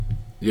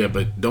Yeah,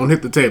 but don't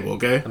hit the table,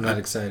 okay? I'm not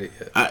excited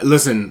yet.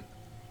 Listen,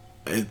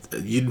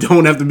 you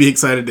don't have to be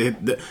excited to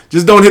hit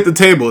just don't hit the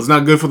table. It's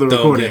not good for the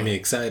recording. Don't get me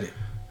excited.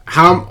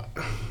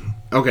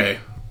 Okay.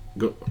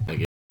 Go.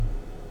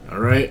 All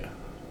right.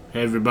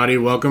 Hey, everybody.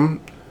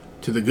 Welcome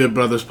to the Good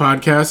Brothers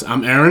podcast.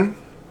 I'm Aaron.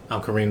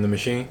 I'm Kareem the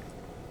Machine.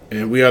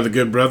 And we are the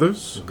Good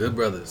Brothers. Good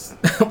Brothers.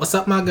 What's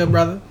up, my good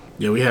brother?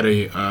 Yeah, we had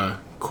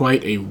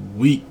quite a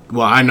week.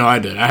 Well, I know I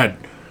did. I had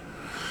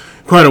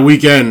quite a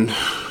weekend.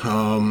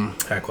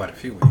 Had quite a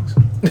few weeks.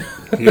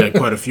 You had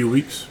quite a few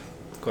weeks?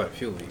 Quite a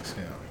few weeks,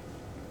 yeah.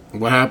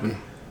 What happened?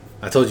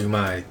 I told you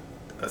my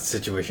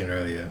situation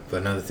earlier, but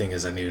another thing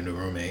is I need a new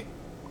roommate.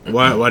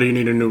 Why do you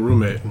need a new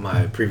roommate?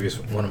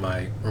 One of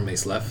my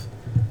roommates left.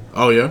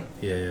 Oh, yeah?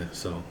 Yeah.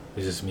 So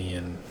it's just me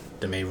and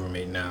the main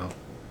roommate now.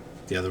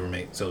 The other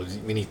roommate. So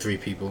we need 3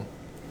 people.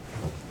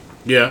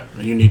 Yeah,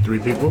 you need 3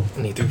 people?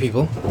 We need 3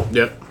 people.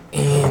 Yep.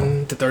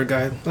 And the third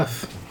guy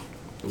left.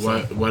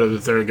 Why did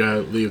the third guy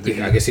leave?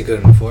 I guess he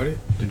couldn't afford it.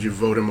 Did you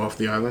vote him off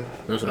the island?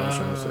 That's what I was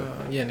trying to say.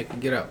 Yeah, Nick,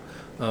 get out.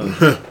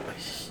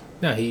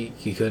 No,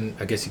 he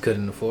couldn't. I guess he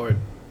couldn't afford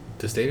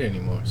to stay there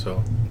anymore.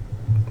 So,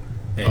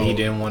 and he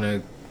didn't want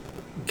to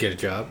get a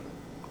job.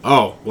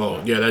 Oh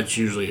well, yeah, that's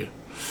usually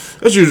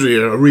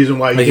a reason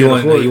why he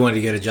wanted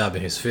to get a job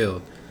in his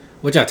field,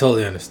 which I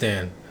totally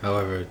understand.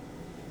 However,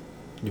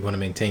 you want to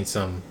maintain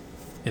some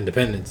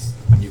independence,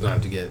 you're gonna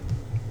have to get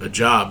a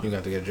job. You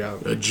got to get a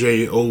job. A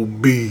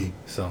job.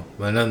 So,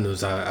 but in other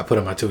news, I put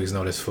in my 2 weeks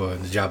notice for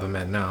the job I'm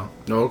at now.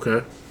 Oh,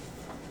 okay.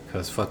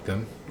 Cause fuck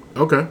them.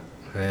 Okay.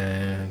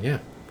 And yeah.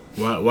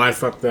 Why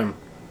fuck them?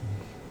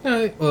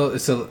 Yeah, well,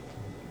 it's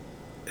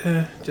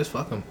just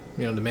fuck them.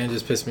 You know, the man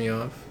just pissed me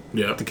off.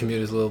 Yeah. The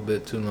commute is a little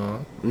bit too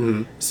long.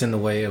 Mm-hmm. It's in the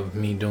way of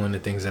me doing the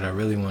things that I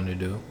really want to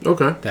do.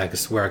 Okay.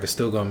 Where I could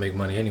still go and make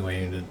money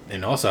anyway,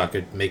 and also I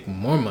could make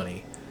more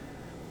money.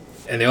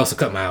 And they also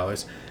cut my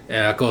hours,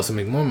 and I could also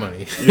make more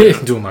money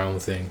doing my own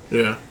thing.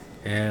 Yeah.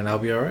 And I'll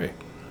be all right.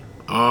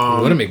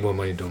 I'm gonna make more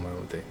money doing my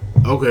own thing.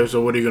 Okay,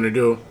 so what are you gonna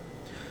do?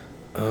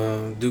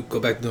 Go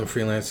back to doing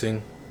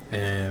freelancing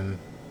and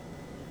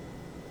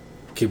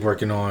keep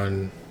working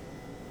on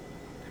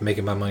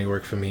making my money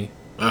work for me.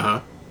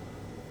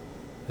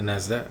 And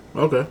that's that.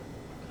 Okay.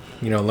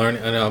 You know,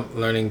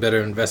 learning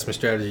better investment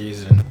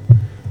strategies and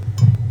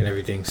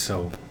everything.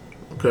 So,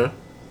 okay,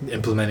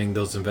 implementing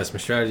those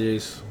investment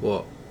strategies.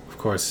 Well, of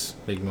course,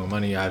 making more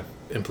money. I've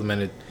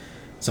implemented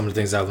some of the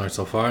things I've learned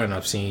so far, and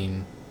I've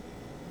seen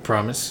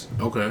promise.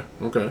 Okay.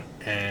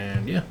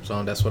 And yeah,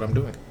 so that's what I'm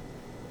doing.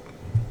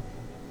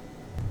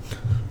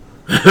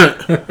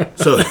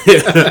 So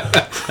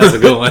that's a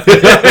good one.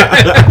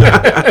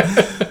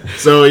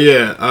 So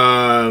yeah,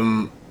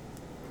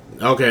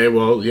 okay,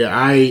 well, yeah,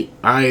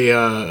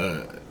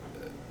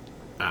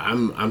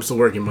 I'm still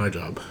working my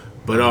job,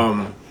 but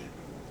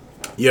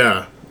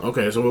yeah,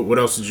 okay. So what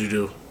else did you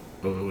do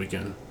over the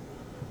weekend?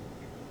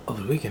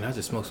 Over the weekend, I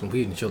just smoked some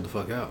weed and chilled the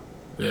fuck out.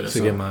 Yeah,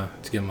 to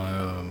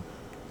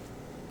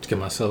get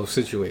myself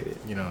situated.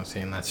 You know what I'm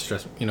saying? Not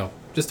stress. You know,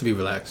 just to be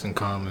relaxed and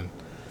calm and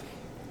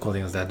cool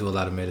things. I do a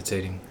lot of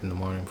meditating in the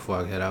morning before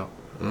I head out.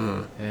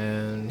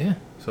 And yeah,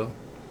 so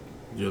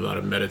do a lot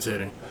of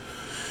meditating.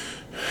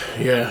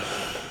 Yeah,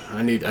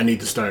 I need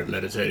to start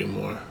meditating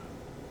more.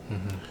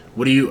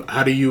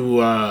 How do you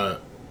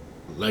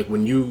like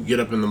when you get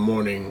up in the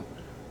morning?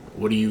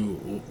 What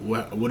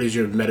is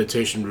your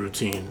meditation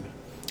routine?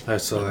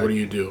 What do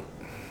you do?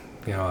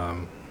 You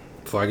know,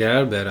 before I get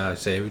out of bed, I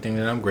say everything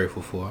that I'm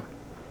grateful for.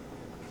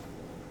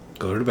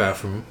 Go to the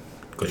bathroom.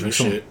 Go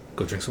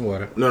drink some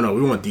water. No,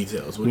 we want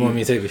details. You want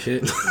me to take a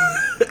shit?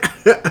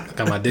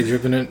 Got my dick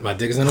dripping in. My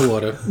dick is in the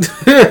water.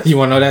 You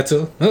want to know that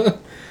too?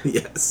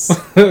 Yes.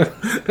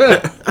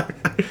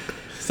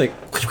 It's like.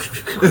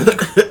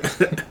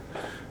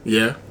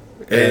 Yeah.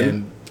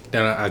 And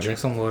then I drink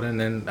some water, and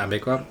then I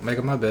make up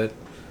my bed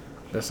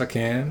best I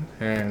can,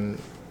 and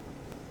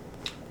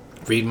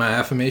read my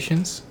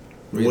affirmations.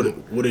 What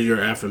are your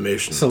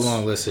affirmations? It's a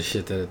long list of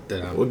shit that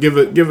I'm... Well, give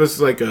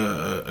us like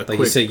a like quick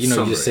you say, you know,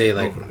 summary. you just say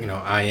like, you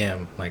know, I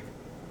am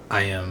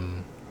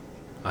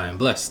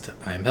blessed,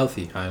 I am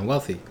healthy, I am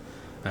wealthy,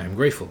 I am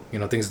grateful. You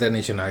know, things of that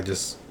nature, and I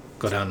just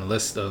go down the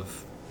list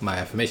of my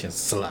affirmations.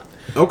 It's a lot.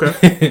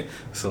 Okay.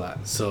 It's a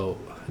lot. So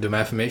I do my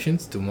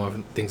affirmations, do more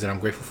things that I'm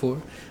grateful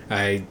for.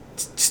 I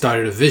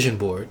started a vision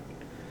board.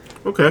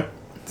 Okay.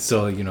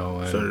 So, you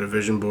know... started a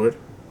vision board.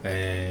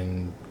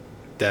 And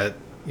that,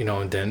 you know,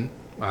 and then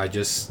I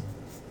just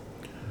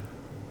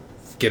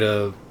I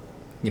go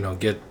on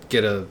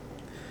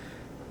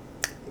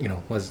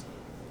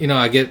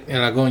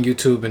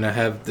YouTube and I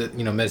have the,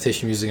 you know,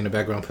 meditation music in the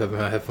background, put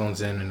my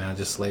headphones in, and I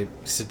just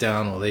sit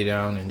down or lay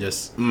down and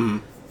just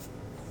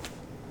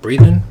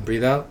breathe in,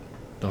 breathe out.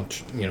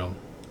 Don't, you know,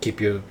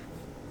 keep your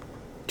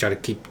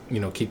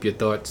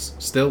thoughts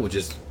still, which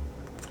is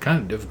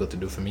kind of difficult to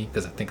do for me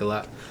because I think a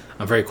lot.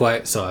 I'm very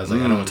quiet, so I was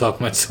like, I don't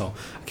talk much, so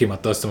I keep my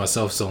thoughts to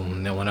myself. So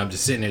then when I'm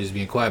just sitting there just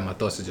being quiet, my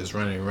thoughts are just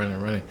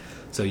running.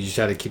 So you just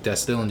try to keep that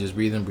still and just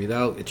breathe in, breathe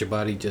out. Get your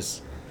body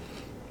just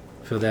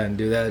feel that and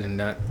do that and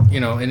that,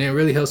 and it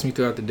really helps me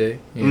throughout the day.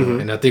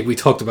 And I think we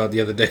talked about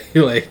the other day,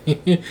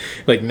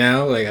 like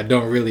now, like I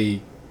don't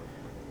really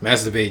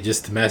masturbate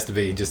just to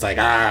masturbate, just like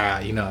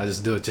I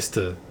just do it just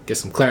to get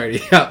some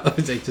clarity out,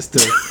 like just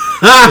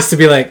to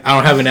be like I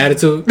don't have an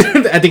attitude.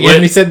 I think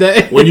Anthony said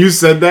that. When you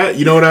said that,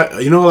 what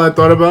I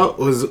thought about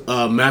was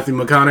Matthew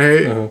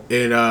McConaughey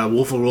in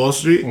Wolf of Wall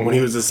Street when he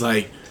was just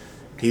like,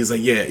 he's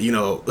like, yeah,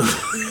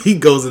 he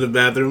goes to the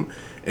bathroom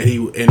and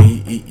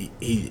he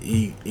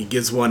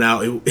gets one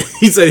out.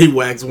 He said he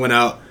whacked one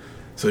out.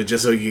 So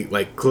just so you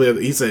like clear,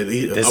 he said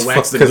I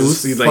waxed the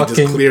goose. He's like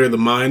just clear the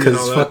mind and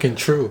all that. It's fucking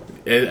true.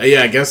 And,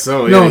 yeah, I guess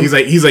so. No. Yeah.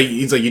 He's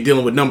like you're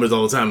dealing with numbers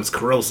all the time. It's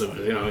corrosive.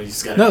 You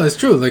just gotta it's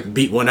true. Like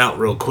beat one out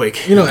real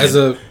quick.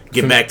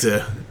 Get back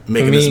to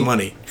making this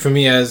money. For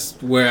me, as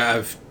where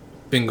I've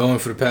been going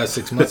for the past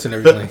 6 months and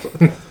everything,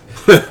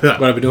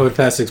 what I've been doing for the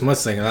past 6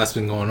 months, like that's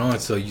been going on.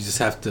 So you just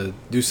have to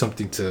do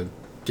something to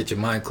get your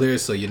mind clear,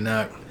 so you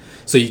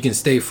can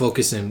stay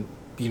focused and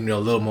a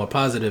little more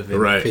positive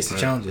and face the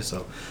challenges.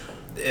 So.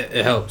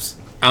 It helps.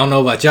 I don't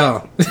know about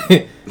y'all,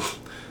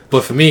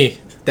 but for me,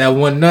 that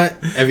one nut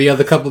every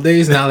other couple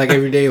days, not like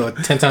every day or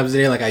 10 times a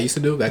day like I used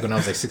to do back when I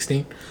was like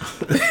 16.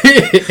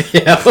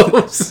 It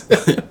helps.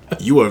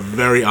 You are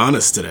very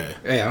honest today.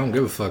 Hey, I don't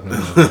give a fuck no.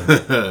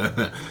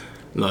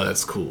 No,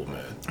 that's cool,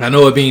 man. I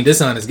know what being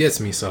dishonest gets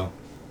me, so.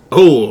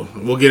 Oh,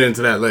 we'll get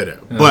into that later.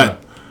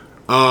 But,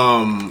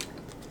 no,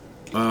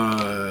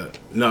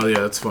 yeah,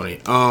 that's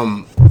funny.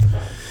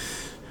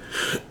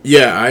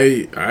 Yeah,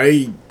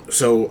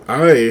 So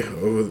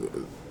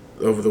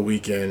over the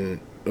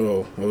weekend,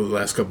 over the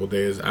last couple of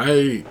days,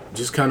 I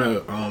just kind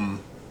of I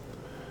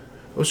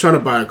was trying to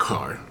buy a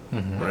car,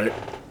 right?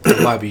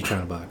 Why be you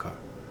trying to buy a car?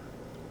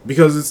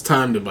 Because it's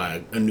time to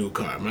buy a new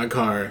car. My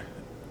car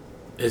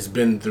has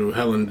been through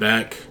hell and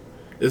back.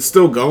 It's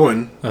still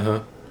going.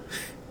 Nigga,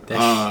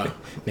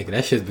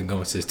 that shit's been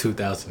going since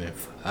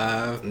 2005.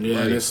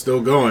 Yeah, and it's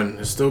still going.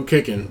 It's still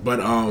kicking.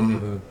 But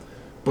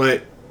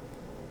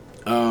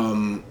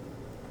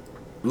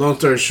long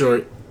story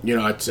short,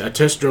 I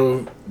test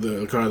drove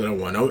the car that I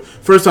want.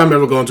 First time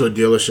ever going to a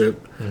dealership.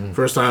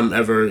 First time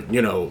ever,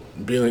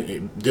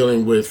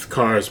 dealing with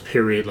cars,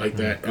 period, like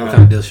that. What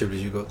kind of dealership did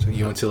you go to?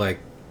 You went to, like,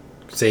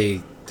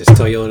 say, this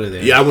Toyota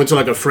there? Yeah, I went to,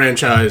 like, a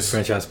franchise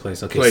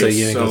place. Okay, so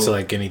you didn't go to,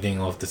 like, anything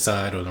off the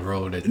side or the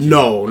road?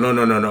 No.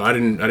 I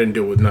didn't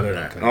deal with none of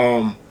that. Okay.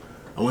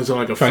 I went to,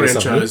 like, a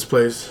franchise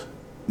place.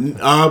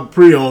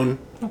 Pre-owned.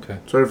 Okay.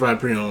 Certified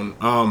pre-owned.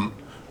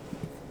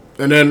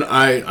 And then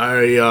I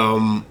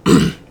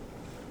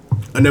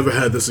never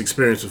had this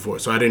experience before,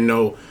 so I didn't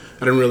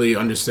really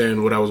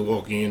understand what I was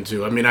walking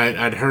into. I mean,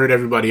 I'd heard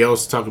everybody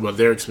else talk about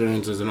their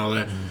experiences and all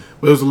that,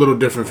 but it was a little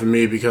different for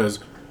me because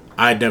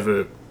I'd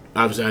never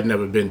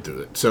been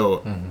through it.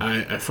 So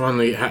I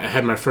finally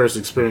had my first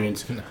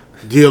experience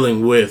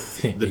dealing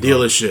with the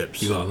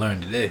dealerships. You gonna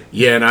learn today.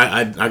 Yeah, and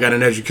I got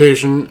an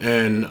education,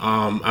 and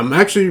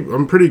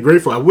I'm pretty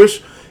grateful. I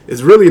wish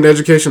it's really an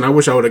education I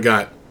wish I would have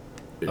got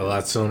a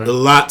lot sooner. A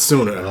lot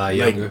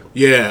younger. Like,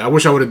 yeah, I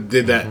wish I would have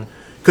did that.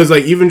 Because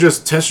even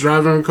just test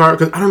driving a car,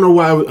 because I don't know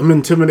why I'm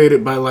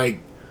intimidated by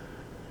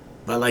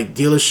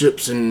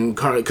dealerships and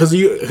car. Because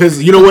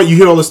you know what, you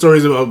hear all the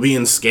stories about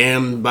being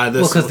scammed by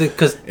this. Well,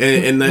 because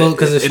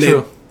it's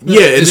true.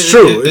 It's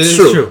true. It's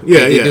true.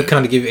 Yeah, they do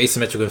kind of give you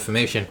asymmetrical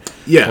information.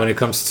 Yeah. When it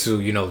comes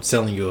to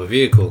selling you a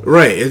vehicle.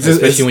 Right.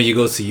 Especially when you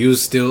go to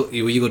used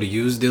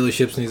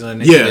dealerships and things like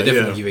that. They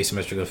definitely give you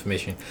asymmetrical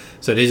information.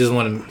 So they just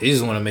want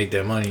to make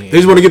their money. They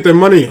just want to get their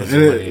money.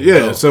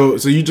 So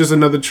you just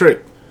another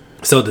trick.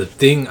 So the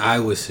thing I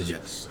would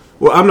suggest.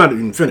 Well, I'm not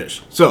even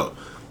finished. So.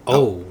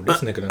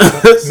 This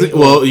nigga.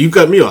 Well, you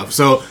cut me off.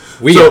 So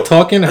we are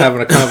talking,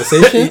 having a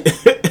conversation.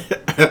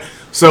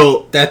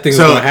 So that thing's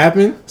gonna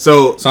happen.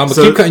 So I'm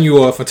gonna keep cutting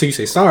you off until you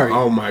say sorry.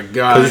 Oh my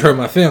god! Because you hurt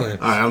my feelings.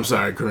 All right, I'm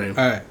sorry, Kareem.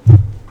 All right,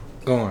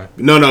 go on.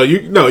 No,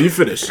 you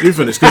finish. You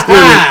finish. Because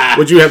clearly,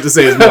 what you have to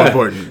say is more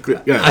important.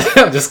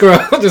 Just go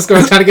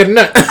trying to get a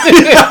nut.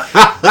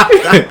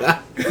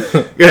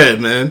 Go ahead,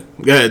 man.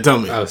 Go ahead, tell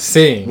me. I was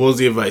saying. What was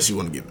the advice you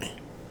want to give me?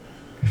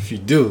 If you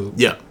do,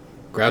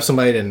 grab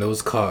somebody that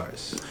knows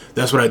cars.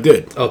 That's what I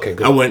did. Okay,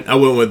 good. I went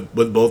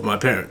with both my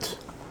parents.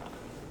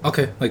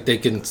 Okay, like they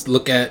can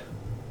look at.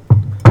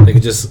 They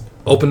could just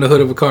open the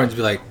hood of a car and just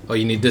be like, "Oh,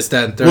 you need this,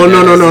 that, and third." Well, no.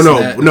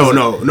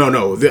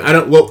 I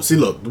don't. Well, see,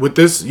 look, with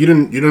this, you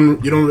don't.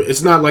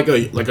 It's not like a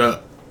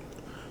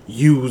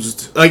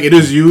used. Like it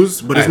is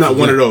used, but it's not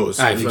one of those.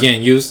 All right, if you're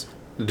getting used,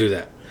 do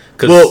that.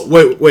 Well,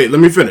 wait. Let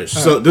me finish.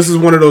 So this is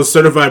one of those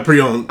certified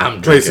pre-owned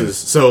places.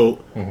 So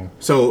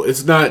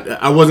it's not.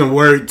 I wasn't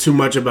worried too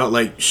much about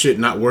like shit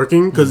not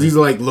working because these are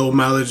like low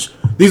mileage.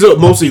 These are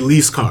mostly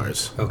lease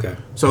cars. Okay.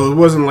 So it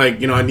wasn't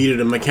like I needed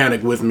a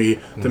mechanic with me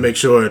to make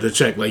sure to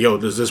check like, yo,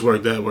 does this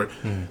work? That work?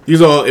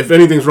 These all. If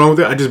anything's wrong with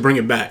it, I just bring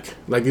it back.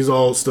 Like these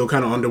all still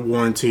kind of under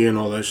warranty and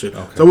all that shit.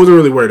 Okay. So I wasn't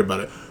really worried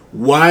about it.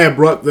 Why I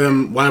brought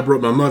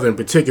my mother in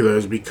particular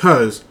is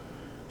because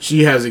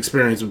she has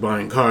experience with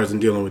buying cars and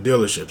dealing with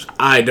dealerships.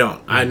 I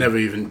don't. I never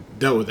even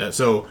dealt with that.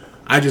 So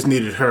I just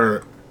needed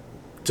her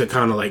to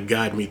kind of like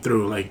guide me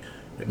through. Like,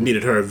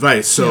 needed her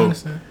advice. So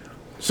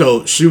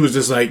she was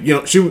just like,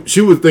 she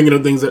was thinking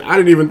of things that I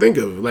didn't even think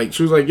of. Like,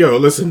 she was like, yo,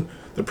 listen,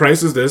 the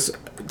price is this.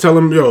 Tell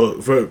him,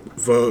 yo, for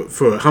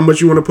how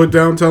much you want to put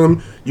down, tell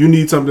him you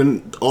need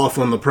something off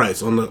on the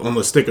price, on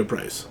the sticker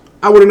price.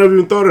 I would have never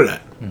even thought of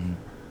that. Mm-hmm.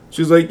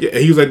 She was like, yeah.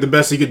 He was like, the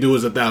best he could do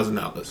is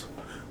 $1,000,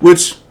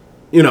 which,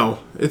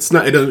 it's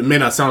not. It may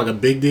not sound like a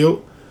big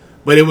deal,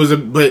 but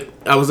but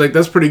I was like,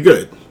 that's pretty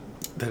good.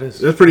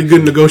 That's pretty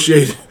good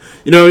negotiation.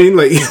 You know what I mean?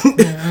 Like,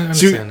 yeah,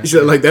 she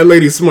like, that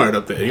lady's smart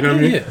up there. You know what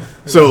I mean? Yeah.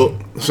 So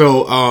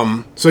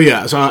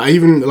yeah. So I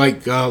even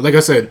like I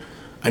said,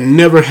 I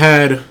never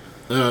had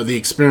the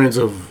experience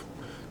of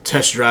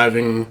test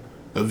driving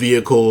a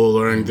vehicle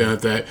or anything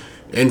like that.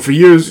 And for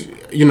years,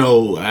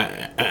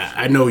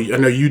 I know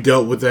you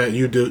dealt with that.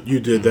 You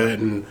did that,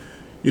 and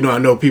I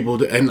know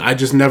people, and I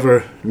just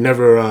never.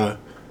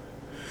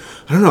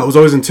 I don't know. I was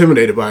always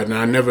intimidated by it, and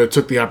I never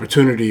took the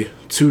opportunity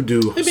to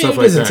do stuff like that.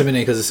 It is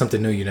intimidating because it's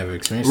something new you never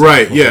experienced.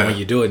 Right? Yeah. When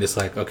you do it, it's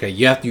like, okay,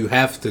 you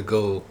have to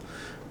go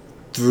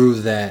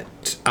through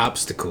that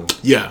obstacle.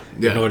 Yeah.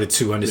 In order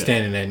to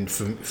understand, and then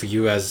for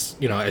you as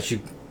as you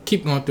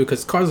keep going through,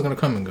 because cars are going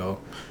to come and go.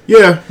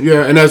 Yeah,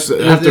 and I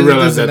have to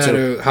realize that too. It doesn't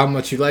matter how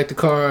much you like the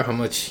car, how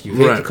much you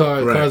hate the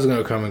car. The cars are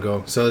going to come and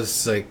go. So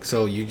it's like,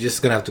 you're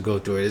just going to have to go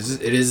through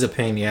it. It is a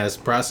pain in the ass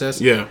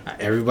process. Yeah.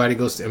 Everybody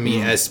goes through. I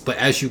mean,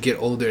 as you get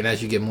older and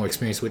as you get more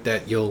experience with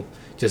that, you'll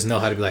just know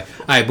how to be like,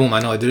 all right, boom, I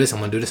know I do this, I'm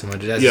going to do this, I'm going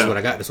to do that. This is what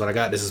I got, this is what I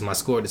got, this is my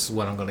score, this is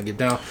what I'm going to get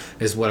down,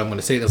 this is what I'm going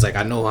to say. It's like,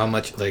 I know how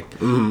much, like,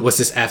 what's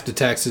this after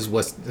taxes,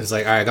 it's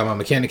like, all right, I got my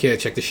mechanic here,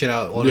 check this shit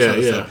out, all this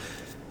other stuff.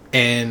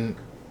 And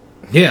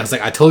yeah, it's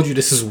like, I told you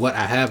this is what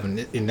I have,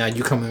 and now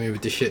you come at me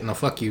with this shit, and I'll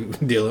fuck you,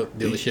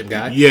 dealership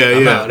guy.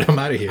 I'm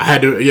out of here. I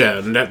had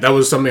to, that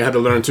was something I had to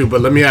learn too.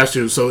 But let me ask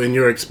you, so in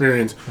your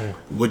experience,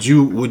 would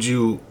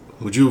you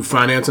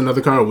finance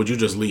another car, or would you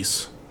just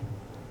lease?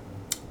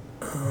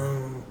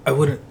 I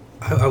wouldn't.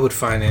 I would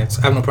finance.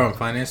 I have no problem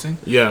financing.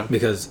 Yeah.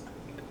 Because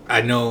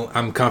I know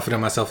I'm confident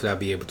in myself that I'll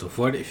be able to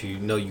afford it. If you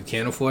know you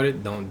can't afford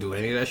it, don't do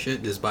any of that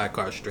shit. Just buy a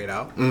car straight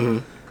out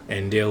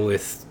and deal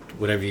with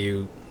whatever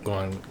you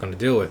going to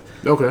deal with.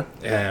 Okay.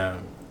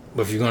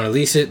 But if you're going to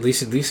lease it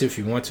if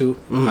you want to.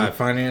 I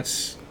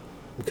finance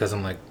because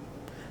I'm like,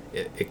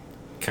 it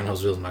kind of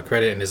helps build my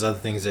credit, and there's other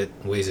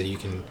ways that you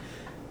can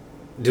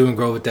do and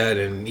grow with that.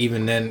 And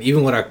even then,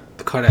 even with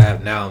the car that I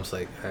have now, I'm just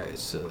like, all right,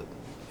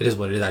 it is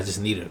what it is. I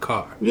just needed a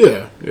car.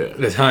 Yeah.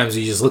 There's times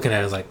you're just looking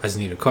at it like, I just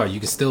need a car. You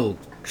can still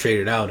trade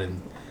it out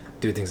and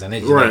do things like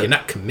that. Right. Like, you're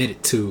not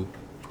committed to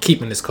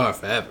keeping this car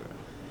forever.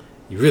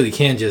 You really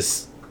can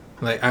just,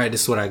 like, all right,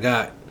 this is what I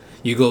got.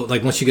 You go,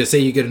 like, once you get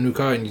a new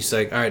car, and you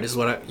say, all right, this is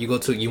what you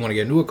want to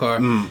get a newer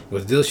car. You go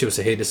to the dealership and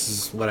say, hey, this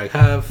is what I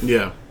have.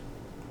 Yeah.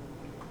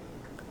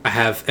 I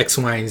have X,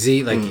 Y, and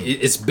Z. Like,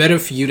 it's better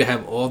for you to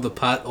have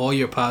all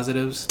your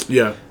positives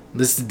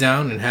listed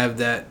down and have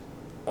that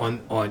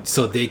on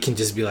so they can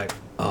just be like,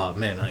 oh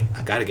man, I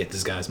gotta get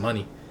this guy's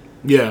money.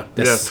 Yeah,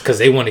 that's because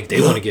they want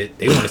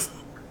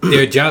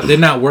their job. They're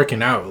not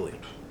working hourly.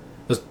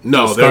 Those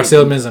car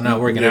salesmen are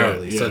not working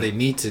hourly, so they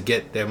need to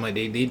get their money.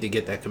 They need to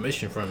get that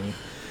commission from you.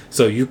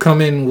 So you come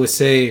in with,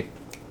 say,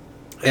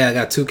 hey, I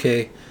got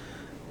 $2,000.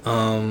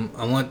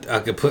 I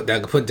could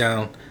put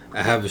down.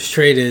 I have a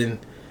straight in.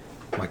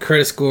 My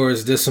credit score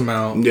is this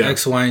amount.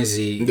 X, Y, and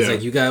Z. It's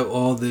like, you got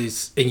all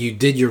this, and you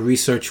did your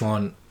research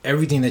on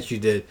everything that you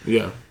did.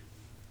 Yeah.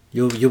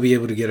 You'll be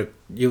able to get a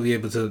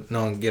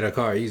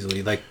car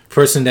easily. Like,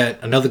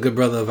 another good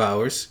brother of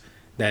ours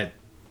that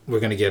we're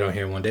gonna get on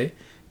here one day,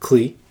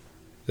 Clee,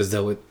 is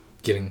dealt with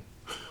getting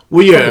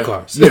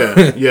cars.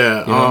 Yeah. You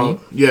know what I mean?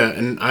 Yeah,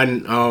 and I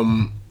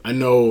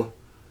know.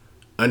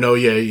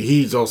 Yeah,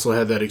 he's also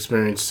had that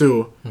experience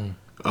too.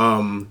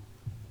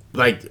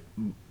 Like,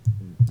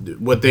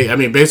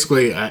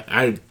 basically,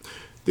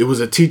 it was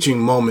a teaching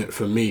moment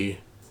for me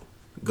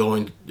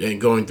going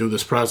through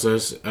this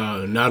process.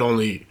 Not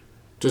only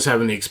just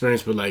having the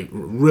experience, but like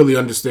really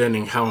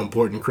understanding how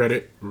important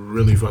credit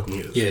really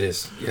fucking is. Yeah, it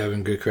is.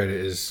 Having good credit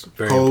is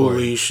very important.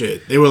 Holy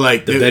shit! They were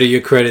like, the better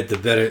your credit, the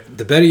better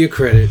your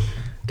credit,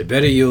 the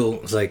better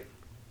you'll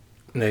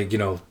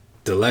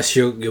the less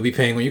you'll be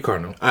paying on your car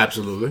note.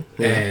 Absolutely.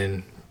 Yeah.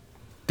 And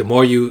the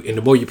more you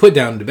put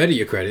down, the better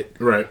your credit.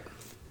 Right.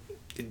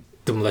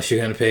 The less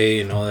you're gonna pay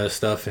and all that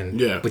stuff, and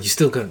but you're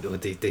still gonna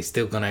they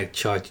still gonna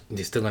charge.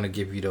 They're still gonna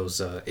give you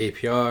those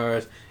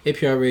APR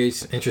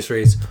rates, interest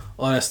rates,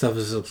 all that stuff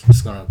is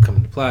gonna come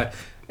into play,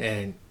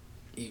 and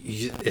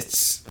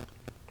it's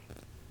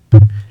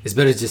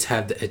better to just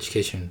have the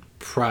education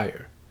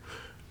prior.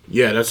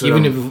 Yeah, that's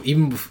even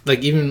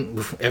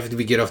after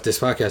we get off this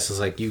podcast, it's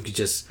like you could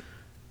just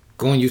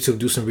go on YouTube,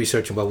 do some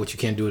research about what you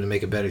can do to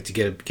make it better, to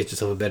get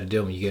yourself a better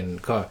deal when you get in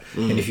the car.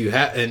 And if you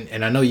have,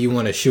 and I know you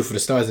want to shoot for the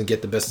stars and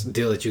get the best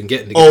deal that you can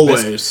get, and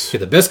get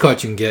the best car you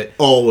can get.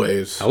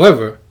 Always.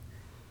 However,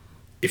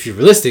 if you're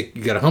realistic,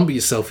 you gotta humble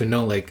yourself and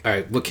know, like, all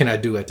right, what can I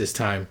do at this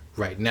time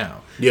right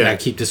now? Yeah. Can I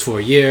keep this for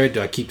a year?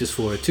 Do I keep this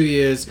for 2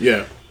 years?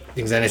 Yeah.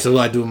 Things like that. So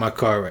what I do with my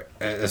car, right?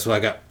 That's what I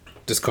got.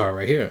 this car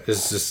right here.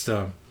 It's just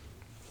I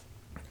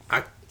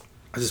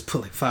just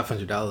put like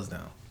 $500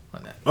 down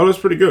on that. Oh, that's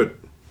pretty good.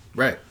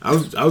 Right. I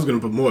was gonna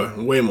put more,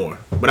 way more,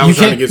 but I was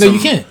trying to get something.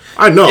 No, you can't.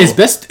 I know. It's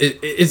best.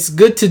 It's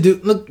good to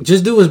do. Look,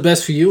 just do what's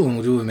best for you, and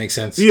we'll do what makes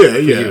sense.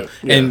 Yeah.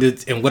 And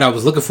what I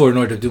was looking for in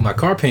order to do my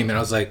car payment,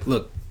 I was like,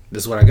 look,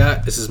 this is what I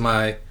got. This is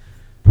my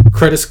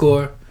credit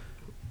score.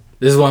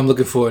 This is what I'm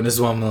looking for, and this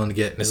is what I'm willing to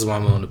get. And this is what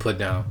I'm willing to put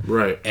down.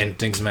 Right. And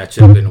things match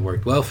up, and it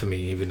worked well for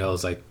me. Even though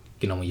it's like,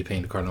 you know, when you're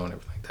paying the car note and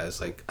everything like that,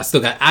 it's like I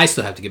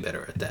still have to get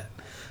better at that.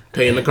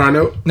 Paying the car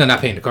note? No,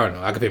 not paying the car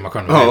note. I can pay my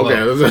car note. Oh, okay.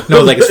 Well.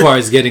 No, like as far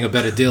as getting a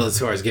better deal, as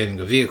far as getting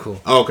a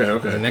vehicle. Okay.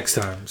 The next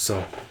time.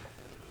 So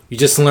you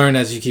just learn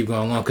as you keep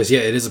going along. Because, yeah,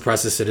 it is a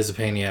process. It is a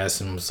pain in the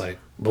ass. And it's like,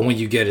 but when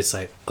you get it, it's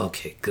like,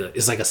 okay, good.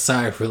 It's like a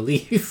sigh of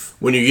relief.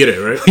 When you get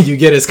it, right? When you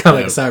get it, it's kind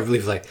of like a sigh of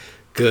relief. Like,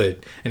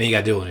 good. And then you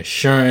got to deal with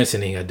insurance.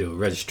 And then you got to deal with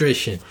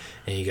registration.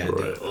 And you got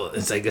to do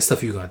it's like that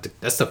stuff you're going to.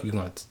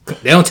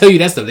 They don't tell you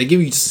that stuff. They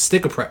give you just a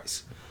sticker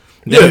price.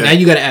 Now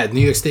you got to add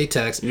New York State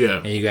tax. Yeah.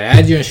 And you got to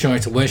add your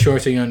insurance. What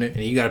insurance are you under?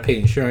 And you got to pay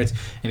insurance.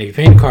 And if you're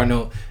paying the car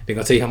note, they're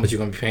going to tell you how much you're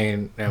going to be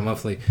paying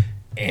monthly.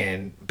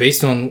 And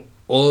based on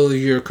all of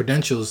your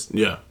credentials,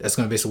 that's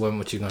going to be based on how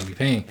much you're going to be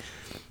paying.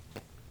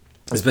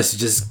 It's best to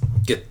just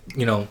get,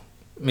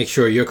 make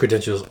sure your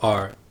credentials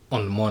are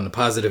on the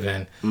positive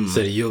end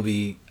so that you'll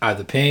be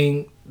either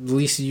paying the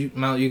least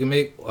amount you can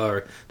make,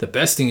 or the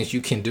best thing that you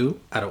can do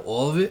out of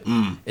all of it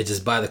is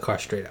just buy the car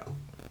straight out.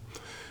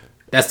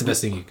 That's the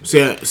best thing you can do.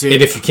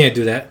 And if you can't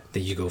do that,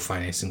 then you go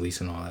financing,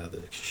 leasing, all that other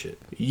extra shit.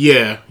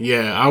 Yeah.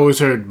 I always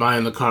heard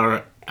buying the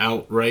car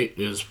outright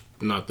is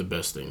not the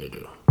best thing to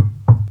do.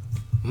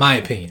 My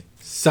opinion.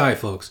 Sorry,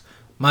 folks.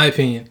 My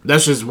opinion.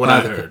 That's just what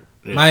I heard.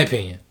 Yeah. My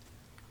opinion.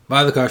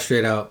 Buy the car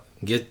straight out.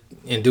 Get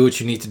and do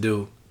what you need to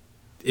do.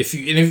 If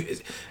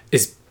it's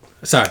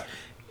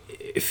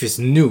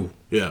new,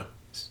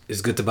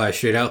 it's good to buy it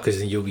straight out because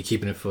then you'll be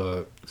keeping it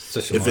for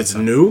such a long time. If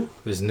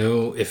it's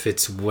new, if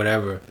it's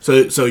whatever.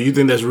 So you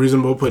think that's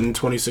reasonable putting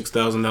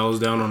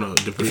 $26,000 down on a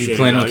depreciating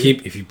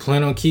value? If you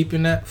plan on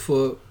keeping that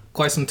for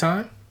quite some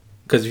time,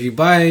 because if you're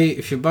buying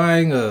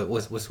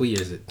what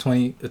year is it?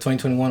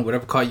 2021,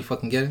 whatever car you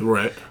fucking getting,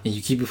 right? And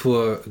you keep it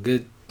for a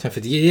good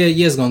 10-15 years,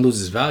 it's gonna lose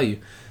its value.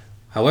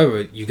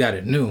 However, you got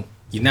it new.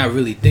 You're not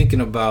really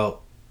thinking about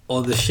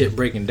all the shit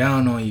breaking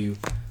down on you.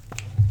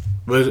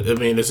 But I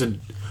mean, it's a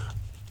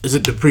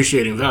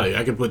depreciating value.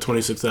 I can put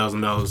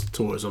 $26,000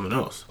 towards something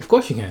else. Of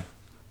course you can.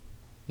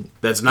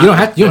 That's not. You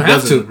don't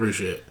have to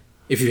depreciate.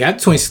 If you have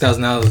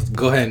 $26,000,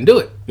 go ahead and do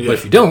it. Yeah. But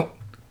if you don't,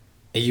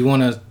 and you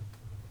want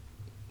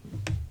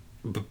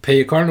to pay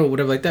your car note or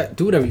whatever like that,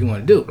 do whatever you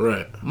want to do.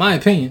 Right. My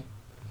opinion,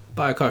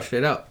 buy a car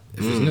straight out.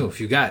 If it's new,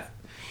 if you got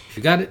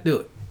it,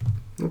 do it.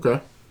 Okay.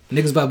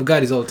 Niggas buy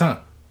Bugattis all the time.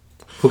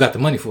 Who got the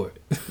money for it?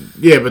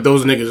 Yeah, but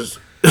those niggas...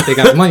 They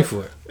got the money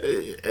for it.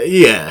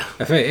 Yeah.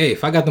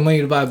 If I got the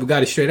money to buy a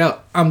Bugatti straight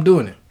out, I'm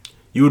doing it.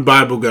 You would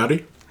buy a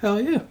Bugatti?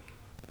 Hell yeah.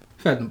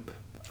 I'm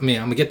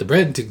gonna get the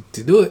bread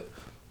to do it.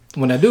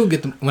 When I do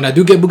get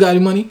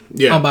Bugatti money,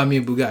 I'll buy me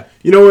a Bugatti.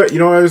 You know what?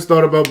 I just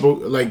thought about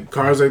like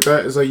cars like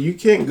that. It's like you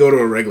can't go to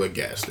a regular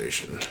gas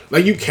station.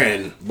 Like you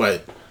can,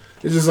 but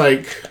it's just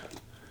like,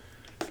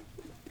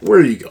 where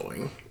are you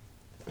going?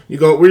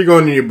 Where are you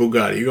going in your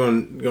Bugatti? You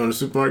going to the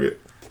supermarket?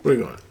 Where are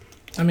you going?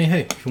 I mean,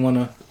 hey, if you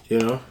wanna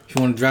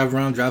drive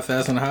around, drive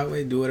fast on the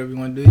highway, do whatever you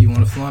want to do. You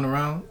want to flaunt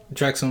around,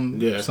 attract some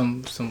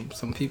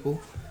people,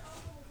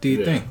 do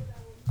your thing.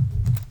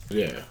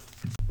 Yeah.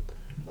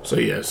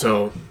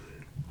 So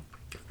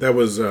that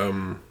was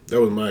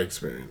my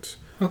experience.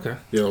 Okay.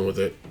 Dealing with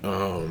it.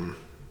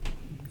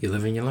 You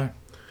live and you learn.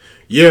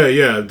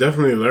 Yeah,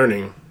 definitely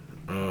learning.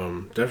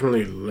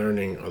 Definitely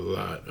learning a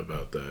lot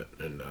about that,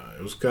 and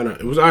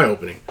it was eye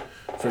opening,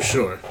 for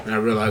sure. And I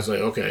realized like,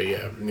 okay,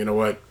 yeah, you know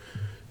what,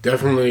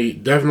 definitely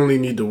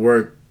need to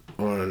work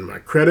on my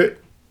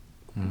credit.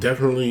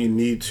 Definitely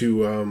need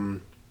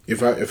to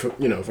if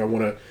I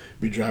want to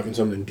be driving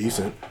something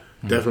decent,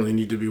 definitely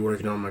need to be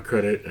working on my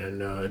credit.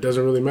 And it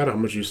doesn't really matter how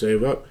much you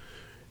save up.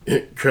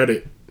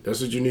 Credit,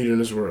 that's what you need in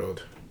this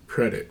world.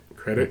 Credit.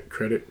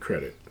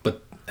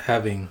 But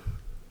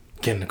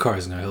getting the car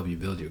is gonna help you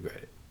build your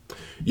credit.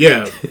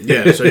 Yeah.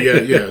 So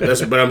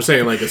yeah. But I'm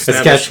saying like establish.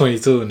 It's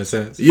catch-22 in a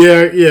sense.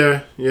 Yeah,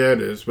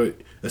 it is. But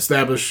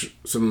establish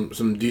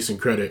some decent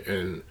credit,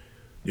 and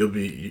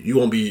you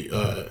won't be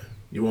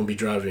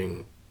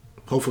driving.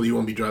 Hopefully, you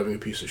won't be driving a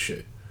piece of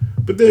shit.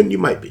 But then you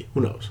might be. Who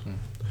knows?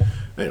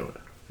 Anyway,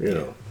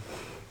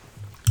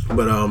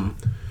 But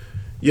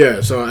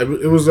yeah. So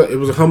it was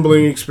a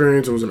humbling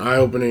experience. It was an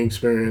eye-opening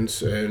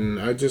experience,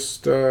 and I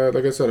just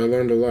like I said, I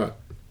learned a lot.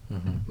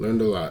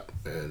 Learned a lot,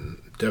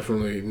 and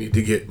definitely need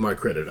to get my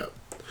credit up.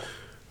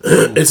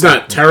 It's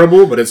not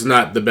terrible, but it's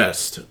not the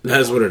best.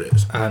 That's what it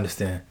is. I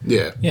understand.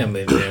 Yeah. Yeah,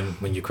 but then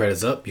when your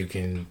credit's up, you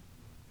can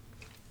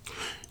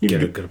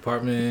get a good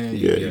apartment.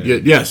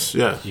 Yes.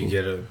 You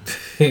get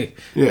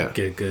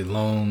get good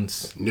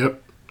loans.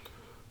 Yep.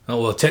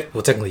 Oh well,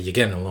 technically you're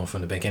getting a loan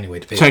from the bank anyway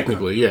to pay.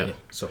 Technically, yeah.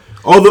 So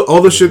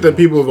all the shit that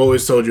people have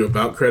always told you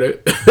about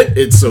credit,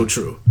 it's so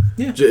true.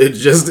 Yeah. It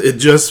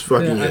just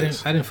fucking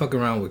is. I didn't fuck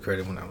around with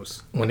credit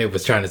when they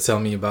was trying to tell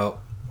me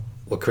about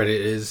what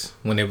credit is.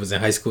 When they was in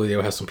high school, they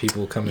would have some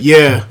people coming.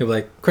 Yeah. They were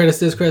like, credit's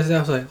this, credit's that. I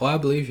was like, well, I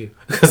believe you.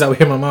 Because I would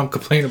hear my mom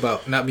complain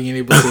about not being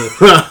able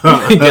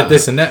to get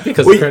this and that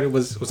because the credit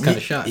was kind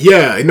of shot.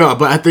 Yeah, no,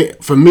 but I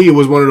think for me, it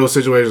was one of those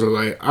situations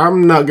like,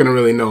 I'm not going to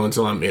really know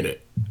until I'm in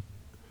it.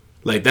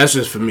 Like, that's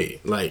just for me.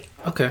 Like,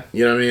 okay.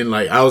 You know what I mean?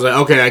 Like, I was like,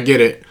 okay, I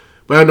get it.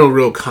 But I had no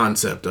real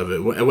concept of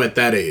it at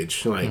that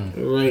age. Like, I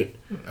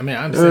mean,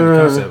 I understand the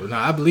concept. No,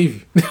 I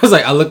believe you. I was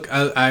like,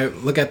 I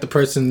look at the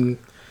person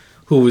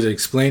who was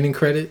explaining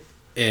credit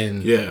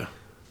and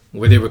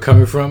where they were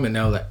coming from, and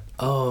now like,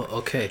 oh,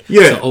 okay.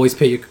 Yeah. So always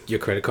pay your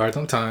credit cards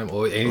on time,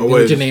 or anything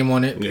with your name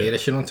on it. Pay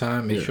that shit on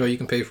time. Make sure you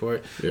can pay for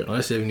it. Yeah.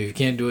 Honestly, even if you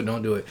can't do it,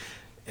 don't do it.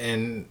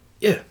 And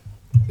yeah,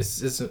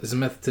 it's a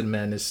method to the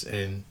madness,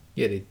 and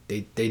yeah,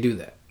 they do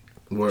that.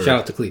 Word. Shout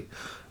out to Cleve.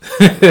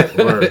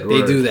 Word.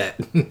 They do that.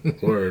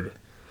 Word.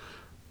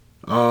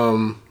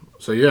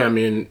 So yeah, I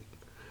mean,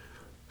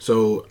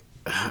 so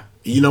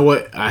you know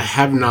what? I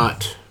have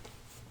not,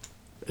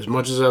 as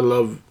much as I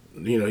love,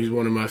 he's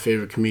one of my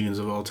favorite comedians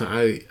of all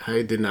time.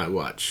 I did not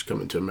watch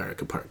Coming to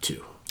America Part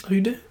 2. Oh,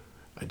 you did?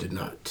 I did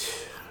not.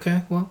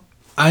 Okay, well,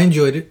 I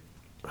enjoyed it.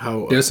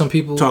 How? There's some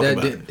people that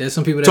did. There's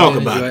some people that didn't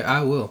enjoy it.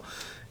 I will.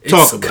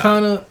 Talk about it.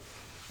 Kind of.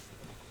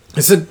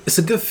 It's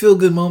a good feel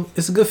good moment.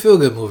 It's a good feel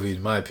good movie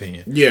in my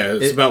opinion. Yeah,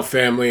 it's about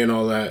family and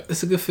all that.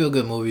 It's a good feel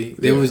good movie.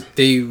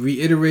 They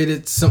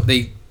reiterated some.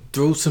 They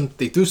threw some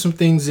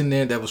things in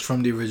there that was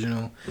from the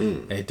original.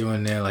 They threw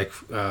in there like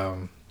I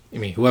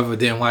mean, whoever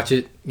didn't watch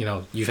it,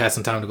 you've had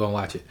some time to go and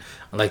watch it.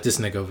 Unlike this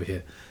nigga over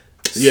here.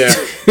 Yeah,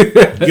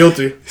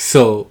 guilty.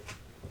 So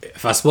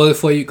if I spoil it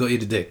for you, go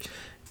eat a dick.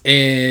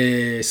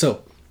 And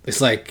so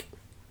it's like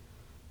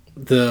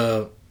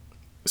the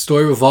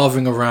story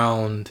revolving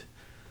around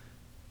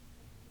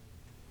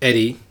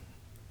Eddie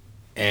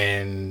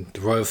and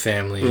the royal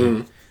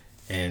family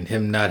and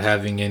him not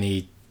having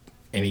any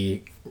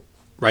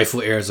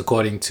rightful heirs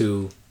according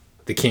to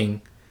the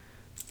king,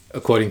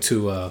 according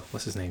to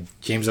what's his name,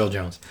 James Earl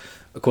Jones,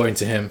 according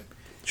to him,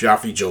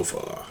 Jaffe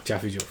Joffer.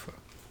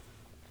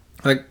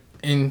 Like,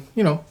 and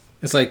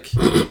it's like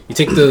you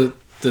take the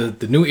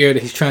new heir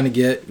that he's trying to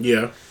get.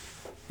 Yeah.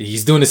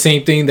 He's doing the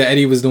same thing that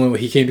Eddie was doing when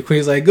he came to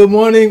Queens. He's like, good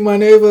morning, my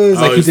neighbors.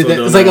 Like he did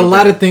that. It's like a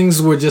lot of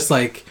things were just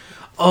like,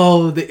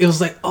 it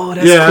was like, oh,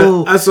 that's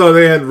cool. I saw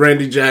they had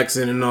Randy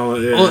Jackson and all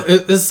of that. Oh,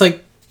 it's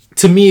like,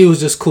 to me, it was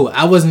just cool.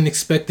 I wasn't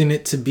expecting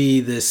it to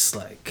be this,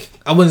 like,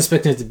 I wasn't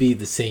expecting it to be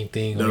the same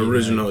thing. The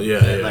original,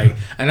 Like,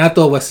 and I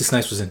thought Wesley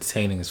Snipes was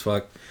entertaining as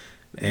fuck.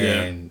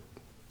 And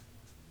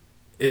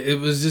it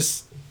was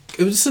just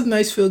a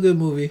nice feel good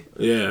movie.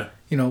 Yeah.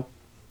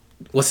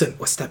 What's that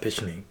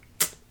bitch name?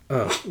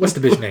 What's the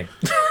bitch name?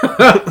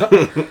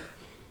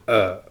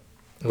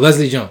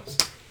 Leslie Jones.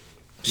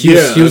 She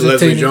was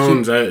Leslie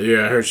Jones. I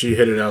heard she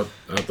hit it out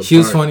the park. She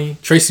was funny.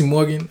 Tracy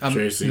Morgan.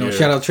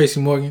 Shout out Tracy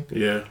Morgan.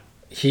 Yeah.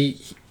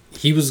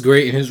 He was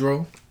great in his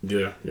role.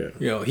 Yeah.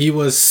 He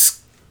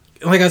was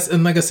like I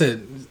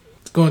said,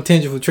 going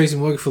tangent with Tracy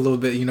Morgan for a little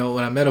bit.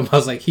 When I met him, I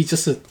was like, he's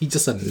just a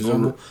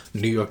normal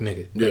New York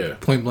nigga.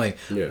 Like, point blank.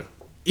 Yeah.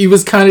 He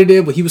was kind of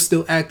there, but he was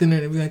still acting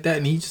and everything like that,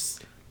 and he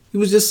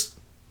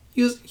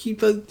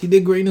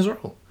did great in his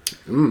role.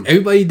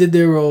 Everybody did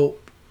their role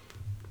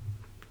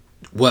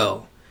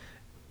well.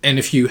 And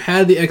if you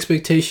had the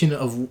expectation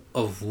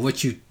of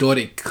what you thought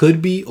it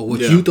could be or what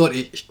you thought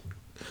it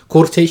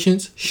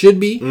quotations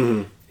should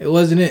be, it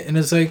wasn't it. And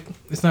it's like,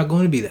 it's not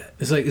going to be that.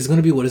 It's like, it's going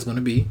to be what it's going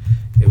to be.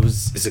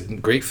 It's a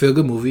great feel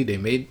good movie. They're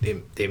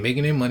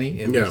making their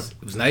money. It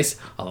was nice.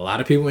 A lot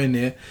of people in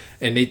there,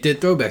 and they did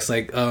throwbacks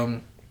like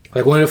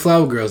one of the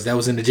Flower Girls that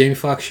was in the Jamie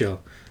Foxx show.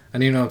 I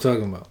don't even know what I'm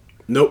talking about.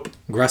 Nope.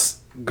 The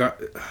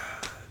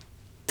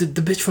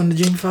bitch from the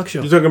Jamie Foxx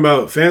show. You talking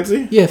about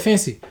Fancy? Yeah,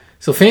 Fancy.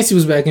 So Fancy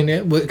was back in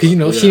there, but because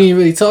she didn't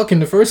really talk in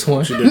the first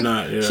one. She did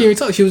not. Yeah. She didn't really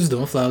talk. She was just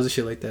doing flowers and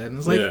shit like that, and it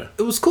was like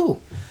it was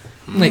cool.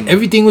 Like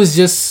everything was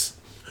just.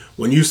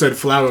 When you said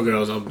Flower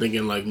Girls, I'm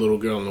thinking like Little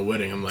Girl in the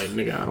Wedding. I'm like,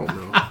 nigga, I don't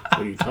know what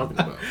are you talking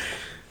about.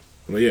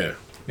 But yeah, you know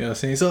what I'm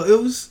saying. So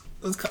it was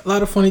a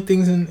lot of funny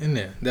things in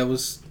there. That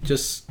was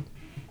just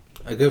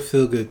a good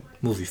feel good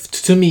movie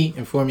to me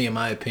and for me, in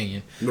my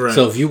opinion. Right.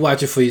 So if you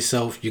watch it for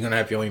yourself, you're gonna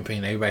have your own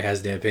opinion. Everybody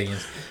has their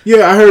opinions.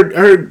 Yeah, I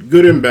heard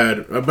good and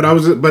bad, but I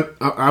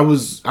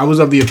was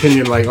of the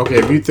opinion like, okay,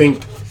 if you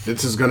think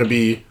this is gonna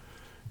be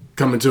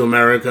Coming to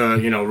America,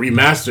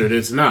 remastered,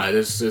 it's not.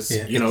 It's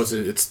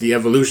it's the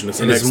evolution. It's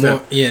the next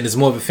step. And it's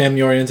more of a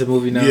family oriented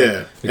movie now.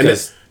 Yeah,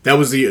 because that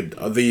was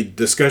the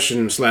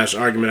discussion /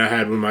 argument I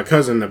had with my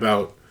cousin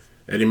about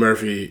Eddie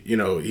Murphy.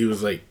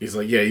 He's like,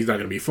 yeah, he's not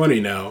gonna be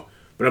funny now.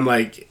 But I'm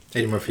like,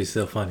 Eddie Murphy's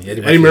still funny.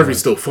 Eddie Murphy's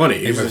still funny.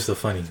 Eddie Murphy's still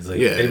funny. It's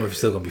like, Eddie Murphy's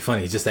still gonna be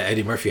funny. It's just that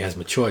Eddie Murphy has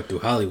matured through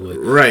Hollywood,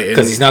 right?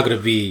 Because he's not gonna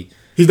be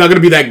He's not gonna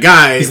be that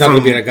guy. He's not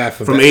gonna be that guy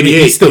from '88. I mean,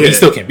 he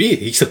still can be.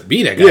 He still can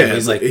be that guy. Yeah,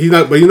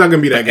 but he's not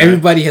gonna be that guy.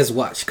 Everybody has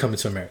watched Coming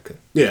to America.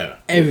 Yeah,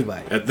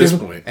 everybody at this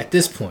point. At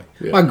this point,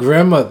 my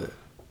grandmother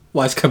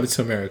watched Coming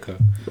to America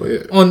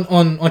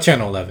on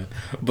Channel 11,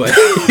 but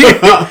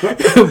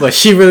but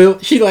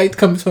she liked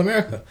Coming to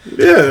America.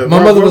 Yeah,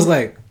 my mother was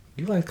like,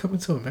 "You like Coming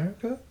to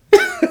America?"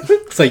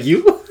 It's like,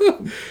 you.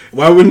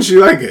 Why wouldn't she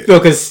like it? No,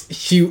 because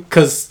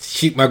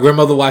my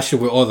grandmother watched it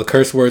where all the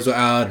curse words were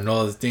out and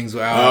all the things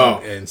were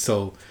out, and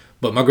so.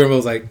 But my grandma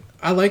was like,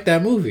 "I like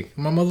that movie."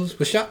 My mother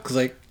was shocked because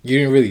like you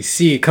didn't really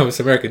see it Coming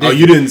to America.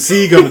 You didn't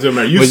see Coming to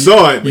America. You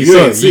saw it, but you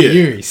didn't see it.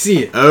 You didn't see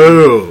it.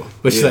 Oh,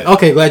 but she's like,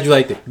 "Okay, glad you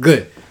liked it.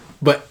 Good."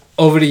 But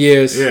over the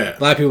years, a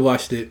lot of people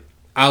watched it.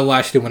 I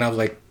watched it when I was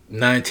like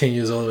 9, 10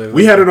 years old.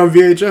 We had it on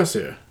VHS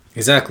here.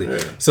 Exactly.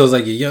 Yeah. So it's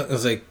like you're young.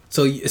 It's like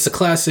it's a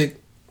classic.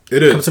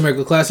 It is. Coming to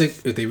America classic.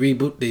 If they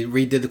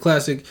redid the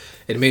classic,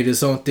 it made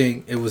its own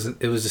thing. It was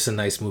just a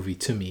nice movie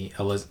to me.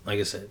 I was like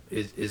I said,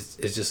 it's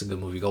just a good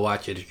movie. Go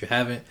watch it if you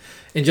haven't,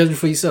 and judge it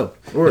for yourself.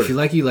 Word. If you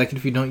like it, you like it.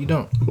 If you don't, you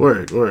don't.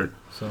 Word.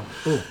 So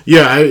cool.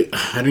 Yeah, I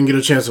didn't get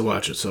a chance to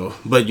watch it. So,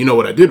 but you know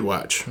what I did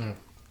watch?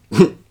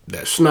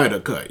 That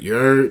Snyder cut. You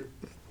heard?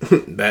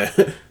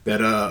 I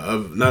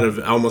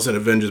almost said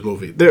Avengers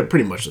movie. They're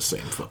pretty much the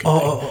same fucking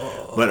thing.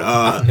 But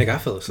nigga, I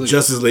fell asleep.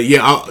 Justice League.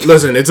 Yeah,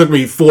 listen. It took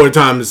me 4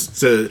 times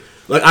to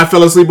I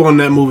fell asleep on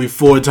that movie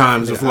 4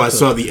 times before I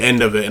saw the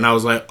end of it, and I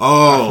was like,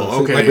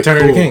 oh, okay, like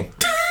Return of the King.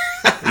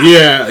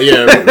 yeah.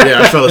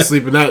 I fell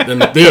asleep in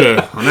the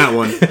theater on that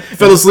one.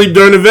 Fell asleep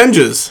during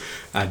Avengers.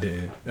 I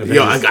did.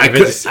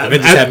 Avengers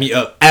had me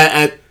up.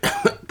 At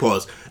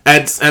pause.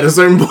 At a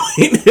certain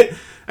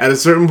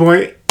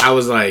point, I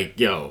was like,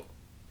 yo.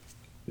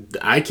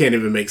 I can't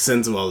even make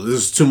sense of all this.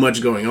 There's too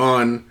much going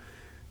on.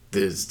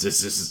 There's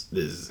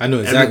I know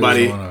exactly what's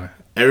going on.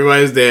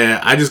 Everybody's there.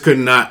 I just could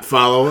not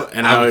follow,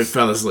 and I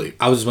fell asleep.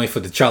 I was just waiting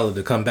for T'Challa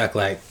to come back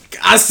like,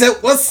 I said,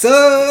 what's up,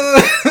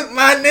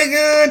 my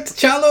nigga?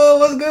 T'Challa,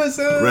 what's good,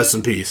 son? Rest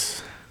in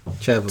peace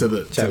to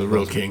the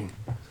real king.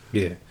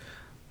 Yeah.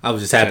 I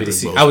was just happy to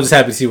see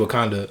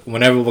Wakanda.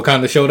 Whenever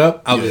Wakanda showed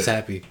up, I was just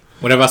happy.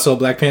 Whenever I saw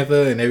Black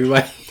Panther and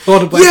everybody,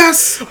 whenever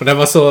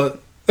I saw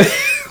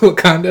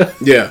Wakanda,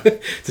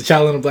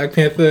 T'Challa and the Black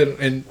Panther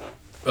and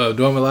Dora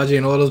Milaje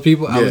and all those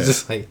people, I was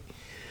just like,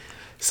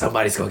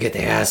 somebody's gonna get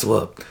their ass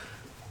whooped.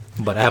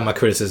 But I have my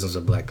criticisms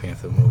of Black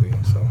Panther movie.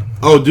 So.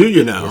 Oh, do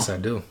you now? Yes, I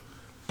do.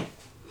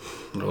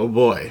 Oh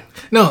boy.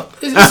 No,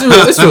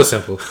 it's real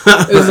simple.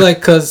 It's like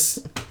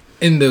because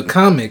in the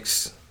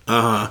comics,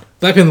 Black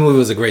Panther movie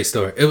was a great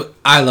story.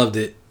 I loved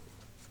it.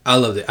 I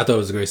thought it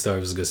was a great story.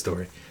 It was a good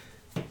story.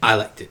 I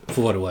liked it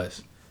for what it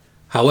was.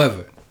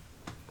 However,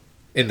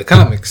 in the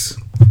comics,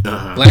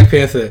 Black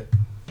Panther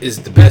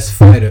is the best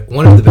fighter,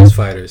 one of the best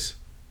fighters.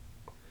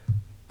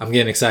 I'm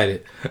getting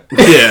excited.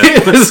 Yeah,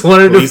 it's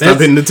one of the best. Stop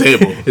hitting the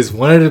table. It's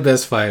one of the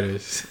best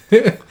fighters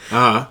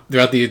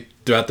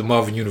throughout the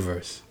Marvel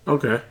universe.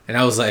 Okay, and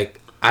I was like,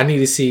 I need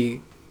to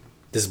see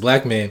this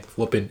black man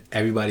whooping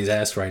everybody's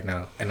ass right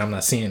now, and I'm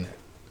not seeing it.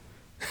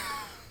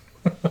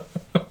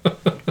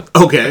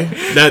 Okay,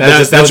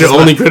 that's your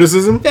only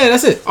criticism. Yeah,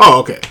 that's it.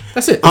 Oh, okay,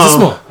 that's it. It's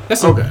small.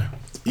 That's okay.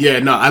 Yeah,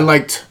 no, I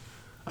liked.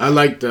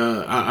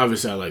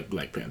 Obviously, I like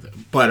Black Panther,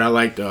 but I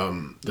liked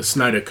the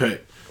Snyder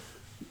cut.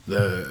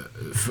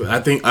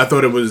 I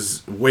thought it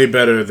was way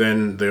better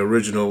than the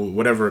original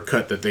whatever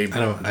cut that they.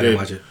 I didn't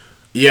watch it.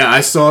 Yeah,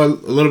 I saw a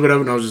little bit of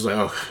it, and I was just like,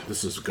 "Oh,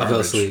 this is garbage." I fell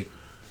asleep.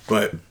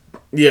 But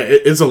yeah,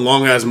 it's a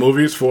long ass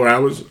movie. It's 4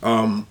 hours.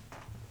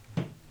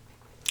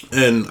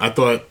 And I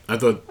thought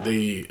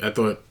they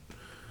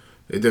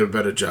did a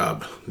better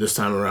job this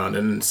time around,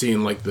 and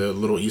seeing like the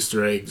little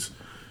Easter eggs,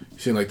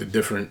 seeing like the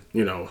different,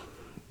 now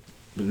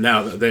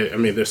that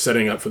they're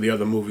setting up for the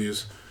other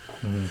movies.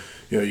 Mm-hmm.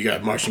 You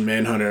got Martian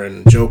Manhunter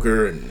and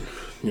Joker, and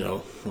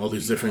all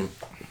these different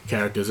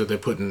characters that they're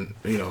putting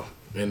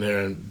in there,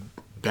 and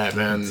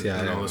Batman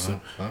and all this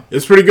stuff. Huh?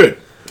 It's pretty good.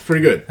 It's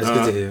pretty good. That's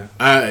good to hear.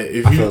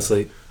 I fell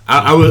asleep.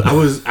 I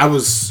was,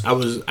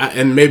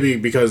 and maybe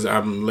because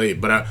I'm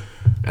late, but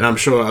and I'm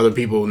sure other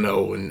people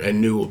know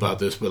and knew about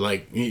this, but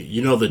like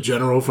the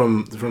general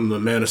from the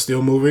Man of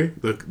Steel movie,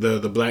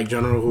 the black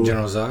general who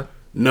General Zod.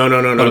 No,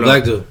 the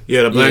black dude.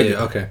 Yeah, the black dude.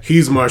 Okay.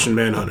 He's Martian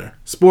Manhunter.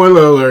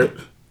 Spoiler alert.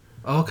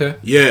 Oh, okay.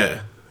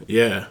 Yeah.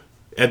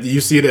 You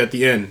see it at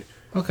the end.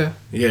 Okay.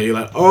 Yeah, you're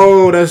like,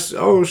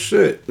 oh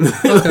shit.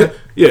 Okay.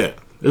 Yeah,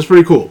 it's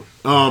pretty cool.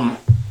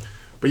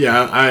 But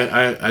yeah,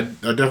 I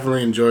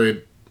definitely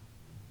enjoyed.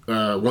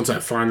 Once I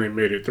finally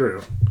made it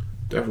through,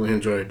 definitely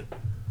enjoyed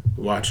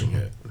watching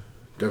it.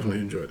 Definitely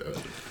enjoyed that.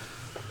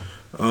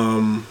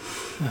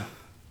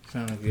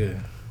 Sounded good.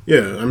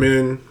 Yeah, I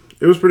mean,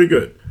 it was pretty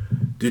good.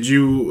 Did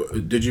you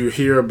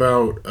hear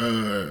about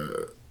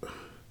the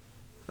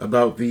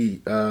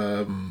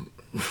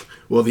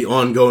the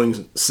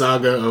ongoing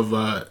saga of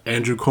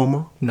Andrew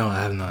Cuomo? No, I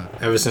have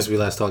not. Ever since we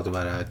last talked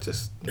about it, I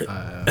just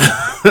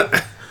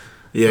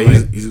yeah,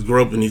 he's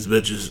groping these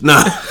bitches.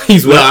 Nah,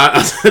 he's what?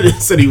 I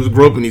said he was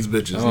groping these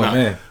bitches. Oh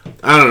man,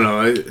 I don't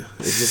know.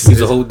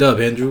 He's a whole dub.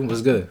 Andrew,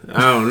 what's good?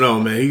 I don't know,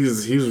 man.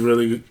 He's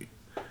really.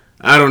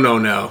 I don't know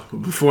now.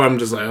 Before I'm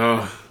just like,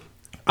 oh.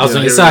 I was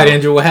on your side,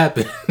 Andrew. What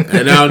happened?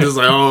 And now I'm just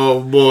like,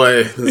 oh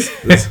boy,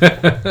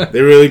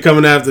 they're really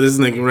coming after this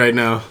nigga right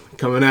now.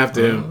 Coming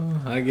after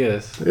him. I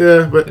guess.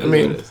 Yeah, but I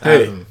mean,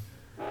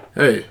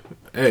 hey,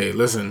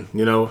 listen.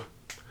 You know,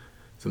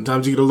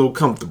 sometimes you get a little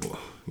comfortable.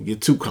 You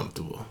get too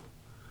comfortable.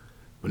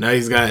 But now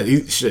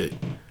shit.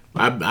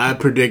 I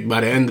predict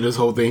by the end of this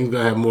whole thing, he's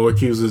gonna have more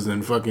accusers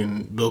than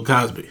fucking Bill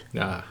Cosby.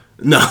 Nah.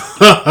 No.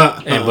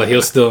 But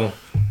he'll still.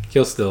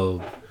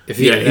 If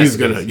he's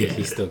still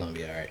gonna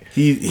be all right.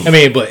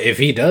 But if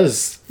he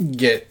does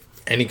get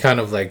any kind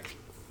of like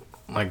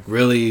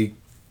really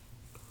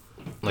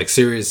like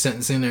serious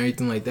sentencing or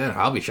anything like that,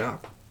 I'll be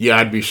shocked. Yeah,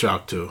 I'd be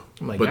shocked too.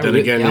 Like, but then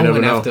again, you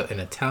never know. After an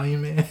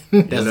Italian man.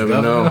 You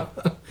never know.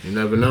 You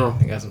never know.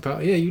 I got some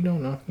power. Yeah, you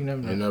don't know. You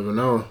never know. You never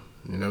know.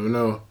 You never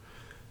know.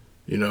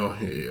 You know,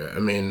 I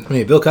mean,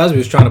 Bill Cosby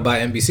was trying to buy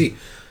NBC.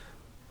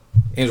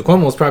 Andrew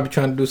Cuomo was probably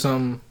trying to do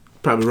something.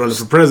 Probably running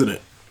for president.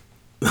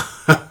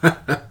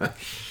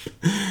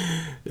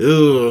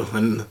 Ooh,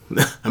 and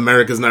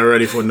America's not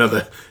ready for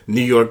another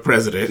New York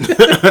president.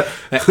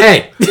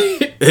 Hey!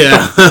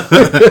 Yeah.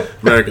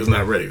 America's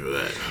not ready for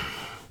that.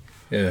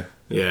 Yeah.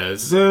 Yeah,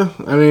 it's,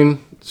 I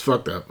mean, it's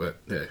fucked up, but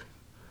hey.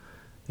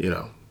 You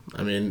know,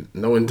 I mean,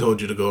 no one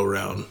told you to go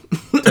around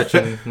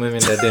touching women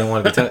that didn't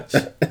want to be touched.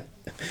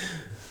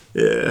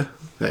 Yeah.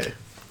 Hey.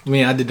 I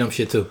mean, I did dumb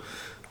shit too.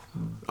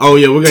 Oh,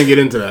 yeah, we're going to get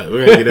into that.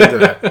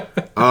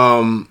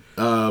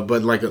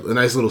 But like a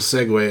nice little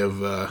segue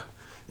of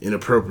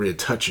inappropriate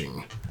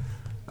touching.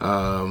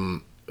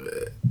 Porn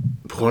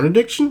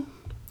addiction?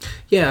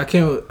 Yeah,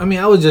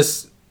 I was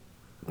just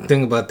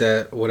thinking about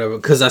that or whatever,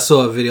 because I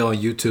saw a video on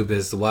YouTube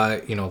as to why,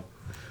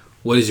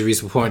 what is your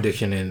reason for porn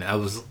addiction? And it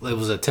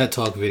was a TED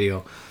Talk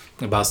video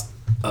about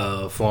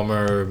a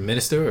former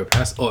minister or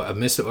pastor, or a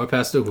minister or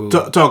pastor who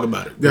talk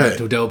about it. Go ahead.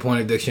 Who dealt with porn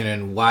addiction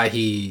and why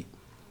he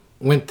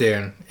went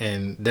there.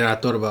 And then I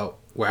thought about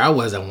where I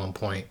was at one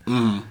point,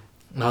 and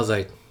I was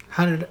like,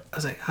 how did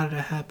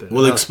that happen?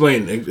 Well,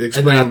 explain. And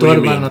then I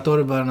thought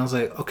about it, and I was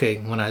like, okay,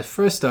 when I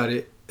first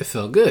started, it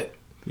felt good.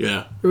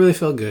 Yeah, it really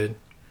felt good,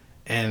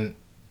 and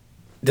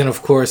then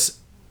of course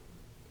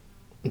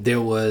there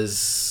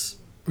was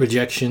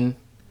rejection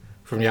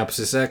from the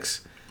opposite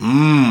sex,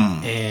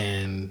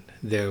 and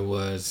there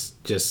was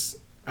just,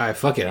 all right,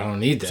 fuck it, I don't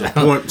need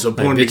that. So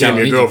porn became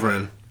your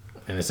girlfriend.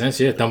 In a sense,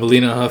 yeah.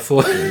 Thumbelina and her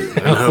four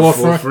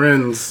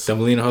friends.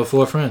 Thumbelina and her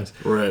 4 friends.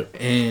 Right.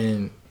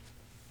 And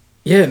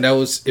yeah, it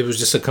was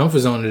just a comfort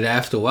zone that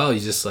after a while you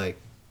just like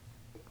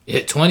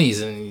hit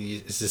 20s and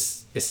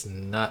it's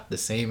not the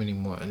same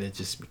anymore, and it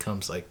just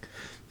becomes like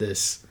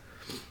this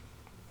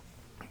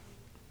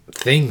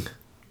thing.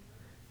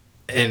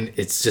 And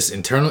it's just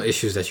internal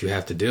issues that you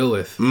have to deal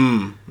with.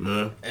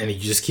 Yeah. And you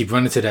just keep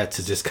running to that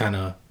to just kind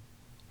of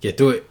get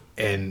through it.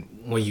 And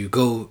when you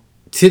go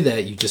to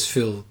that, you just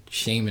feel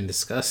shame and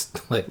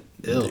disgust. Like,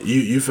 ew.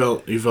 You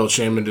felt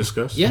shame and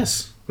disgust?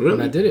 Yes. Really?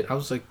 When I did it, I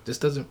was like, this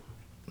doesn't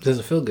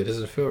feel good. This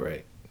doesn't feel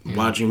right.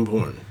 Watching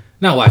porn.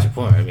 Not watching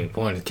porn. I mean,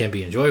 porn can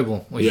be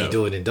enjoyable when you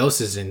do it in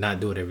doses and not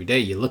do it every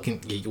day.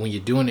 When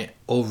you're doing it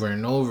over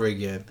and over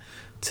again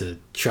to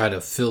try to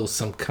fill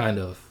some kind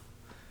of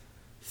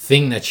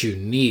thing that you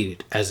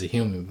need as a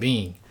human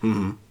being.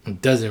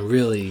 It doesn't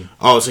really.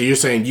 Oh, so you're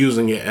saying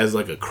using it as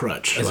like a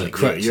crutch? As like a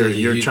crutch.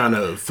 You're trying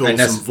to fill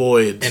some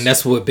voids, and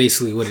that's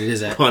basically what it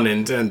is. Pun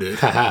intended.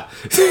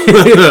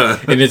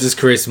 And it just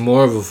creates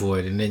more of a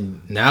void. And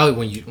then now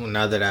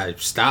that I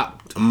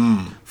stopped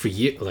for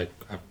years, like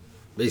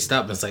they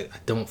stopped, it's like I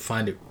don't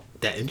find it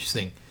that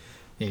interesting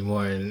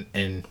anymore.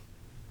 And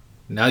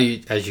now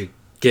as you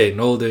getting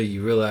older,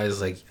 you realize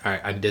like, all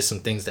right, I did some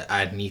things that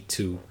I need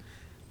to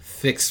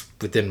fix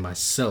within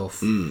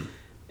myself,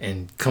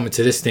 and coming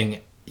to this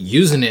thing,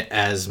 using it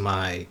as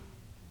my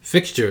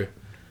fixture.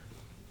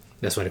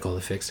 That's why they call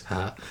it fix.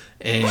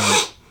 And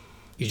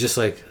you just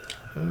like,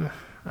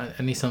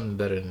 I need something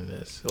better than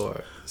this,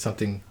 or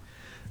something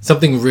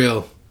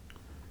real,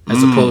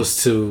 as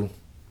opposed to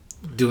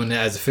doing it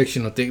as a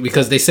fictional thing.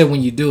 Because they said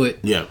when you do it,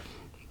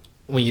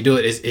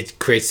 it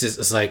creates this.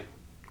 It's like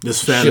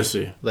this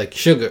fantasy, like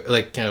sugar,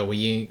 like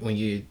when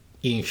you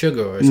eating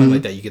sugar or something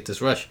like that, you get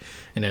this rush,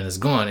 and then it's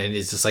gone, and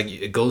it's just like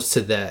it goes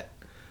to that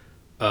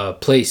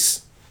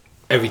place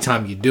every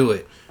time you do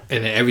it,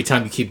 and then every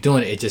time you keep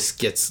doing it, it just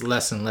gets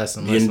less and less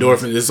and less. The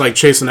endorphin, it's like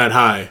chasing that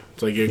high.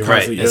 It's like you're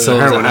right. And so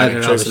it was a high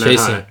that I was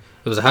chasing.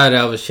 It was a high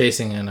that I was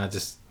chasing, and I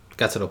just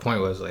got to the point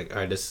where I was like, all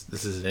right, this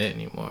isn't it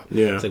anymore.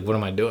 Yeah. It's like, what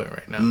am I doing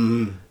right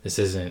now? This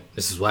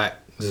is whack.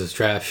 This is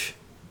trash.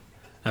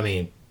 I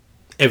mean,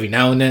 every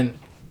now and then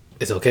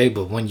it's okay,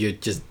 but when you're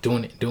just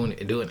doing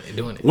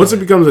it. Once it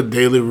becomes a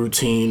daily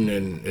routine,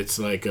 and it's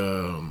like, like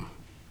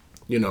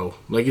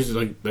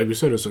you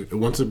said, it's like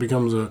once it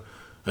becomes a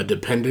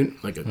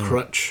dependent, like a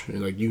crutch,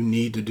 and like you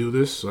need to do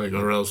this, like,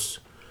 or else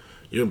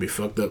you're gonna be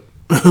fucked up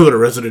for the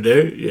rest of the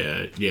day.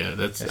 Yeah. I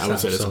would say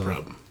that's a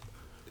problem.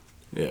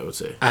 Yeah, I would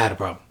say I had a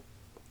problem.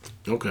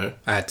 Okay.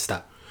 I had to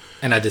stop.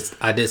 And I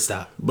did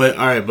stop. But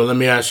all right, but let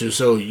me ask you.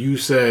 So you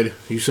said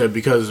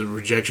because of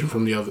rejection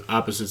from the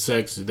opposite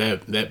sex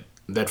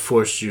that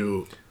forced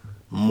you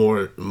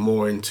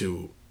more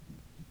into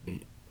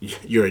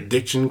your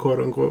addiction, quote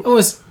unquote. I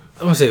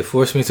wouldn't say it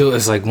forced me to.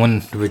 It's like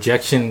when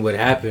rejection would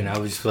happen, I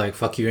was just like,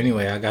 "Fuck you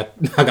anyway." I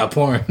got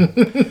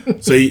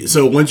porn.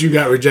 So once you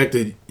got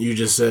rejected, you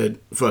just said,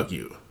 "Fuck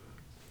you."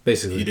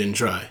 Basically, you didn't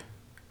try.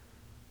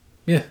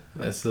 Yeah,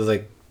 that's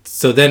like.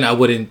 So then I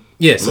wouldn't.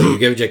 Yeah, so you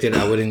get rejected.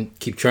 I wouldn't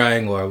keep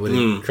trying, or I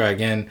wouldn't try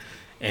again.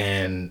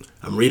 And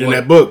I'm reading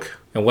that book.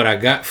 And what I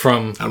got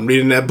from I'm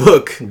reading that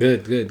book.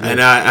 Good.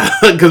 And I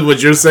because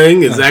what you're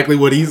saying is exactly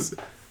what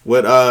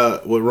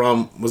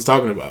Rom was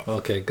talking about.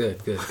 Okay,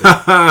 good.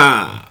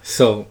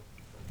 So,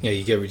 yeah,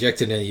 you get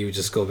rejected, and you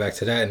just go back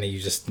to that, and then you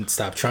just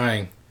stop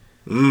trying.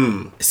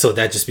 So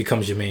that just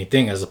becomes your main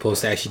thing, as opposed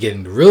to actually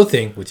getting the real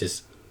thing, which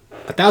is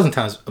 1,000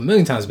 times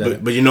better.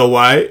 But you know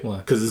why?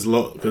 Because it's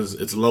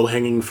low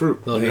hanging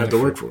fruit. You don't have to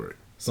work for it.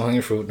 It's low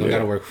hanging fruit. Don't got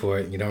to work for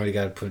it. You don't really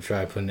got to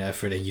try putting the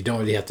effort, and you don't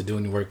really have to do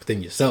any work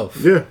within yourself.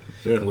 Yeah.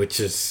 Which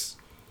is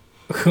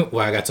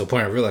why I got to a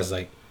point where I realized,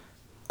 like,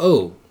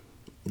 oh,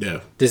 yeah,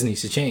 this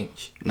needs to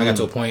change. I got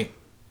to a point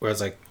where I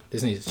was like,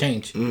 this needs to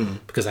change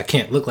because I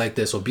can't look like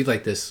this or be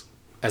like this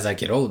as I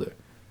get older.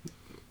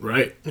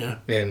 Right. Yeah.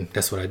 And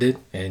that's what I did,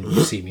 and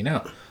you see me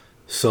now.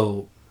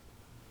 So.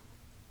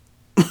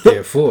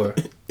 Therefore,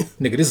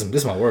 nigga, this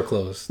is my work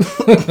clothes.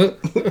 The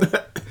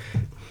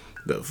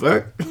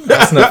fuck?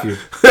 I snuff you.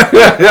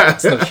 I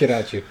snuff shit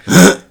out you.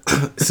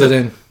 So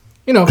then,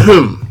 you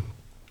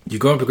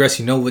grow and progress.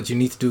 You know what you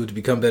need to do to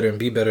become better and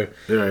be better.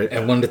 Right.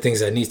 And one of the things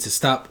that needs to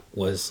stop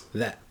was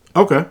that.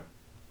 Okay.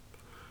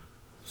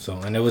 So,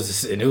 and it was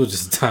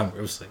just a time where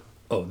it was like,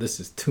 oh, this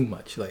is too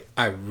much. Like,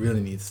 I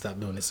really need to stop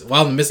doing this.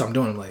 While in the midst I'm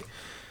doing, I'm like,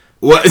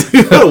 what?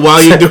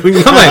 While you're doing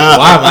I'm like,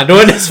 why am I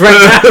doing this right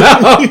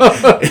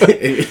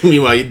now?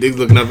 Meanwhile, your dick's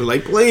looking up and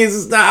like,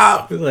 please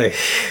stop. Like,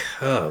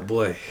 oh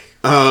boy.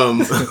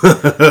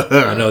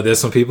 I know there's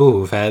some people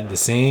who've had the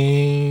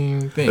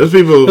same thing. There's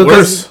people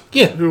worse.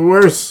 Yeah. They're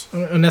worse.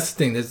 And that's the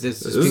thing.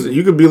 There's people.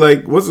 You could be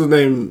like, what's his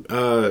name?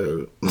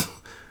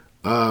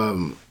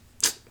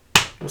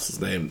 What's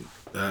his name?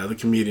 The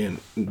comedian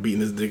beating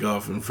his dick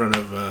off in front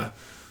of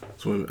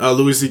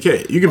Louis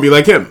C.K. You could be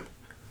like him.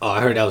 Oh, I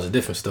heard that was a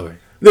different story.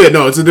 Yeah,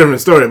 no, it's a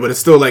different story, but it's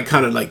still like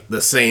kind of like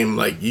the same.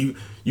 Like you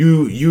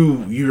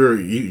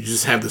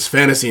just have this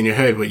fantasy in your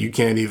head, but you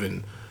can't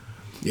even,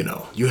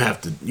 you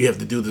have to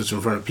do this in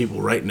front of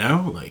people right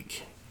now.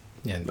 Like,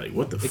 yeah, like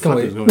what the fuck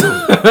is going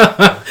on?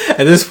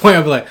 At this point,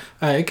 I'm like,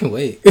 all right, it can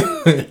wait.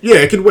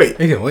 Yeah, it can wait.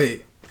 It can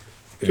wait.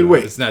 It can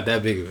wait. It's not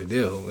that big of a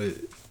deal.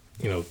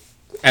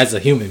 As a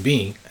human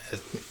being,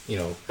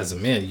 as a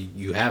man,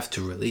 you have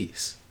to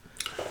release.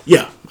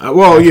 Yeah.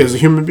 As a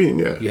human being,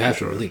 yeah. You have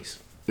to release.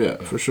 Yeah,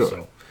 for sure.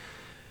 So,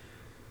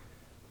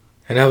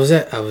 and that was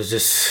it. I was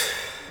just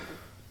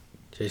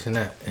chasing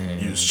that.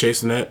 And you was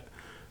chasing that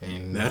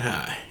and that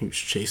high. You was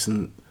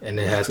chasing. And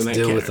it had to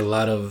deal with a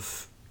lot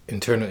of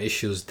internal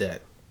issues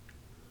that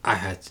I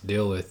had to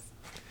deal with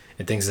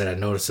and things that I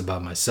noticed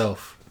about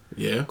myself.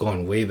 Yeah.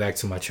 Going way back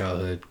to my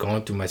childhood,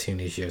 going through my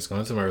teenage years,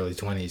 going through my early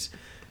 20s.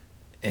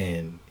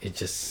 And you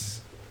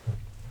just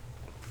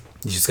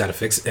got to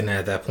fix it. And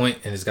at that point,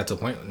 and it's got to a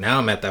point, now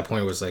I'm at that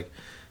point where it's like,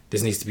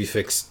 this needs to be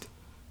fixed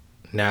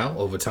now.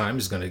 Over time,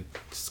 it's gonna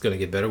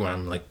get better when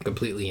I'm like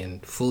completely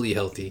and fully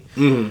healthy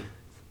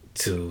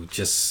to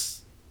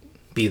just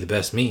be the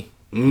best me.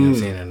 You know what I'm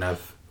saying? And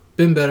I've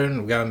been better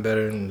and I've gotten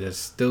better, and there's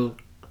still.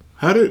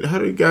 How did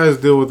you guys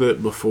deal with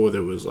it before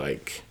there was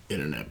like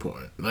internet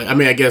porn? Like, I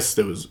mean, I guess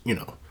there was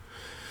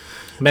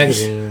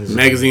magazines,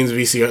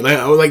 VCR. Like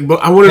I want to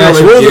know, like, what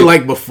was it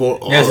like before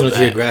all National of that?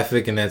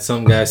 Geographic, and that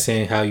some guy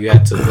saying how you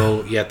had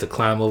to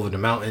climb over the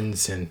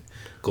mountains and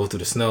go through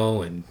the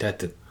snow, and had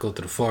to go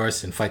through the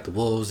forest and fight the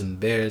wolves and the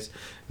bears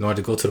in order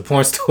to go to the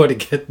porn store to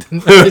get the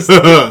nice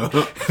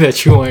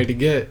that you wanted to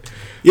get.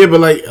 Yeah, but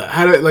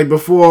like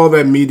before all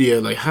that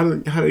media, like how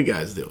did you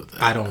guys deal with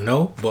that? I don't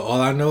know, but all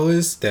I know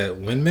is that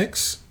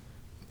WinMix,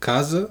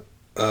 Kaza,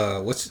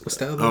 what's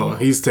the other one? Oh,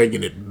 he's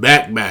taking it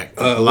back.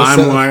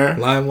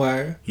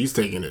 LimeWire. He's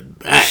taking it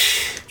back.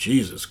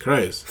 Jesus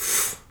Christ,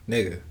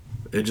 nigga.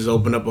 It just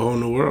opened up a whole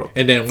new world.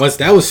 And then once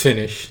that was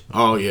finished,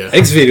 oh yeah,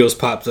 X videos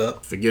popped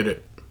up. Forget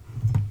it.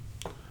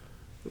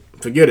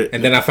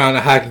 And then I found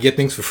out how I could get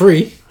things for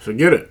free.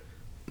 Forget it.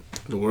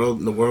 The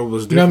world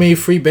was different. You know how many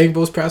free Bang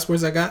Bros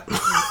passwords I got?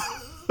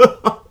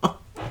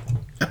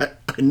 I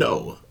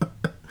know.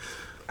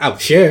 I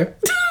would share.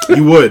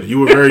 You would. You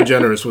were very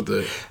generous with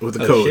the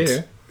codes.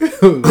 Share.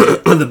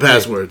 The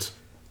passwords.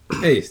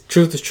 Hey,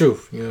 truth is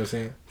truth. You know what I'm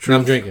saying? True.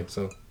 I'm drinking,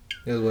 so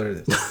that's what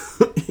it is.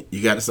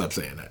 You got to stop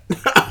saying that.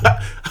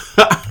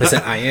 I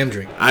said I am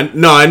drinking. I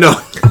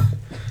know.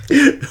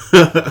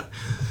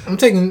 I'm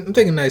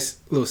taking nice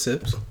little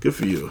sips. Good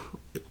for you.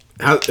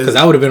 Because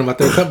I would have been on my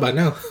third cup by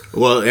now.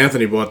 Well,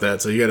 Anthony bought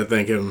that, so you got to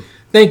thank him.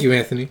 Thank you,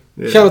 Anthony.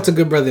 Yeah. Shout out to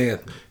good brother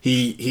Anthony.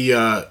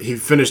 He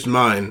finished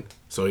mine,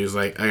 so he was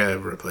like, I gotta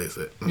replace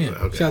it. Yeah.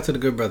 Like, okay. Shout out to the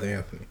good brother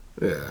Anthony.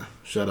 Yeah.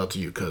 Shout out to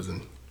you,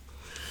 cousin.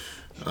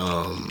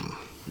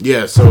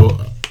 Yeah. So,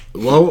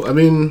 well, I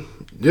mean,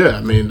 yeah.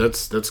 I mean,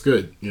 that's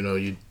good. You know,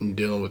 you're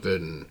dealing with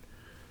it, and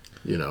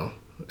you know,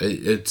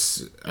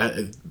 it's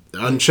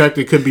unchecked.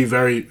 It could be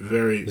very,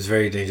 very. It's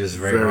very dangerous.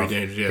 Very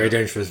dangerous. Yeah. Very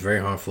dangerous. Very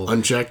harmful.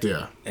 Unchecked,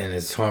 yeah. And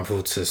it's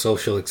harmful to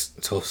social.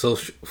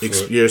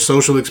 Your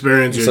social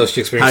experience. Your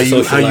social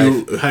experience.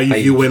 How you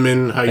view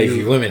women. How you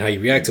view women. How you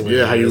react to women.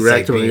 Yeah. How you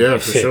react to women. Yeah,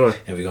 for sure.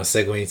 And we're gonna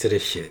segue into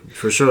this shit.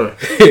 For sure.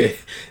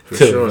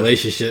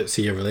 Relationships.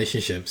 To your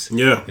relationships.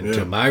 Yeah. And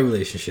to my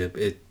relationship,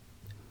 it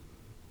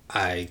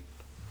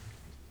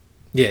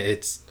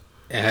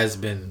has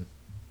been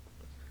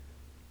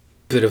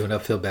a bit of an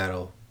uphill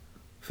battle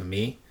for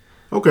me.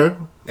 Okay,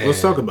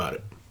 let's talk about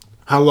it.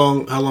 How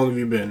long have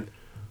you been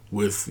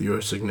with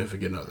your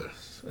significant other?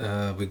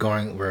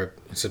 We're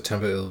in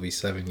September. It'll be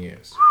 7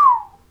 years.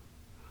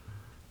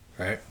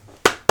 Right.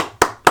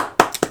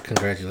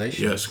 Congratulations.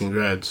 Yes,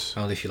 congrats.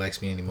 I don't think she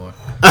likes me anymore.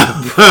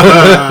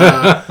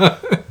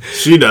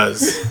 She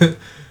does.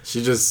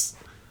 She's just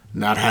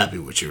not happy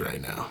with you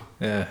right now.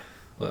 Yeah.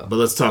 Well. But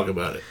let's talk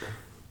about it.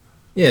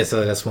 Yeah,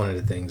 so that's one of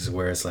the things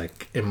where it's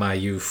like in my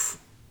youth.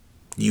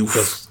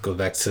 Go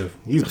back to.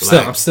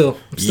 I'm still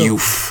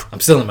youth. I'm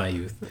still in my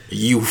youth.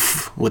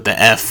 Youth with the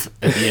F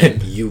at the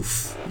end.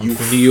 Youth. I'm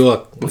from New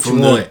York. What you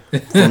want?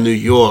 From New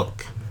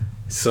York.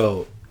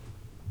 So.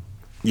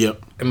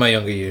 Yep. In my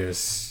younger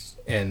years,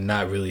 and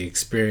not really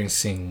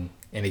experiencing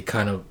any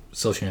kind of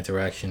social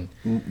interaction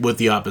with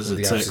the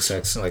opposite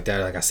sex like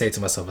that. Like I say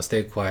to myself, I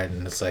stay quiet,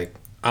 and it's like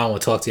I don't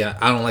want to talk to you.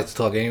 I don't like to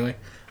talk anyway.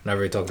 I'm not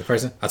really talking to the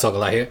person. I talk a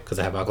lot here because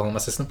I have alcohol in my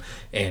system,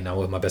 and I'm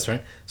with my best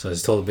friend, so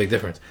it's a total big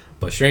difference.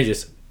 But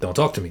strangers don't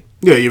talk to me.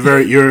 Yeah,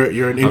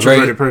 you're an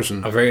introverted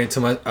person. I'm very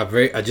into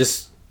I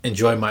just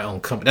enjoy my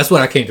own company. That's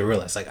what I came to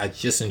realize. Like I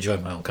just enjoy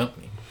my own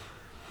company.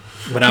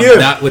 When I'm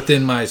not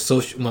within my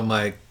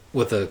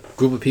with a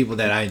group of people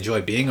that I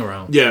enjoy being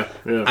around. Yeah.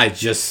 I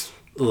just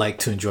like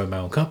to enjoy my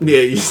own company.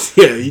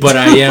 Yeah. But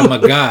I am a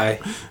guy,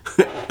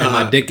 and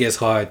my dick gets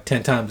hard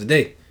 10 times a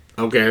day.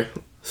 Okay.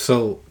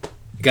 So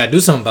you gotta do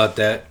something about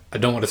that. I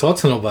don't want to talk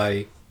to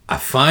nobody. I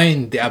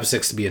find the opposite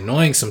sex to be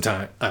annoying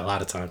sometimes. A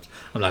lot of times.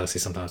 I'm not gonna say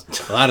sometimes.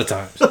 A lot of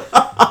times.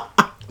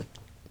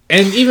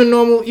 And even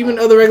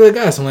other regular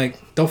guys, I'm like,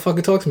 don't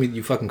fucking talk to me,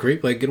 you fucking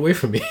creep. Like, get away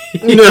from me.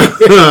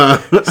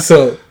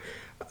 So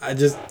I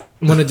just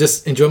want to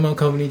just enjoy my own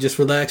company, just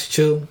relax,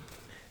 chill.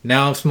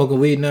 Now I'm smoking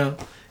weed now.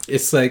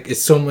 It's like,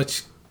 it's so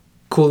much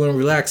cooler and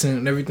relaxing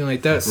and everything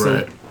like that. So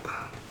right.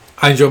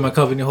 I enjoy my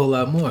company a whole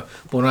lot more.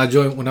 But when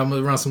I'm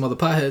around some other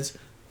potheads,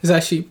 it's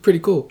actually pretty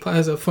cool.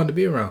 Potheads are fun to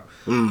be around.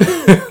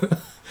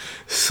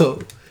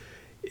 So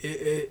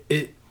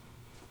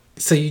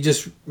so you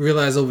just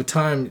realize over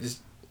time,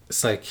 it's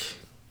like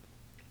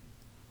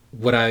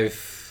what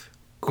I've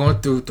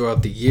gone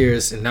throughout the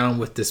years, and now I'm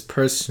with this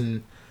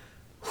person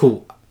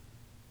who,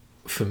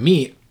 for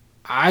me,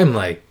 I'm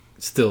like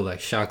still like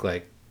shocked.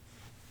 Like,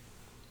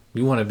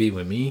 you want to be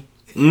with me?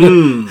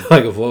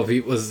 Like, of all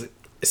people,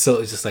 so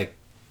it's just like,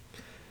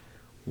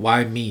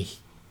 why me?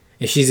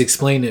 And she's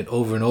explained it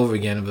over and over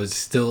again, but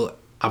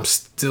I'm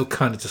still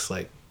kind of just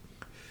like,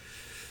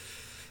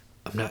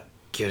 I'm not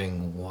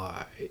getting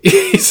why.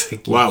 It's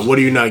like, wow, what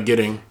are you not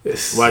getting?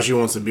 Why she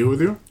wants to be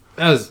with you?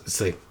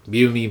 It's like,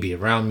 be with me, be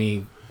around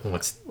me,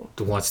 wants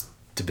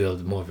to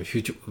build more of a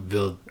future,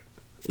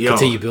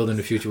 continue building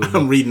the future with me.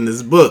 I'm reading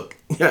this book.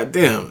 God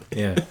damn.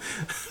 Yeah.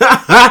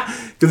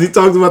 Because he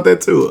talks about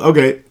that too.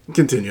 Okay,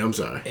 continue. I'm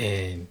sorry.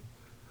 And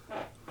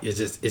you're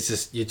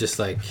just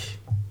like,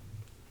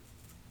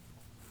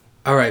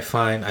 all right,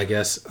 fine, I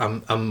guess.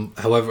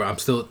 However, I'm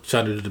still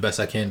trying to do the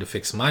best I can to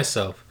fix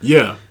myself.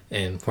 Yeah.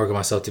 And work on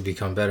myself to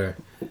become better.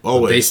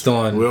 Always.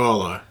 We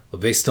all are. But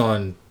based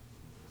on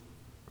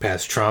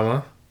past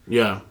trauma.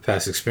 Yeah.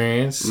 Past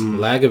experience,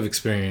 lack of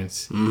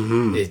experience,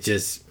 it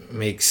just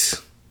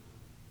makes,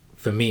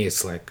 for me,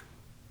 it's like,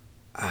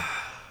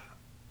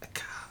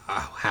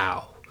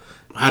 how?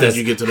 How did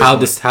you get to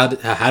this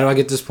point? How do I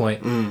get to this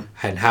point?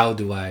 And how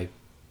do I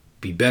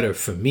be better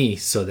for me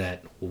so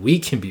that we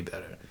can be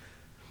better?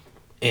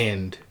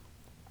 And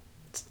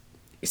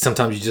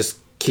sometimes you just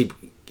keep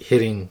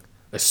hitting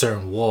a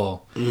certain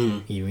wall.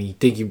 You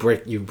think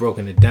you've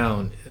broken it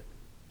down.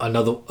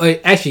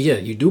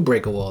 You do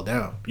break a wall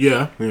down.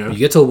 Yeah. You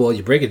get to a wall,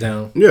 you break it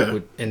down. Yeah.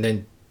 And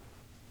then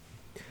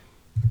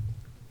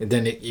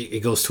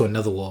it goes to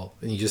another wall,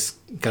 and you just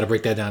gotta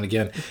break that down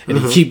again, and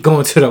you keep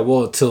going to that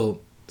wall till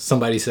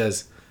somebody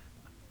says,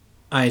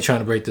 "I ain't trying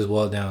to break this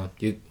wall down.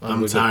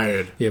 I'm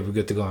tired." We're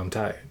good to go. I'm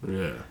tired.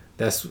 Yeah.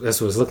 That's what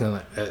it's looking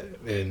like,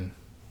 and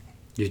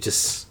you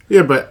just.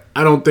 Yeah, but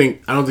I don't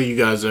think you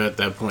guys are at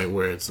that point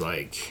where it's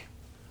like,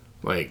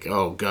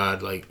 oh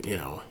God, like, you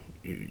know,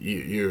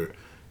 you're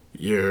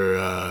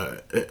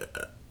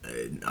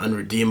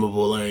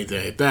unredeemable or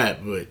anything like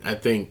that. But I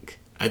think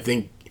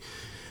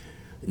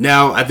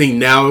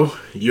now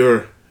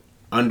you're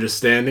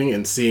understanding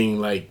and seeing,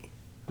 like,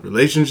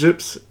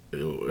 relationships,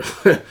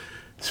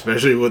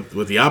 especially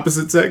with the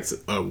opposite sex,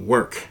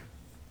 work.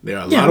 There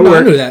are a lot of work.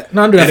 I knew that.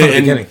 No, I knew that from the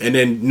beginning. And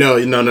then no.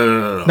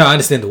 No, I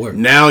understand the work.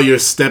 Now you're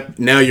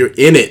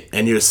in it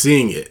and you're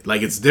seeing it.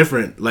 Like it's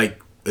different. Like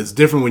it's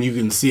different when you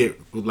can see it.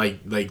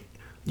 Like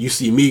you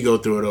see me go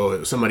through it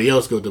or somebody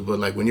else go through it. But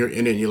like when you're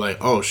in it, and you're like,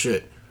 oh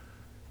shit,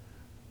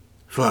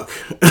 fuck.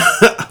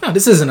 No,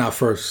 this isn't our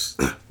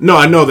first. No,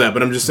 I know that,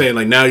 but I'm just saying.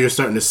 Like now you're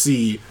starting to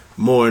see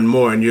more and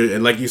more,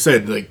 and like you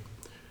said, like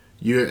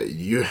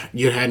you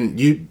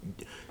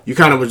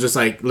kind of was just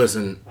like,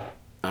 listen.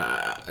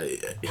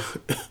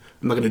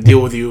 I'm not gonna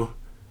deal with you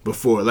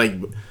before. Like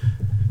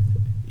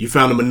you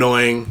found him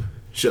annoying,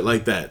 shit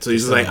like that. So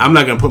he's just like, I'm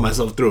not gonna put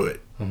myself through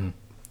it. Mm-hmm.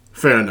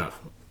 Fair enough.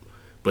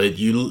 But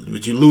you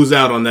lose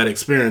out on that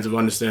experience of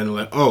understanding,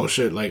 like, oh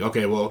shit, like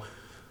okay, well,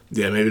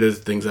 yeah, maybe there's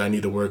things that I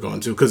need to work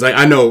on too. Because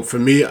I know for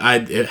me,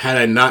 had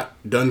I not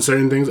done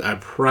certain things, I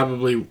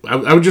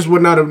just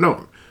would not have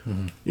known.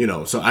 Mm-hmm. You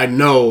know, so I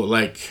know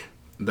like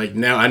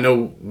now I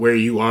know where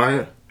you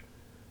are,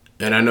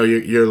 and I know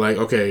you're like,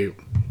 okay,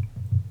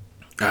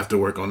 I have to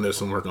work on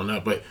this and work on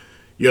that. But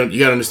you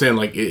gotta understand,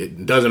 like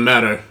it doesn't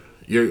matter.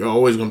 You're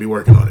always gonna be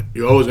working on it.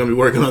 You're always gonna be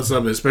working on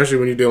something, especially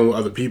when you're dealing with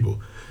other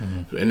people.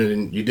 Mm-hmm. And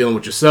then you're dealing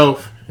with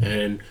yourself,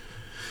 and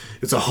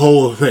it's a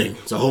whole thing.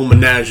 It's a whole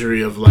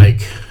menagerie of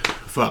like,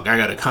 fuck, I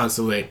gotta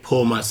constantly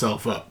pull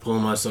myself out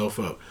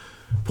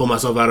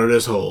of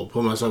this hole,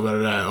 pull myself out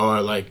of that,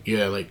 or like,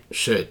 yeah, like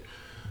shit.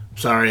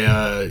 Sorry,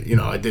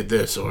 I did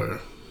this,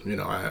 or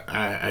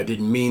I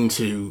didn't mean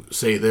to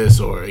say this,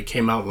 or it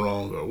came out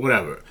wrong, or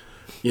whatever.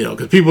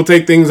 Because people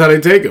take things how they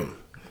take them.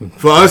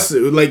 For us,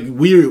 like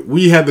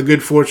we had the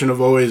good fortune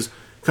of always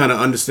kind of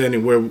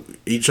understanding where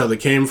each other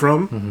came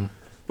from. Mm-hmm.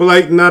 But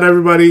like not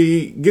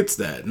everybody gets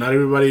that. Not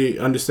everybody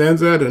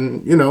understands that,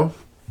 and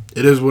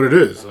it is what it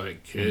is.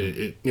 Like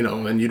and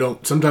you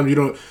don't. Sometimes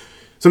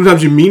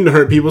you mean to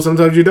hurt people.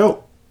 Sometimes you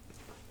don't.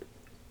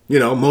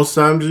 Most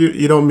times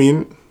you don't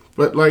mean,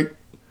 but like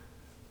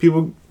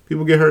people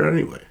get hurt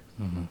anyway,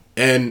 mm-hmm.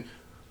 And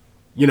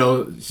you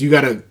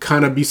gotta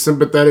kind of be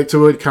sympathetic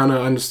to it, kind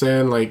of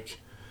understand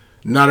like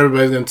not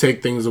everybody's gonna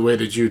take things the way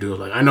that you do.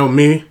 Like I know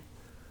me.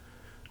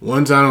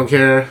 Once I don't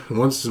care.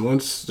 Once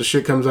the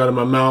shit comes out of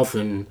my mouth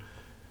and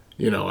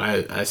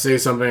I say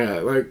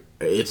something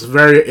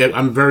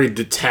I'm very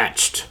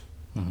detached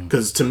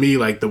because to me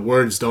like the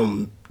words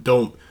don't.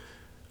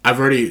 I've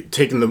already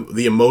taken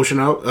the emotion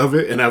out of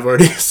it, and I've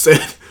already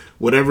said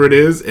whatever it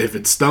is. If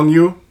it stung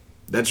you,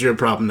 that's your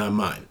problem, not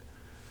mine.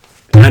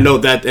 And I know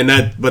that,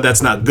 but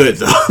that's not good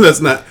though.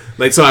 That's not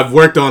like so. I've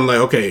worked on like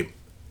okay,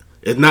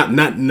 it's not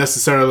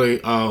necessarily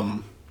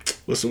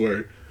what's the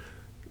word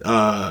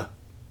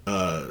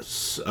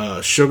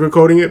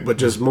sugarcoating it, but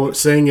just more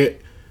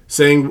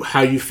saying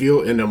how you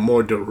feel in a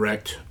more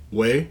direct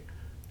way,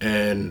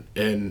 and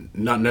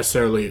not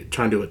necessarily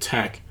trying to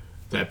attack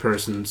that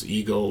person's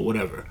ego or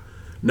whatever.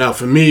 Now,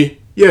 for me,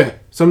 yeah,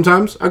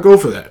 sometimes I go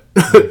for that.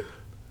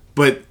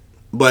 but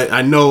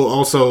I know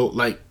also,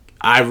 like,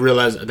 I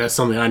realize that's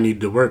something I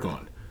need to work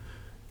on.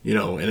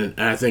 And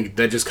I think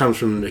that just comes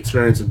from the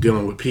experience of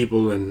dealing with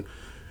people and,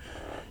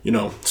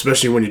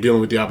 especially when you're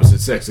dealing with the opposite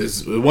sex.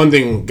 Is one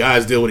thing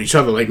guys deal with each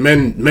other like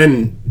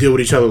men deal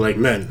with each other like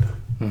men.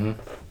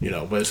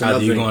 Mm-hmm. But it's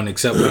either you're going to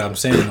accept what I'm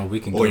saying or we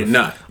can or you're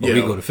not. Or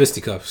we go to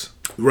fisticuffs.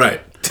 Right.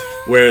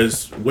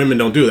 Whereas women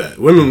don't do that.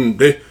 Women,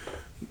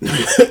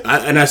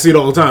 and I see it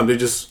all the time.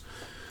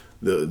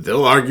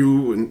 They'll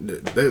argue. And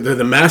they're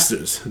the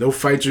masters. They'll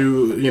fight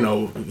you. I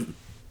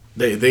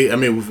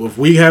mean, if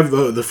we have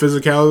the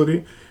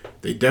physicality,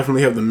 they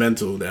definitely have the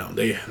mental down.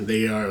 They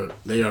are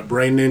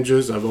brain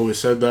ninjas. I've always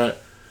said that.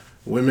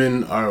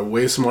 Women are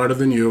way smarter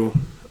than you.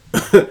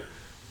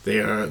 They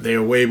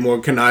are way more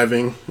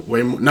conniving.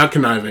 Not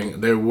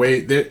conniving.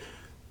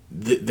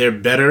 They're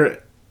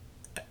better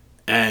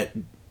at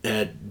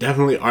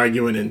definitely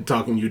arguing and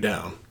talking you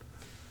down.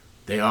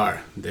 They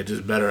are. They're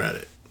just better at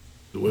it.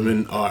 The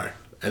women are,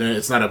 and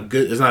it's not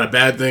a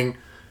bad thing.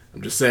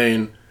 I'm just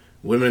saying,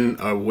 women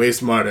are way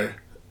smarter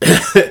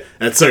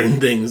at certain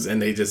things,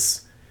 and they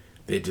just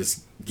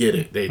get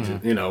it. They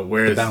just,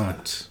 whereas the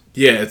balance.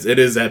 Yeah, it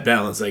is that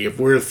balance. Like if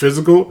we're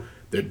physical,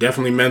 they're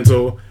definitely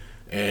mental,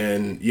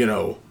 and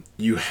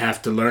you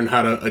have to learn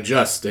how to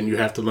adjust, and you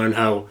have to learn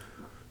how.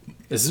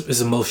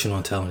 It's emotional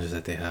intelligence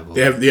that they have.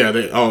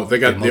 They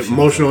got the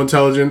emotional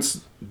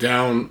intelligence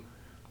down.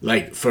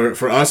 Like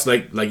for us,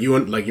 like you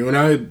and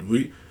I,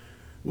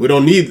 we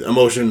don't need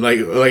emotion.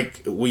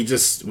 Like we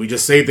just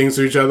say things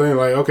to each other and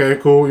like okay,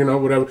 cool,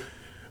 whatever.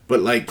 But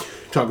like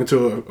talking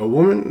to a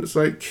woman, it's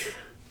like,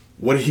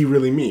 what did he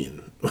really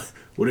mean?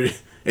 What did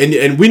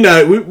and we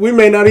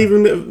may not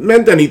even have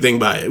meant anything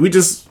by it. We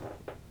just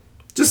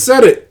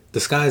said it. The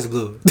sky is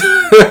blue.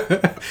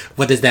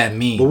 What does that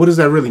mean? But what does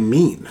that really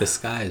mean? The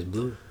sky is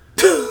blue.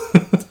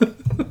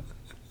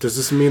 Does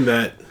this mean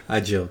that? I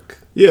joke.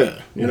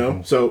 Yeah,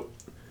 So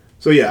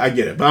yeah, I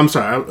get it. But I'm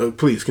sorry.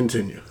 Please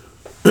continue.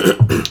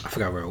 I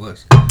forgot where it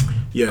was.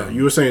 Yeah,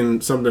 you were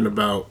saying something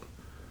about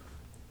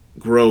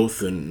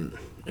growth and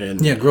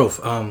yeah, growth.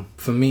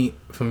 For me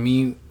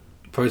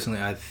personally,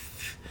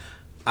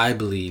 I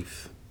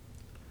believe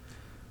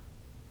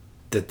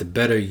that the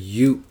better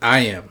I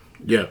am.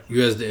 Yeah.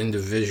 You as the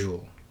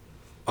individual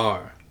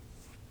are,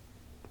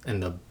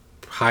 and the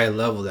higher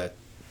level that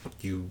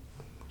you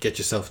get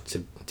yourself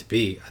to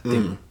be.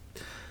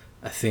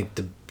 I think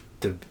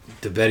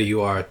the better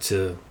you are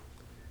to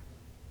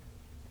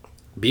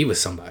be with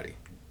somebody.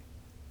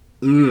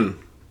 You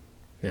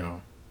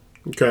know.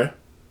 Okay.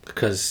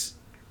 Because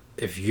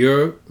if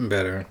you're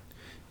better,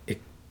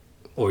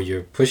 or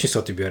you're pushing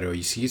yourself to be better, or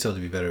you see yourself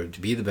to be better, to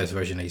be the best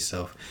version of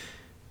yourself,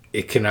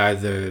 it can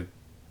either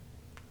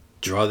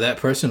draw that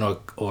person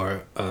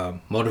or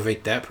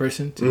motivate that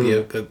person to be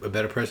a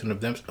better person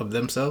of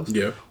themselves,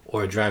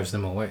 or it drives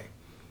them away.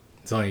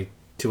 It's only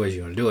two ways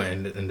you're gonna do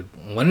it, and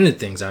one of the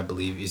things I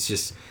believe is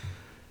just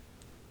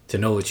to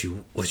know what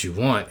you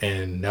want,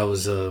 and that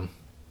was a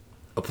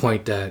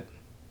point that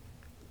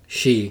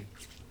she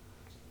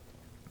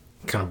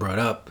kind of brought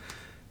up.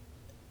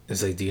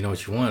 It's like, do you know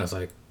what you want? It's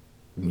like,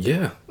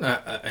 yeah.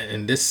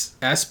 In this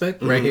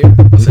aspect right here,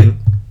 it's like,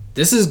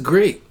 this is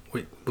great.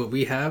 What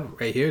we have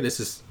right here, this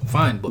is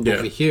fine. But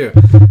over here,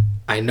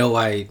 I know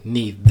I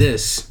need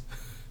this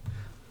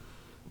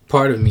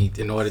part of me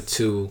in order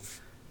to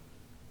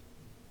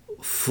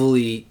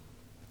fully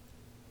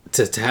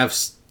to have,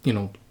 you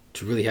know,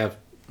 to really have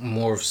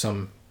more of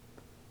some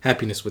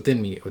happiness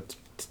within me.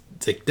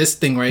 It's like this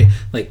thing, right?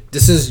 Like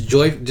this is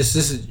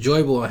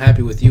enjoyable and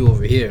happy with you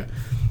over here,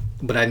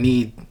 but I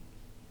need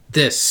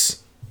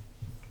this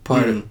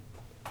part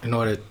in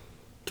order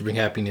to bring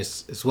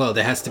happiness as well.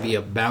 There has to be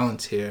a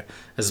balance here,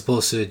 as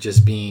opposed to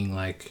just being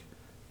like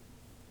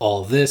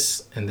all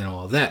this and then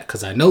all that.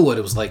 Because I know what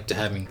it was like to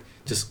having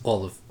just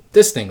all of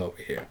this thing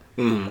over here.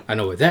 I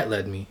know where that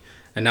led me,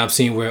 and now I'm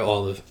seeing where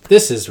all of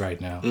this is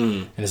right now.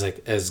 And it's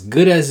like, as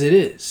good as it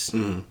is,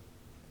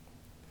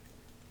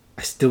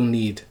 I still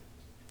need.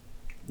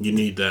 You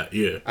need that,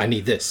 yeah. I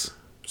need this.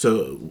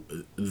 So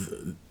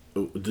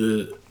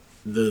the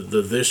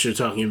this you're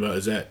talking about,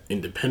 is that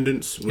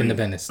independence?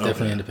 Independence,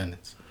 definitely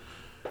independence.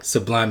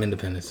 Sublime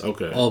independence.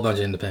 Okay. All bunch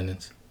of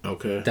independence.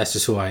 Okay. That's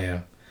just who I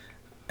am.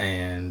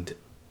 And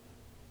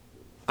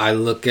I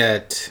look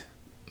at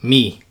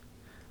me.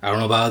 I don't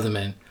know about other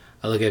men.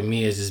 I look at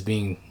me as just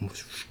being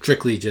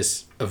strictly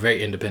just a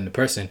very independent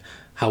person.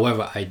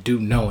 However, I do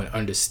know and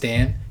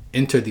understand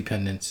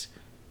interdependence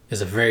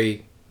is a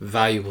very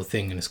valuable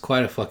thing, and it's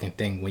quite a fucking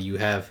thing when you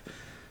have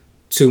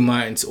two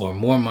minds or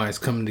more minds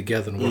coming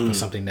together and work on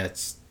something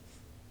that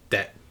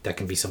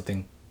can be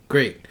something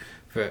great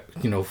for,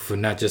 you know, for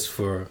not just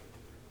for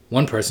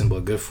one person,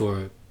 but good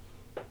for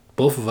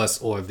both of us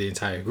or the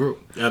entire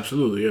group.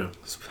 Absolutely, yeah.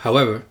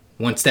 However,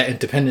 once that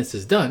independence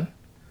is done,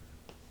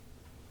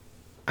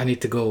 I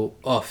need to go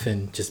off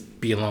and just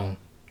be alone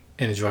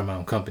and enjoy my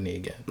own company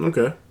again.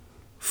 Okay.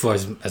 For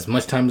as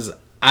much time as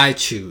I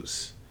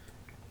choose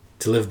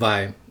to live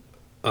by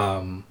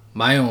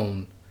my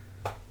own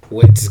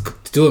way, to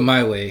do it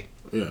my way,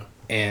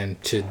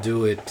 and to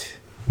do it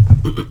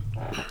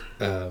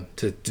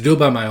to do it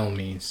by my own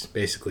means,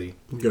 basically.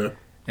 Okay.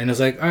 And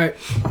it's like, all right,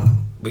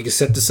 we can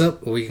set this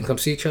up, or we can come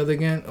see each other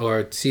again,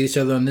 or see each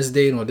other on this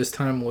date or this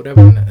time or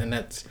whatever, and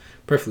that's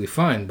perfectly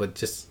fine. But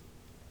just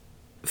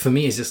for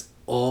me, it's just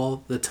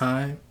all the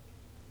time.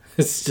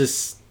 It's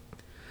just.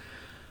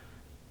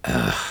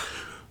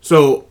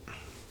 So,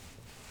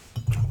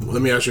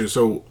 let me ask you.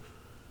 So,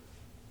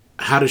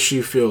 how does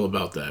she feel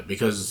about that?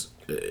 Because,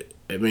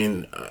 I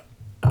mean,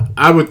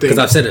 I would think, because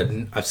I've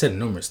said it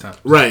numerous times.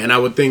 Right, and I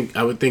would think,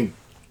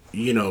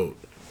 you know,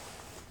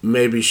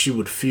 maybe she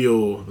would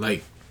feel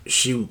like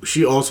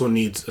she also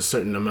needs a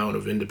certain amount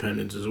of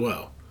independence as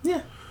well.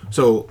 Yeah.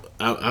 So,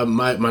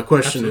 my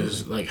question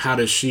is, like, how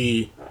does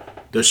she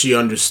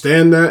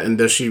understand that, and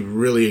does she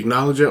really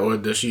acknowledge it, or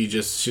does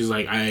she's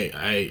like,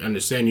 I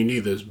understand you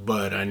need this,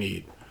 but I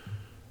need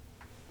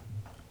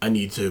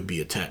to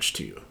be attached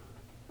to you,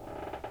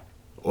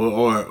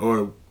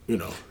 or you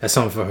know, that's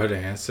something for her to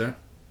answer.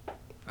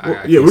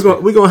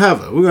 We're gonna have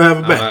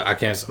her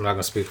back. I'm not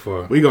gonna speak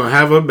for her. We're gonna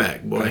have her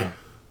back, boy.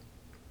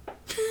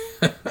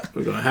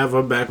 We're gonna have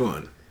her back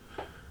on.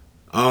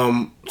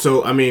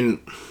 So I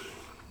mean,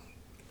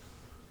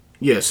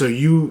 yeah. So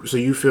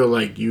you feel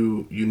like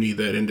you need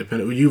that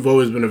independent. You've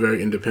always been a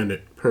very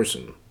independent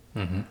person.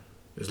 Mm-hmm.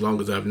 As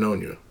long as I've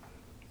known you,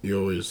 you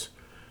always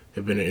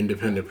have been an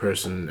independent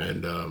person,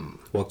 and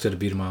walk to the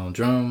beat of my own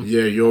drum.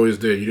 Yeah, you always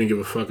did. You didn't give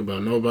a fuck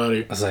about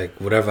nobody. I was like,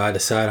 whatever I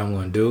decide I'm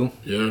gonna do.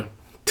 Yeah.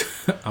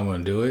 I'm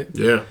gonna do it.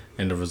 Yeah.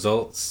 And the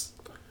results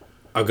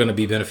are gonna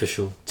be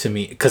beneficial to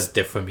me because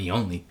they're for me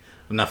only,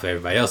 not for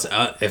everybody else.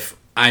 If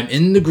I'm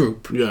in the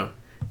group,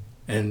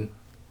 and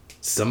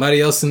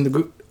somebody else in the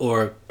group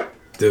or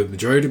the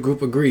majority of the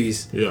group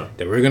agrees, that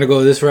we're gonna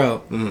go this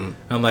route,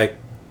 I'm like,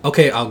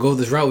 okay, I'll go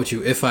this route with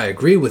you if I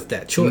agree with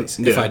that choice.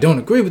 If I don't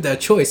agree with that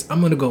choice, I'm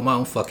gonna go my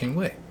own fucking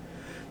way.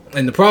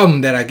 And the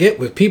problem that I get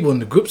with people in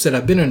the groups that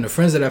I've been in, the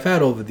friends that I've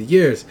had over the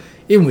years,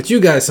 even with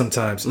you guys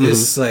sometimes,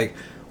 is like,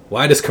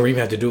 why does Kareem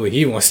have to do what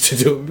he wants to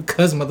do?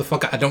 Because,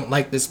 motherfucker, I don't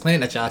like this plan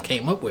that y'all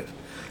came up with.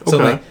 So,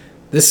 like,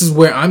 this is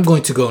where I'm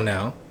going to go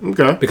now.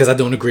 Okay. Because I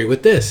don't agree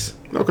with this.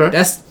 Okay.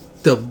 That's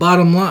the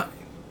bottom line.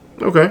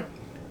 Okay.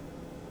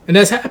 and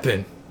that's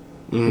happened.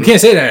 We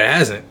can't say that it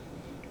hasn't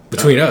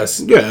between us.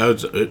 Yeah,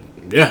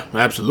 yeah,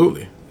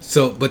 absolutely.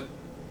 So, but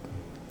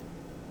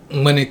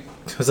when it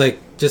was like,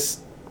 just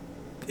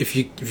if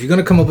you're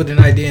gonna come up with an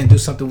idea and do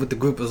something with the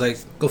group, it was like,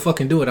 go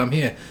fucking do it. I'm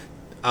here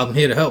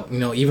to help. You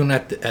know, even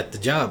at the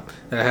job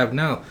that I have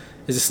now,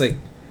 it's just like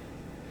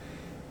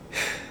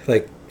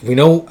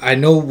I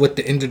know what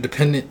the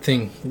interdependent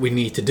thing we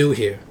need to do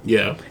here.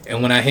 Yeah.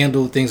 And when I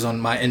handle things on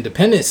my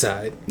independent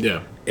side,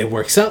 yeah, it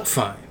works out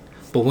fine.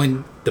 But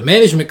when the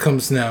management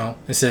comes now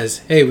and says,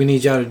 "Hey, we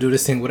need y'all to do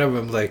this thing," whatever,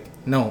 I'm like,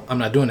 "No, I'm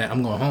not doing that.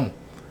 I'm going home."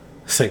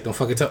 It's like, don't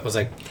fucking talk. I was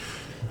like,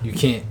 you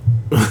can't.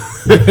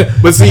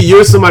 But see,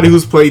 you're somebody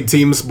who's played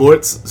team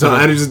sports, so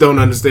I just don't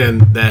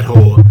understand that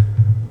whole.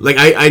 Like,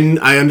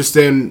 I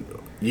understand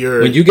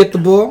your. When you get the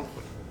ball.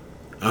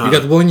 You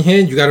got the ball in your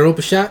hand, you got an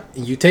open shot,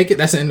 and you take it.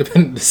 That's an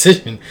independent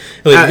decision.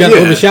 Like, you got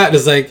an open shot,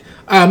 it's like,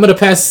 all right, I'm gonna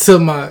pass to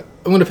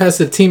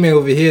the teammate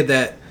over here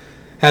that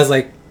has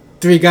like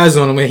 3 guys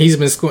on him, and he's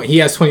been scoring. He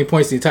has 20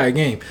 points the entire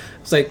game.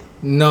 It's like,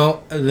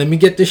 no, let me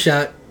get this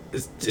shot.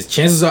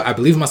 Chances are, I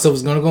believe myself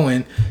is gonna go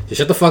in. Just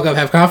shut the fuck up.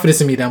 Have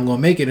confidence in me that I'm gonna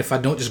make it. If I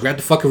don't, just grab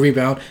the fucking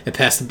rebound and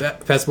pass the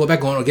ball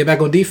back on, or get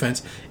back on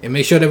defense and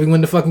make sure that we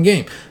win the fucking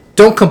game.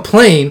 Don't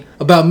complain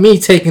about me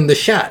taking the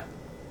shot.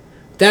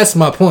 That's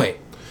my point.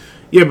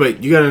 Yeah,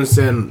 but you gotta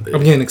understand.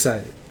 I'm getting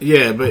excited.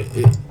 Yeah, but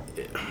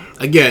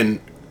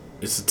again,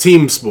 it's a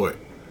team sport,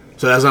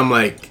 so that's I'm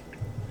like,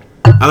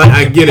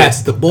 I get it.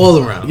 Pass the ball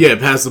around. Yeah,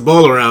 pass the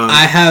ball around.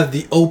 I have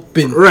the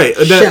open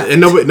shot. And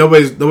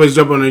nobody's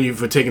jumping on you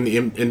for taking the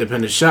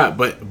independent shot.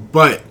 But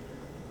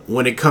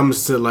when it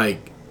comes to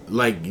like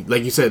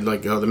you said,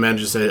 like the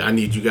manager said, I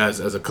need you guys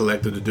as a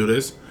collective to do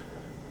this.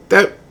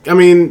 That I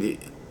mean,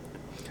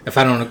 if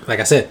I don't,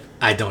 like I said,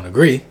 I don't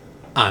agree,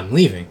 I'm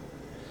leaving.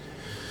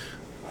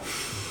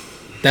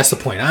 That's the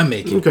point I'm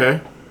making. Okay.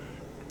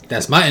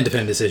 That's my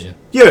independent decision.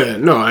 Yeah,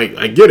 no,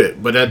 I get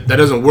it, but that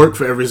doesn't work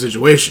for every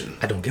situation.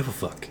 I don't give a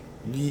fuck.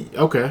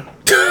 Okay.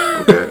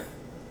 Okay.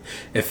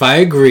 If I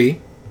agree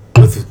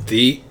with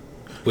the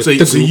so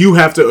you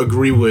have to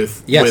agree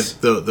with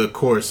yes. with the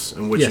course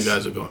in which yes. you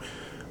guys are going.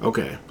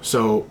 Okay.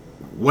 So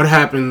what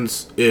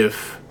happens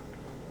if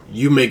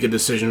you make a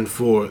decision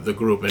for the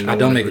group and I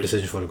don't make a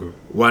decision for the group?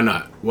 Why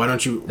not? Why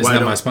don't you? It's why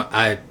not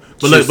don't?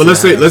 But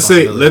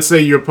let's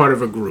say you're part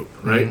of a group,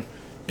 right? Mm-hmm.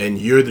 And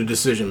you're the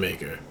decision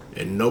maker,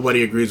 and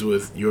nobody agrees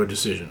with your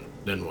decision.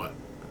 Then what?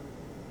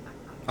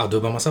 I'll do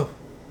it by myself.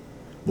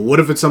 But what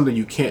if it's something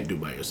you can't do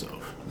by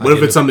yourself? What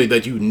if it's something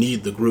that you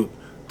need the group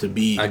to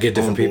be? I get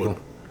different people.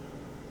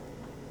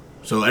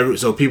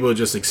 So people are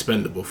just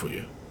expendable for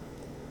you.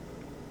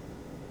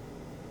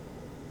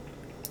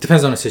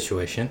 Depends on the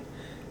situation.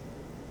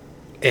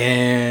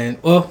 And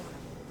well,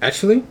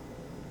 actually,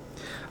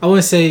 I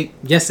want to say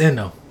yes and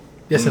no.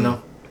 Yes and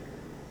no.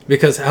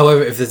 Because,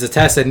 however, if there's a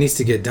task that needs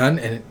to get done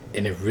and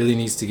it really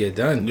needs to get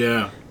done,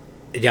 yeah,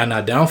 and y'all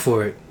not down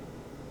for it,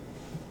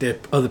 there are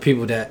other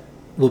people that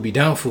will be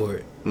down for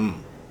it.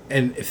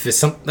 And if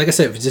it's like I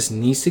said, if it just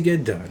needs to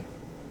get done,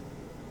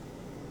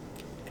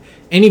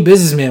 any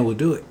businessman will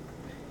do it.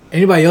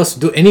 Anybody else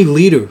would do it. Any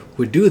leader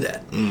would do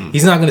that.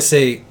 He's not gonna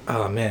say,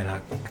 "Oh man,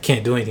 I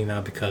can't do anything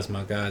now because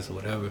my guys or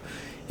whatever."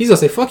 He's gonna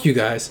say, "Fuck you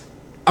guys.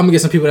 I'm gonna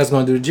get some people that's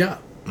gonna do the job."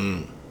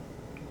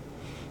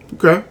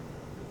 Okay.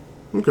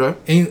 Okay.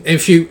 And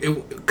if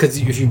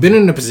you've been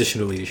in a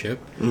position of leadership,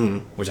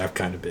 which I've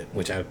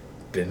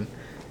been,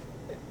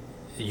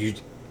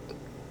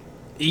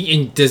 there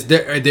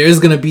is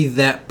gonna be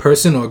that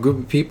person or a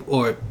group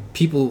of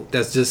people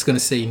that's just gonna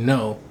say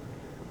no.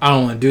 I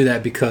don't want to do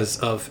that because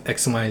of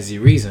X, Y, and Z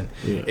reason.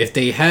 Yeah. If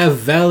they have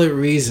valid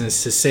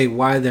reasons to say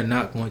why they're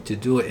not going to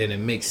do it and it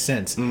makes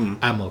sense,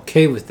 I'm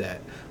okay with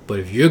that. But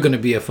if you're gonna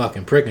be a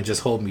fucking prick and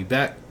just hold me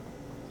back,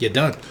 you're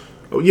done.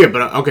 Oh yeah,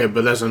 but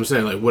that's what I'm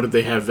saying. Like, what if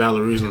they have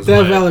valid reasons? If they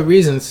have valid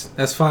reasons,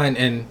 that's fine,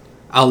 and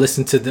I'll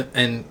listen to them,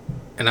 and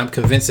I'm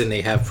convinced, and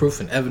they have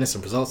proof and evidence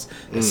and results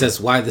that says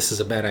why this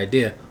is a bad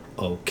idea.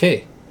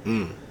 Okay.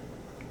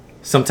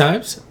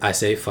 Sometimes I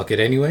say fuck it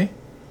anyway,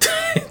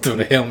 throw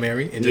the Hail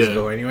Mary and just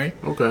go anyway.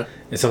 Okay.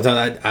 And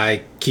sometimes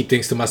I keep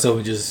things to myself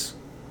and just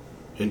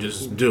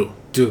do.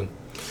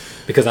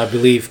 Because I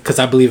believe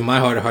in my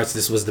heart of hearts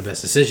this was the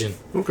best decision.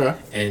 Okay.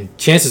 And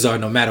chances are,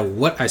 no matter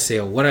what I say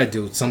or what I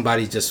do,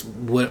 somebody is just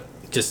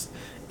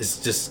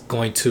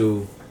going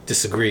to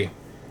disagree.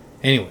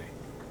 Anyway,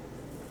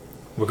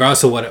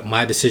 regardless of what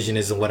my decision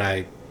is and what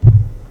I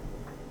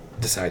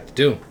decide to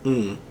do.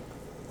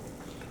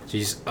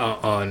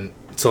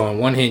 So on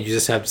one hand, you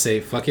just have to say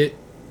fuck it.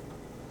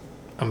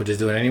 I'm gonna just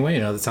do it anyway.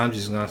 And other times,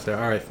 you're just gonna say,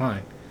 all right,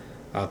 fine.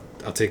 I'll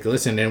take a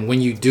listen. And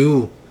when you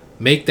do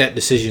make that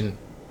decision.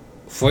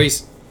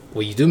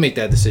 When you do make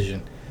that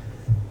decision,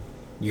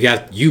 you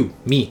got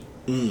me.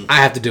 I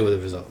have to deal with the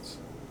results.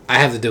 I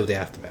have to deal with the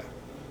aftermath.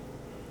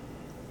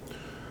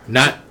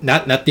 Not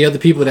the other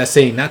people that's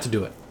saying not to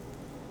do it.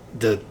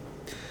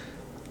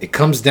 It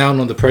comes down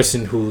on the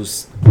person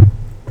who's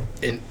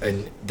in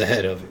the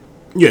head of it.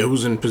 Yeah,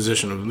 who's in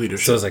position of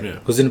leadership. So it's like,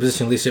 who's in a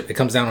position of leadership, it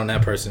comes down on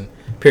that person,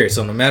 period.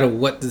 So no matter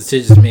what the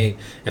decision's made,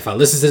 if I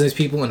listen to these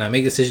people and I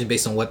make a decision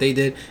based on what they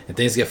did and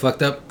things get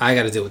fucked up, I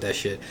got to deal with that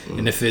shit.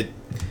 And if it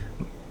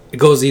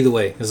goes either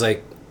way, it's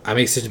like, I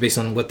make decisions based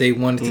on what they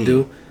wanted to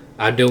do,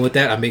 I deal with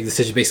that. I make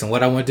decisions based on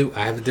what I want to do,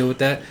 I have to deal with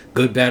that,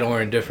 good, bad,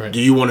 or indifferent.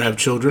 Do you want to have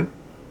children?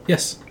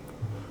 Yes.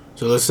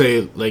 So let's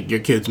say, like, your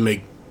kids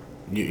make,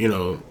 you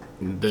know,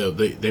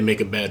 they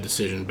make a bad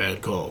decision,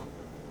 bad call.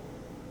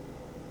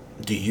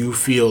 Do you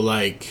feel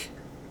like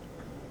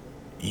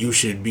you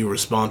should be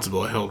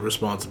responsible, held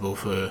responsible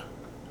for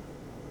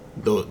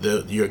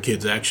your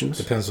kids' actions?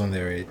 Depends on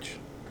their age.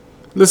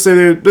 Let's say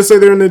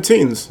they're in their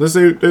teens. Let's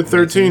say they're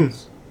 13.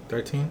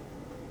 13?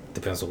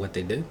 Depends on what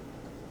they did.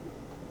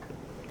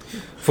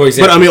 For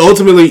example, but I mean,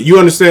 ultimately, you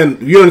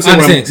understand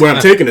where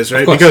I'm taking this,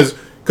 right?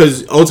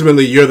 Because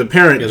ultimately, you're the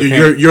parent.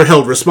 You're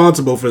held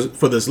responsible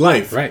for this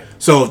life, right?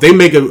 So if they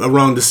make a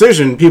wrong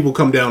decision, people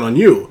come down on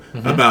you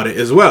about it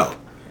as well.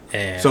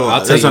 And so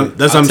that's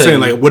what I'm saying.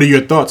 Like, what are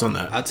your thoughts on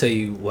that? I'll tell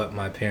you what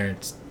my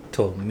parents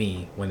told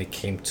me when it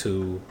came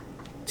to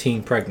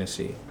teen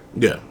pregnancy.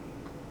 Yeah.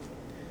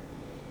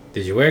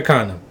 Did you wear a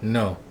condom?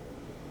 No.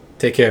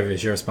 Take care of it.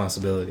 It's your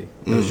responsibility.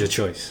 It was your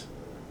choice.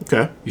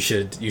 Okay. You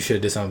should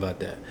have did something about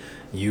that.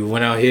 You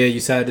went out here. You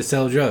decided to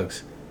sell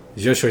drugs.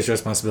 It's your choice, your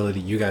responsibility.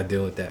 You got to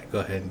deal with that. Go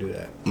ahead and do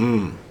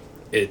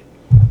that.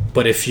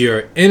 But if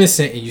you're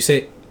innocent and you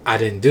say, I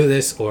didn't do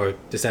this or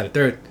this, that, or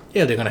third,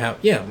 I'm going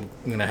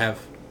to have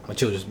my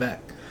children's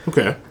back.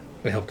 Okay.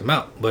 I helped them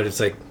out. But it's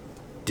like,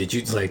 did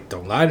you, like,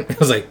 don't lie to me. I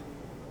was like,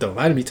 don't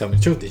lie to me. Tell me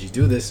the truth. Did you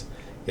do this?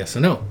 Yes or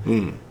no?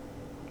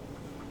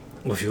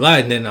 Well, if you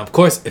lied, then, of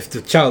course, if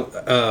the child,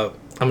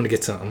 I'm going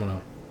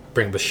to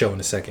bring up a show in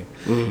a second.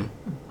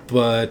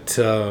 But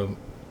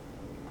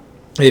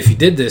if you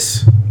did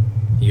this,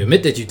 you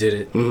admit that you did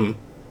it,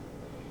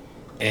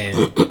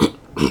 and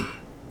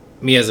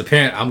me as a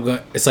parent,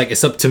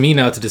 it's up to me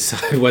now to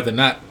decide whether or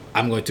not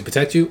I'm going to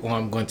protect you or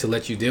I'm going to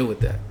let you deal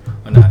with that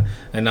or not.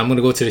 And I'm going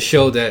to go to the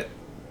show that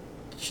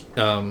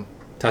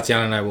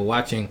Tatiana and I were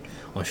watching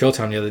on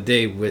Showtime the other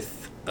day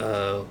with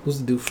who's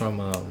the dude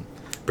from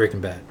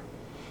Breaking Bad?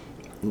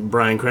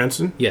 Bryan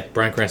Cranston? Yeah,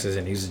 Bryan Cranston's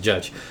in. He's a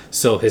judge.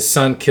 So his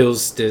son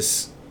kills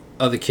this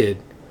other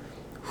kid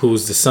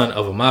who's the son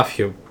of a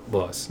mafia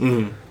boss.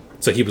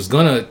 So he was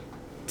going to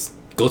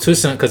go to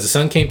his son because the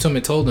son came to him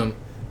and told him,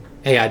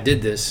 hey, I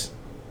did this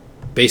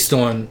based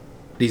on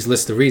these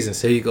list of reasons.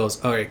 So he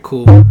goes, all right,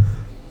 cool.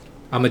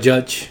 I'm a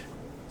judge.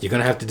 You're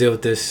going to have to deal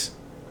with this.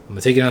 I'm going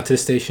to take you down to the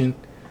station.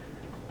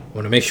 I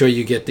want to make sure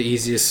you get the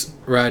easiest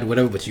ride,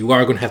 whatever, but you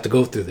are going to have to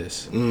go through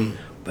this.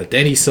 But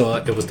then he saw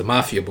it was the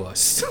mafia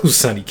boss whose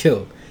son he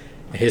killed.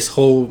 And his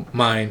whole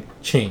mind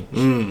changed.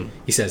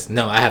 He says,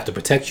 no, I have to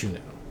protect you now.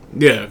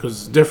 Yeah,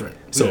 because it's different.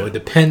 So it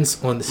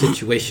depends on the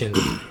situation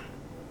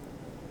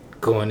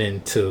going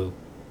into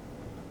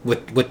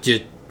what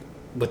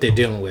they're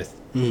dealing with.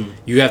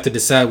 You have to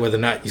decide whether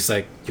or not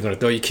you're going to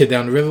throw your kid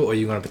down the river or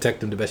you're going to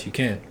protect them the best you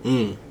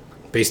can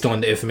based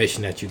on the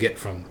information that you get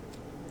from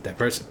that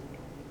person.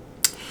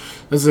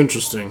 That's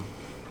interesting.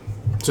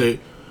 So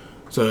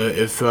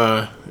if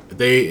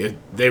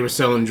they were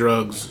selling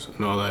drugs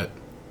and all that,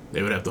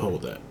 they would have to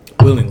hold that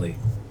willingly.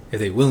 If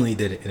they willingly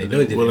did it and they know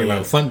they did it, they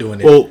had fun doing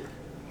it. Well,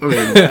 I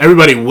mean,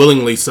 everybody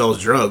willingly sells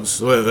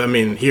drugs. Well, I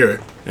mean,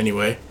 here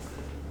anyway.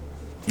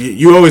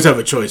 You always have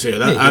a choice here.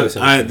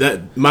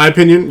 My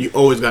opinion, you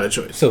always got a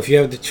choice. So if you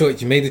have the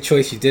choice, you made the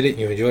choice, you did it,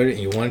 you enjoyed it, and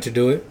you wanted to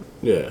do it.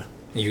 Yeah.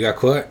 And you got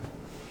caught.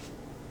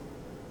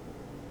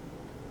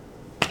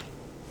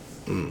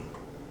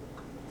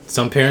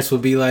 Some parents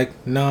would be like,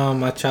 "No,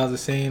 my child's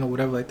insane" or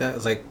whatever like that.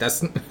 It's like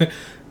that's.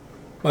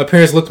 My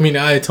parents looked me in the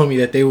eye and told me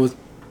that they would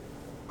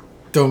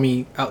throw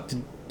me out.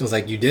 It was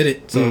like, you did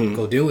it, so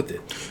go deal with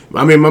it.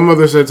 I mean, my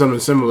mother said something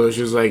similar.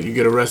 She was like, you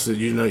get arrested,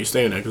 you know you're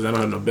staying there because I don't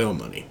have no bail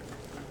money.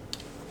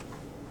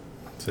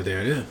 So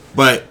there it is.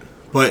 But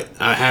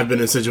I have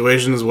been in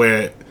situations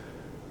where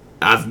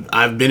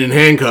I've been in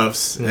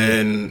handcuffs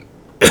and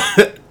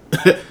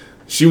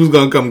she was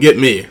gonna come get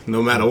me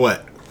no matter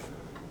what.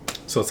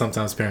 So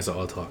sometimes parents are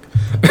all talk.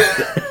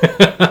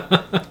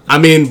 I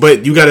mean,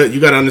 but you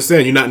gotta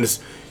understand, you're not in this.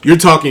 You're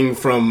talking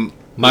from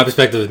my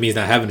perspective. It means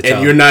not having a child,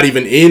 and you're not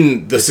even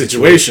in the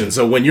situation.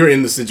 So when you're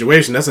in the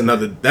situation, that's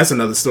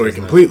another story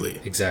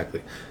completely.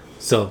 Exactly.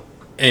 So,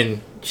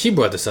 and she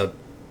brought this up.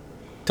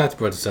 Tati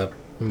brought this up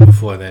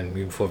before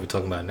we're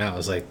talking about it now.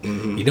 It's like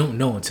you don't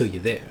know until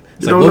you're there.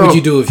 It's like, what would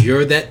you do if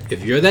you're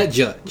that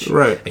judge,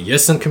 right? And your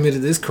son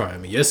committed this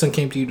crime, and your son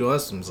came to you to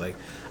us, and was like,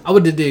 I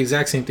would have did the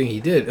exact same thing he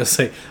did. It's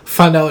like,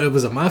 find out it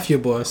was a mafia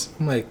boss.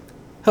 I'm like,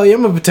 hell yeah,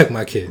 I'm gonna protect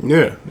my kid.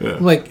 Yeah.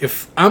 I'm like,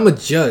 if I'm a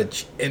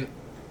judge and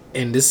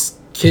this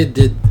kid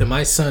and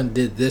my son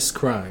did this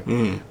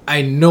crime,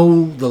 I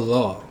know the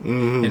law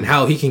and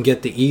how he can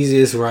get the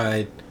easiest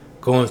ride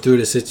going through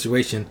the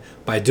situation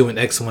by doing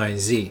X, Y, and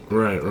Z.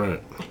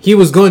 Right. He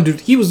was going to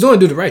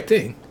do the right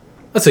thing.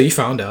 That's how you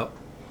found out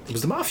it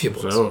was the mafia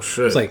boss. Oh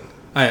shit! It's like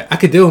I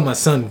could deal with my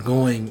son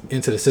going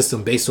into the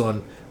system based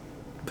on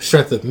the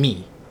strength of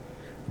me,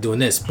 doing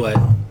this, but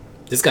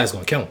this guy's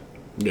gonna kill him.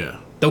 Yeah.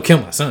 Don't kill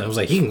my son. I was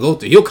like,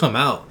 he'll come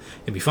out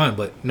and be fine,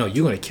 but no,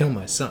 you're gonna kill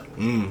my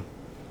son.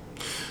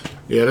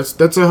 Yeah, that's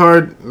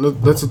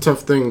a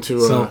tough thing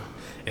to.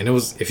 And it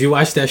was, if you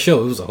watch that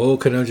show, it was a whole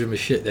conundrum of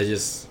shit that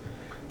just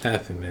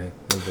happened, man.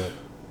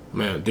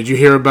 Man, did you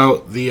hear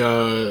about the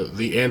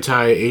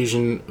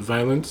anti-Asian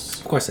violence?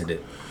 Of course I did.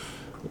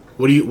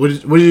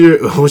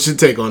 What's your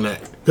take on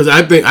that? Because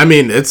I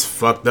mean, it's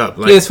fucked up.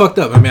 Like, yeah, it's fucked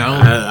up. I mean,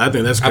 I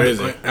think that's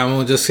crazy. I'm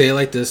gonna just say it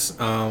like this: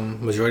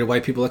 majority of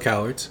white people are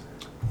cowards.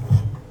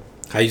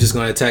 How you just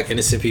gonna attack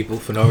innocent people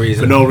for no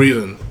reason? For no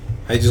reason.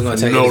 How you just gonna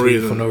attack innocent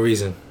people for no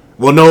reason?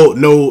 Well,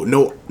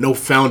 no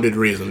founded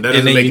reason. That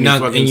doesn't make any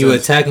fucking sense. And you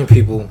attacking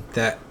people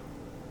that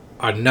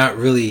are not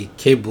really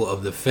capable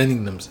of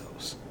defending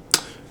themselves.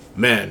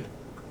 Man,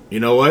 you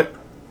know what?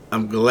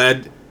 I'm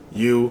glad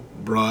you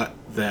brought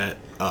that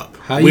up.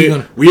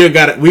 We've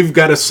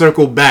got to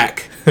circle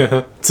back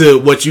to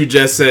what you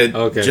just said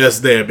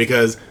just there,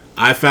 because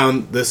I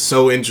found this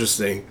so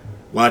interesting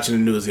watching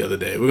the news the other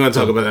day. We're going to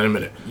talk about that in a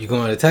minute. You're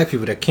going to attack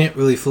people that can't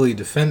really fully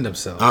defend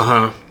themselves.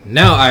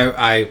 Now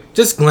I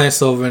just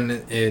glanced over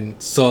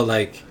and saw,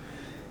 like,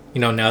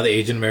 now the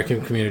Asian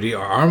American community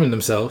are arming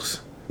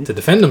themselves to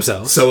defend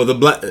themselves. So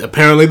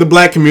apparently the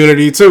black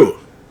community too.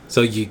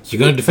 So you're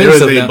going to defend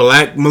yourself now. There is a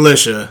black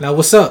militia. Now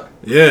what's up?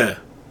 Yeah.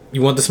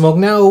 You want the smoke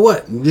now or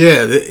what?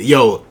 Yeah,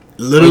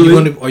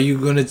 literally. Are you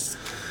gonna?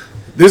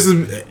 This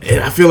is,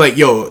 I feel like,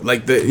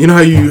 like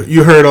how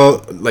you heard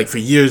all, like, for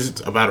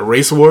years about a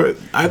race war.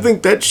 I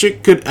think that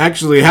shit could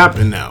actually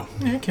happen now.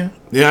 Yeah, it can.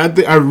 Yeah,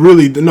 I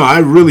really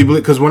believe,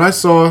 because when I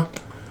saw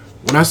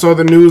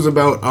the news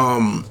about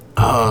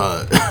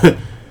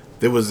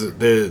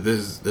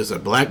there's a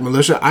black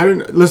militia. I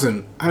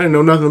didn't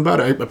know nothing about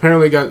it.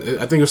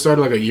 I think it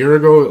started like a year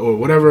ago or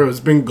whatever.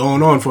 It's been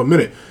going on for a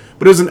minute.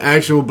 But there's an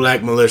actual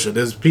black militia.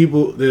 There's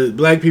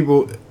black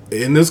people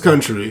in this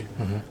country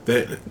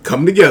that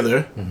come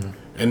together,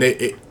 and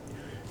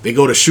they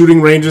go to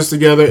shooting ranges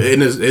together,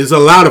 and there's a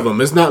lot of them.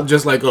 It's not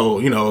just like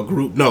a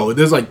group. No,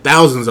 there's like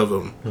thousands of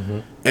them,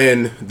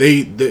 and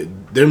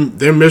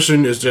their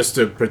mission is just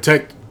to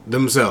protect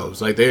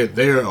themselves. Like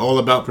they're all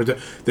about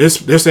protect. They're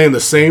saying the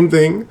same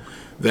thing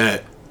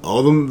that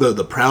all them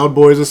the Proud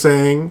Boys are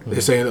saying. They're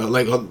saying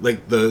like all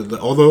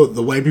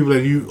the white people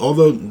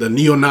the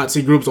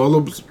neo-Nazi groups, all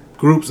those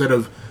groups that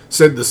have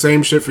said the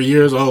same shit for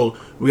years. Oh,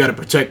 we got to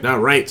protect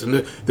our rights, and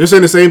they're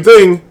saying the same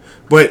thing,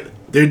 but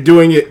they're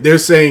doing it. They're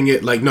saying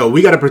it like, no,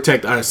 we got to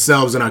protect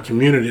ourselves and our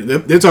community.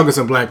 They're talking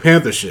some Black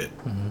Panther shit,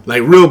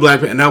 like real Black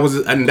Panther.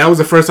 And that was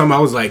the first time I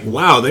was like,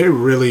 wow, they're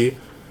really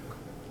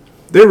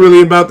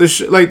about this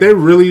shit. Like, they're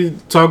really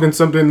talking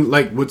something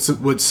like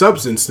with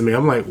substance to me.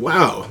 I'm like,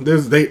 wow,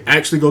 they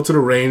actually go to the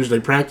range,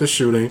 they practice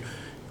shooting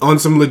on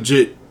some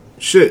legit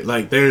shit.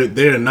 Like,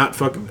 they're not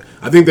fucking.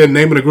 I think the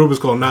name of the group is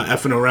called Not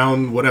Effing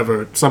Around,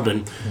 whatever,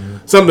 something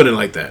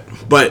like that.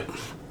 But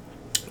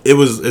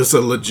it's a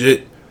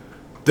legit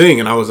thing,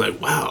 and I was like,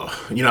 wow,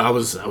 I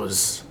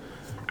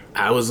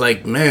was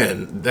like,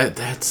 man,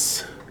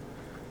 that's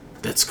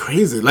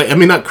crazy. Like, I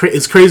mean,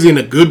 it's crazy in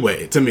a good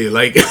way to me.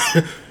 Like,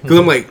 because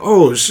I'm like,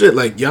 oh shit,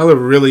 like y'all are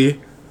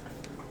really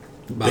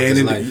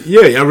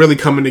y'all really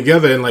coming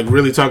together and like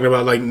really talking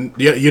about, like,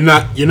 you're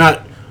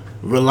not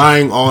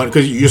relying on,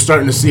 because you're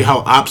starting to see how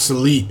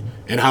obsolete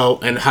and how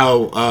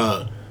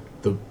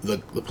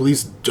the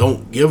police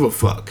don't give a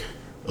fuck,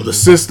 or the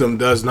system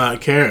does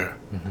not care,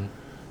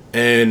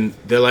 and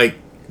they're like,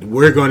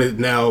 we're gonna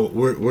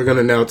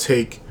now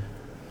take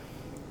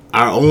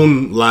our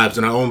own lives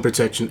and our own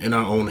protection in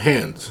our own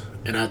hands.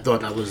 And I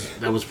thought that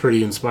was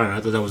pretty inspiring.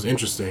 I thought that was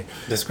interesting.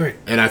 That's great.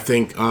 And I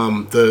think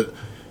the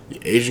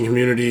Asian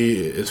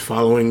community is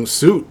following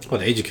suit. Well,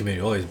 the Asian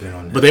community always been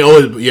on that. But they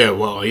always, they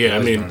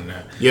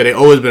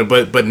always been.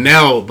 But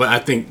I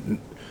think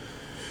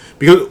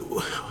because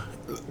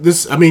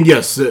this, I mean,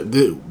 yes,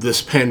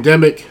 this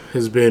pandemic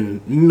has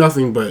been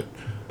nothing but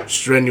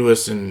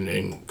strenuous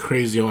and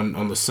crazy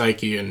on the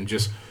psyche, and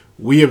just,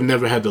 we have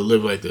never had to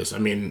live like this. I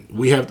mean,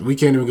 we can't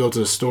even go to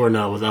the store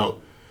now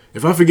without,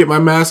 if I forget my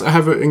mask, I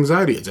have an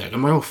anxiety attack.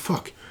 I'm like, oh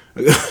fuck.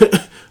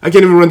 I can't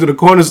even run to the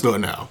corner store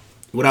now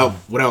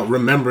without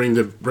remembering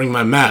to bring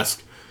my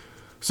mask.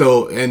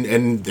 So and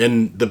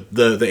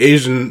the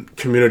Asian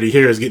community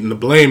here is getting the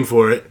blame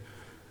for it.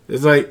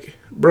 It's like,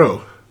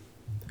 bro,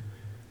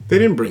 they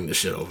didn't bring the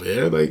shit over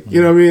here. Like,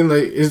 you know what I mean?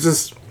 Like, it's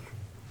just,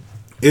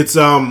 it's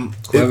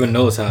whoever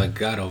knows how it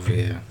got over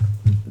here.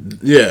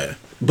 Yeah,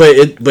 but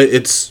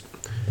it's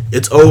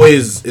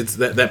always, it's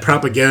that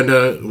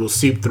propaganda will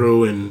seep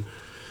through,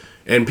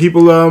 and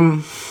people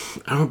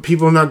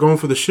people are not going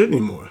for the shit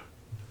anymore.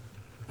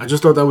 I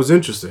just thought that was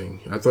interesting.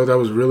 I thought that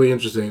was really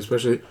interesting,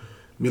 especially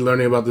me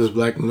learning about this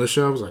black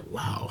militia. I was like,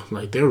 wow,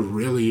 like they're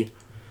really,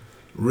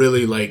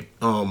 really like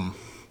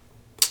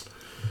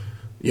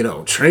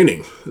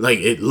training. Like,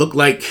 it looked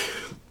like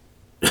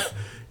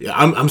yeah,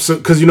 I'm so,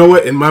 because you know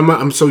what, in my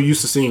mind I'm so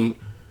used to seeing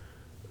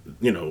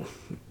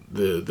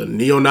the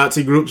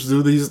neo-Nazi groups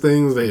do these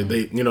things. They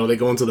they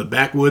go into the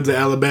backwoods of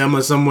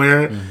Alabama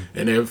somewhere,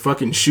 and they're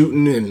fucking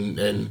shooting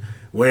and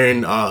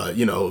wearing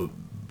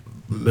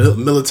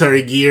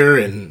military gear,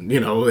 and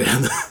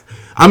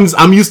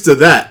I'm used to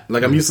that.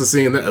 Like, I'm used to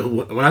seeing that.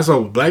 When I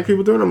saw black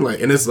people doing it, I'm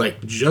like, and it's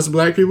like just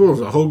black people,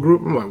 it's a whole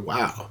group. I'm like,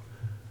 wow,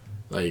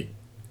 like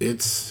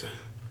it's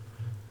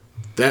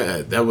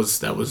that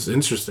was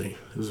interesting.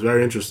 It was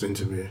very interesting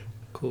to me.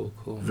 Cool.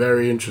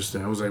 Very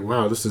interesting. I was like,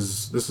 wow, this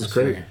is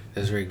great.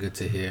 That's very good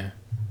to hear.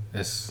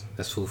 That's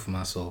food for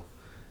my soul.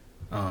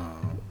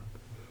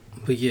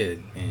 But yeah,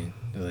 man,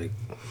 like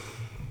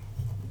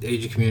the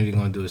Asian community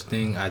gonna do its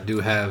thing. I do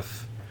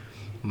have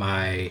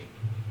my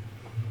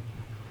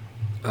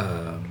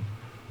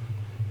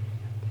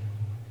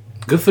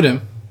good for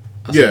them.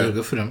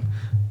 Good for them.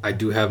 I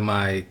do have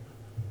my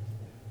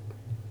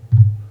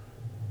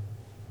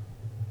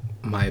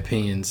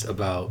opinions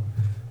about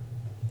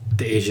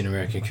the Asian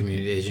American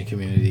community, Asian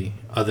community,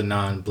 other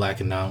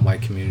non-black and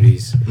non-white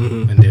communities,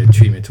 and their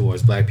treatment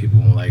towards black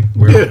people. Like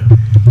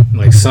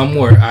like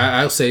somewhere,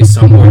 I'll say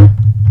somewhere,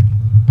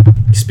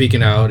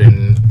 speaking out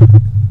and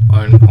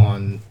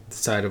on the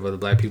side of other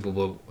black people.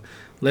 But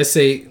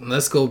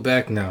let's go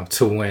back now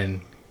to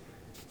when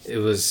it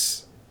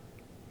was,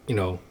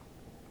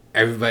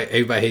 everybody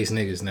hates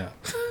niggas now.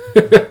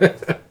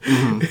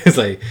 It's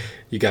like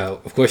you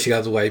got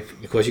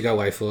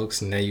white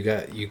folks, and then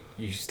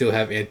you still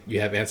have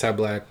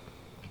anti-black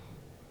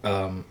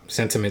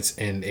sentiments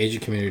in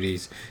Asian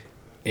communities,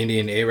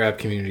 Indian Arab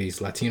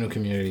communities, Latino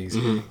communities.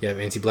 You have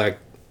anti-black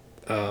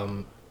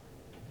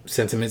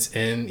sentiments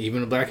in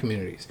even the black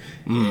communities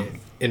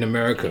in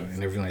America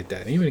and everything like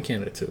that, and even in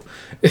Canada too.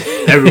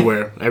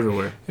 everywhere.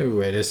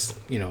 There's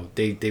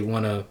they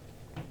want to,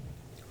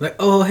 like,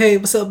 oh hey,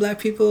 what's up black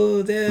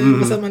people? Damn,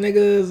 what's up my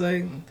niggas?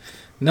 Like,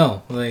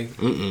 no, like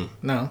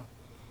no.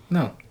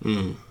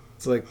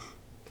 It's like,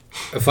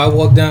 if I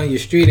walk down your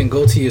street and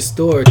go to your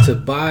store to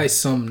buy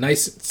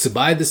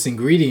this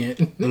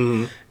ingredient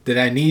that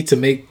I need to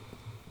make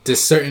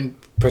this certain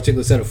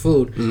particular set of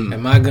food,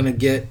 am I gonna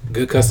get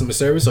good customer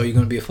service, or are you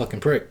gonna be a fucking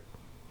prick?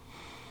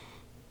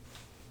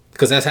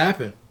 Because that's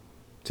happened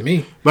to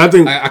me. But I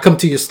think I come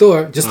to your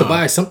store just to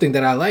buy something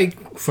that I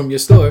like from your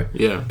store.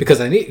 Yeah. Because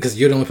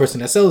you're the only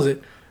person that sells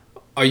it.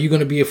 Are you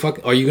gonna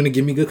Are you gonna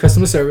give me good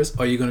customer service,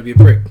 or are you gonna be a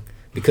prick?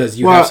 Because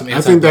you have some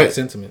anti-black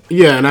sentiment.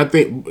 Yeah, and I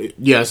think,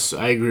 yes,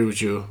 I agree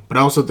with you. But I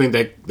also think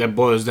that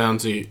boils down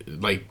to,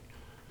 like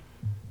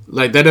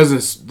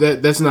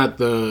that's not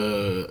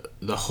the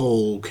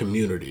whole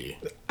community.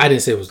 I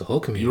didn't say it was the whole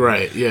community.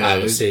 Right, yeah. I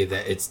would say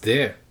that it's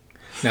there.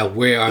 Now,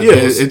 where are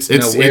those?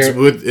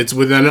 It's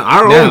within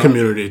our own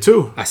community,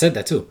 too. I said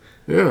that, too.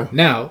 Yeah.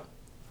 Now,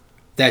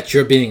 that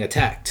you're being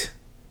attacked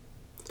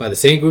by the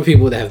same group of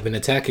people that have been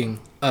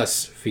attacking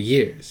us for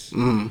years.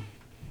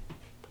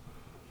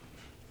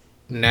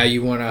 Now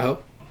you want our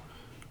help?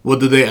 Well,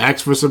 do they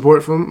ask for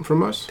support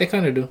from us? They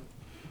kind of do.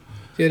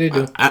 Yeah, they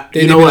do. I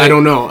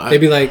don't know. They'd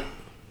be like,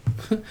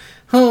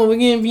 oh, we're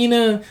getting beat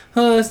up.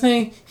 Oh, it's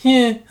like,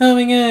 yeah, oh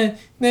my God,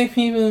 black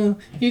people,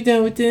 you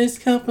done with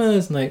this? Help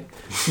us. Like,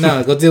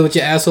 nah, go deal with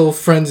your asshole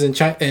friends in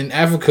China, in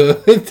Africa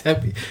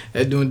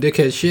that doing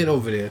dickhead shit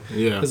over there.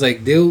 Yeah. It's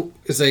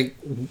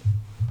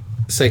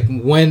like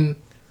when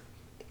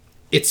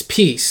it's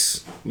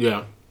peace.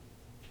 Yeah.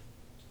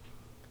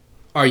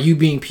 Are you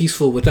being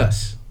peaceful with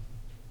us?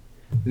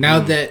 Now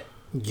that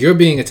you're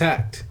being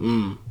attacked,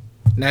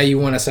 now you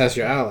want to assess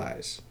your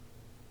allies.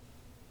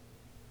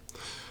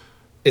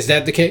 Is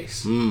that the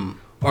case?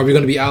 Are we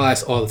going to be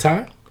allies all the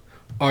time?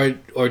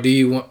 Or do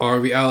you want? Are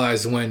we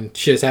allies when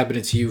shit is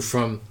happening to you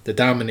from the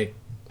dominant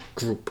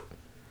group?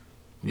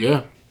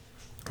 Yeah.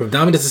 From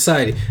dominant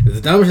society. If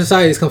the dominant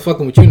society is come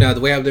fucking with you now, the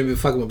way I've been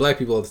fucking with black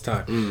people all the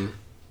time.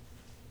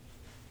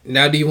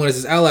 Now, do you want us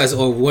as allies,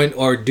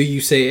 or do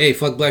you say, "Hey,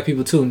 fuck black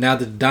people too"? Now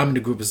that the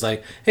dominant group is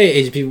like, "Hey,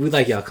 Asian people, we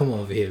like y'all. Come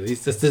on over here.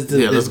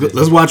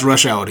 Let's watch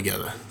Rush Hour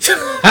together."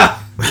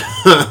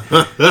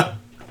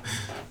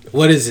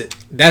 What is it?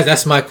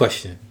 That's my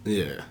question.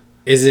 Yeah.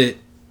 Is it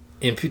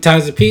in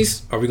times of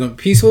peace? Are we going to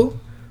be peaceful?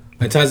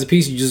 In times of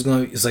peace, you just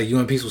going. It's like you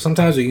want peaceful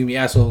sometimes, or you gonna be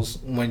assholes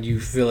when you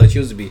feel like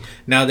you used to be.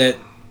 Now that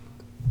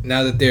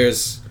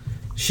there's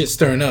shit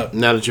stirring up.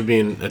 Now that you're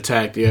being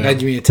attacked, yeah. Now you're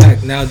being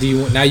attacked. Now you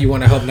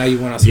want to help. Now you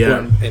want to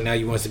support, and now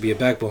you want us to be a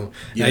backbone.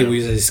 Now you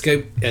use as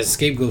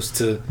scapegoats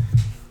to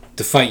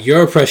fight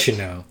your oppression.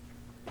 Now,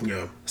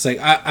 yeah. It's like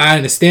I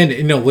understand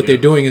it. What they're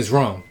doing is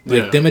wrong.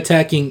 Like them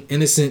attacking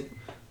innocent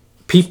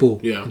people.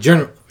 Yeah.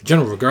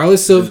 General,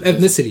 regardless of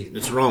ethnicity.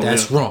 It's wrong.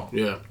 That's wrong.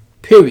 Yeah.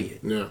 Period.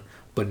 Yeah.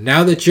 But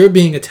now that you're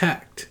being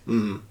attacked,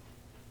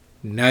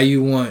 now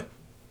you want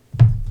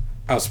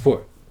our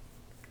support.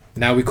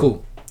 Now we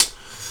cool.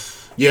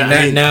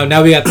 Yeah.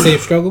 Now we got the same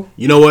struggle.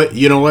 You know what?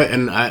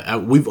 And I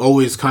we've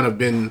always kind of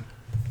been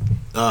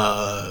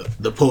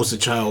the poster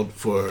child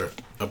for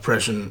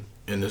oppression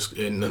in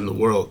the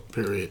world.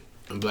 Period.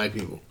 And black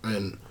people.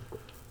 And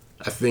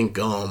I think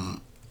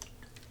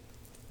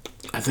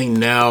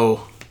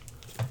now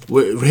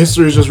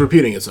history is just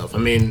repeating itself. I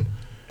mean,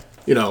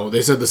 you know,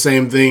 they said the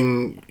same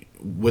thing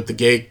with the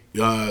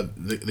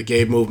the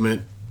gay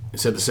movement. They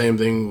said the same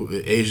thing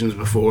with Asians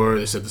before.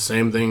 They said the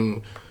same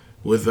thing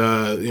with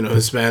you know,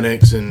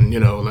 Hispanics, and you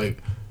know,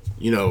 like,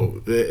 you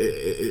know,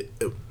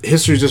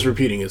 history's just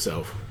repeating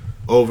itself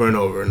over and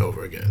over and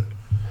over again.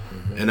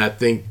 Mm-hmm. And I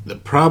think the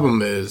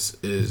problem is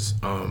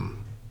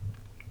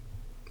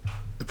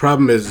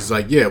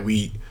like, yeah,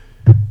 we,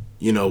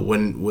 you know,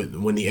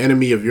 when the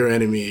enemy of your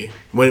enemy,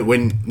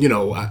 when you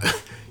know,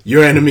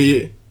 your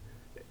enemy,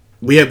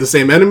 we have the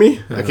same enemy.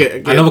 I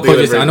know what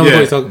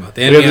you're talking about.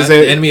 The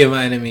enemy of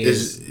my enemy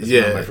is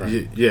my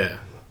friend. Yeah.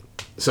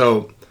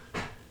 So,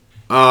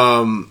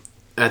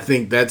 I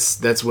think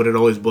that's what it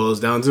always boils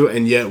down to,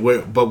 and yet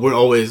we're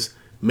always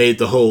made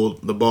to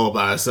hold the ball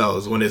by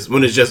ourselves when it's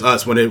just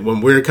us.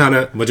 When we're kind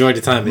of majority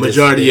of the time, it's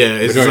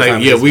just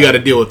like, yeah, we got to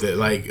deal with it.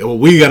 Like, well,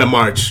 we got to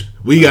march.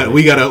 We got to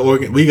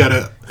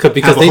have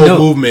a whole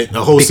movement,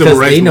 a whole civil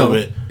rights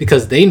movement,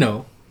 because they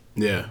know.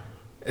 Yeah.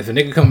 If a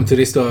nigga come into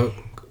their store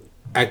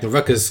acting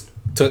ruckus,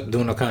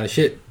 doing all kind of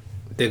shit,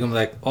 they're gonna be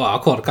like, oh, I'll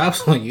call the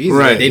cops on you. Easy.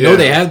 Right. They know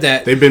they have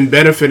that. They've been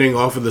benefiting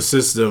off of the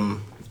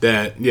system.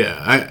 That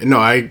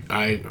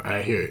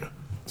I hear you.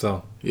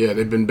 So yeah,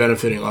 they've been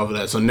benefiting off of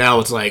that. So now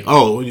it's like,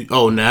 oh,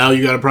 now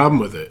you got a problem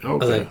with it.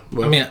 Okay.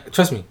 I mean,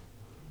 trust me,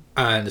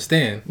 I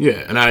understand.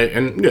 Yeah,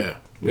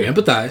 we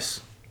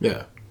empathize.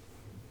 Yeah.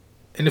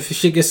 And if the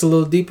shit gets a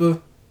little deeper,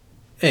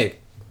 hey,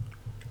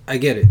 I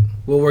get it.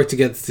 We'll work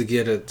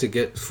together to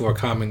get for a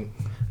common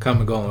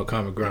goal or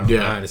common ground.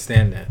 Yeah. I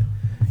understand that.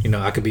 You know,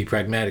 I could be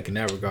pragmatic in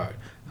that regard.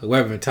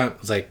 However, time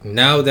it's like,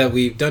 now that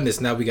we've done this,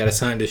 now we got to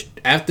sign this.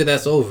 After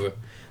that's over,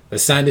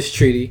 let's sign this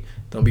treaty.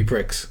 Don't be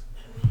pricks.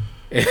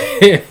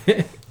 I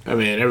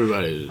mean,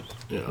 everybody,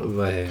 you know.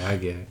 But hey, I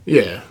get it.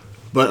 Yeah,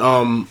 but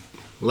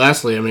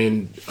lastly, I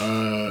mean,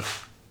 how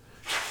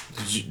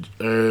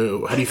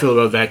do you feel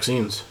about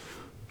vaccines?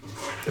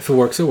 If it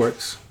works, it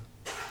works,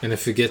 and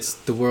if it gets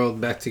the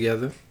world back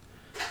together,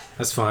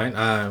 that's fine.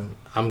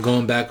 I'm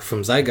going back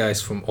from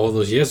zeitgeist from all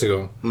those years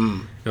ago.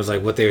 It was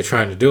like what they were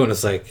trying to do, and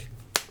it's like,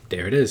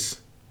 there it is.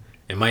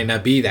 It might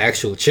not be the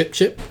actual chip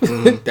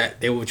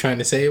that they were trying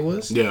to say it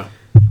was. Yeah,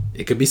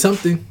 it could be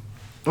something.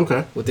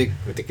 Okay, what they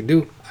can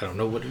do, I don't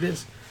know what it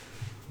is.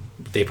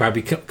 They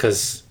probably,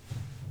 because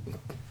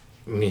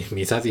me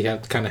and Tati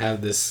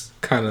have this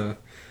kind of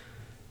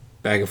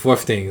back and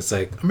forth thing. It's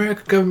like,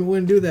 American government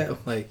wouldn't do that. I'm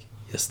like,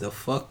 yes, the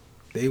fuck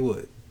they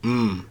would.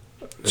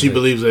 She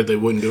believes that they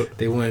wouldn't do it.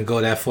 They wouldn't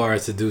go that far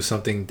as to do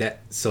something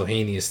that so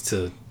heinous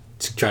to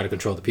try to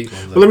control the people.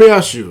 Like, let me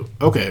ask you.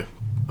 Okay,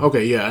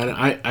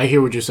 yeah, I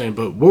hear what you're saying,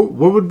 but what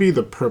would be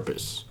the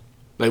purpose?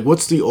 Like,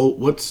 what's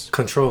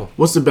control?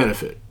 What's the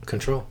benefit?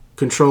 Control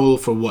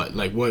for what?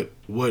 Like, what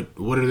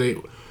are they?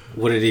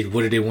 What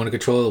do they want to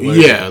control?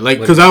 Yeah, like,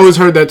 because I always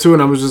heard that too,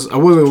 and I wasn't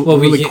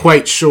really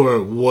quite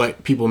sure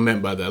what people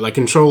meant by that. Like,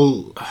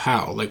 control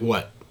how? Like,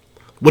 what?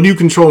 What are you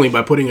controlling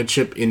by putting a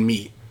chip in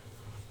me?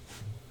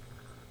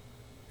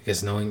 I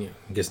guess knowing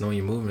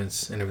your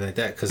movements and everything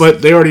like that.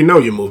 But they already know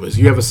your movements.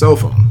 You have a cell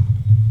phone.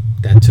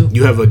 That too.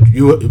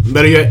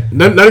 Better yet,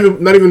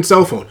 not even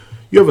cell phone.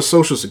 You have a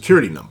social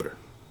security number.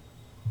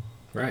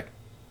 Right.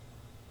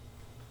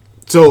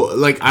 So,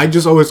 like, I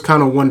just always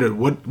kind of wondered,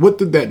 what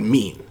did that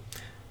mean?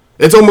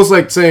 It's almost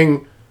like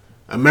saying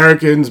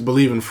Americans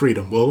believe in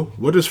freedom. Well,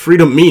 what does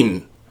freedom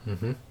mean?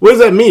 Mm-hmm. What does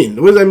that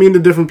mean? What does that mean to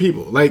different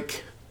people?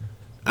 Like,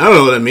 I don't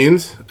know what that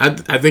means.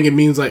 I think it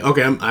means, like,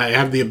 okay, I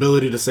have the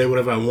ability to say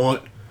whatever I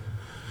want.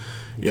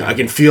 Yeah, I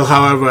can feel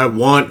however I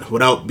want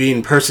without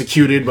being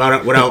persecuted,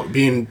 without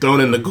being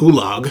thrown in the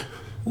gulag.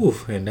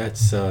 Oof, and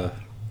that's not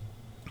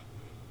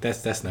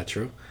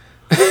true.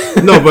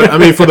 No, but I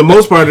mean, for the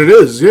most part, it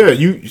is. Yeah,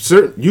 you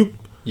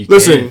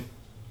listen.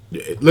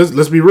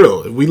 Let's be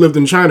real. If we lived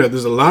in China,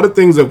 there's a lot of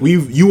things that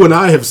you and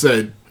I have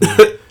said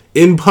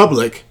in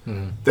public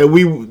that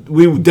we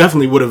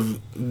definitely would have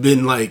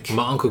been like.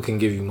 My uncle can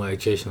give you my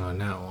education on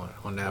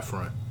that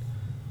front.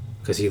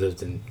 Because he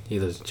lives in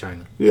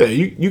China. Yeah,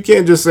 you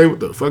can't just say what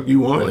the fuck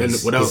you want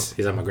he's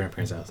at my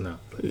grandparents' house now.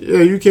 But.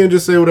 Yeah, you can't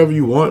just say whatever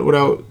you want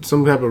without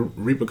some type of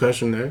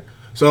repercussion there.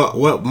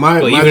 So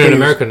my even in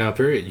America now,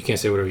 period, you can't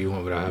say whatever you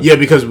want without. Yeah,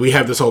 because we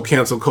have this whole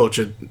cancel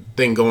culture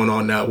thing going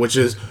on now, which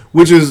is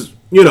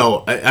you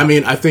know, I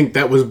mean, I think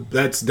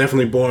that's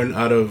definitely born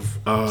out of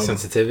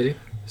sensitivity,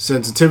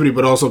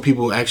 but also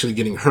people actually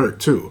getting hurt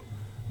too.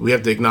 We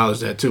have to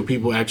acknowledge that too.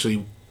 People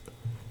actually,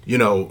 you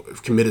know,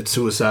 committed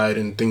suicide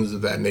and things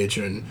of that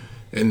nature, and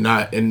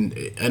I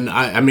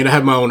mean, I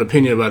have my own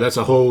opinion about it. That's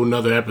a whole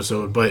nother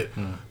episode, but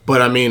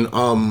I mean,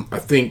 I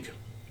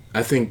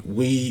think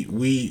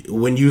we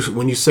when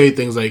you say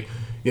things like,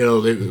 you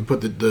know, they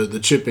put the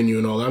chip in you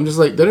and all that, I'm just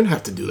like, they didn't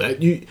have to do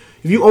that.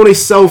 If you own a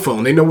cell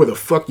phone, they know where the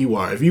fuck you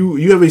are. If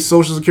you have a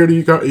social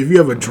security card, if you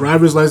have a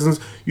driver's license,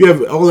 you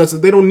have all that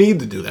stuff. They don't need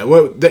to do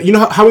that. You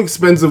know how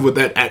expensive would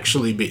that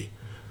actually be?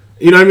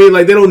 You know what I mean?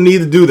 Like, they don't need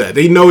to do that.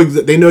 They know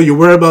your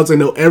whereabouts. They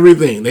know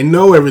everything. They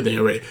know everything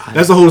already.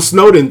 That's the whole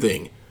Snowden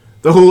thing.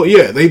 They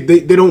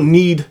don't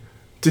need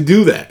to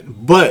do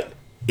that. But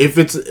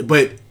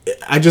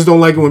I just don't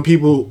like it when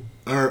people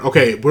or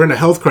okay, we're in a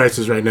health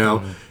crisis right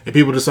now, and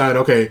people decide,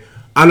 okay,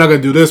 I'm not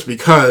gonna do this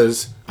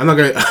because I'm not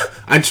gonna.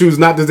 I choose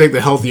not to take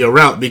the healthier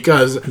route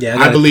because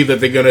I believe that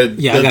they're gonna.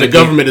 The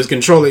government is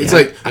controlling. It's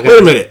like,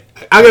 wait a minute,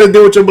 I gotta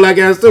deal with your black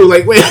ass too.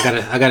 Like, wait,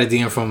 I got a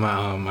DM from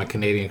my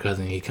Canadian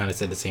cousin. He kind of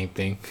said the same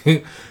thing,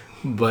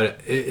 but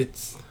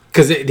it's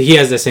because he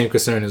has that same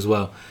concern as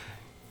well.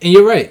 And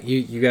you're right.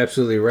 You're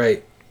absolutely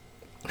right.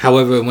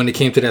 However, when it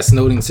came to that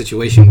Snowden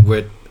situation,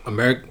 what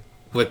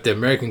the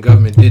American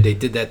government did, they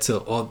did that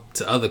to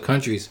other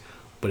countries,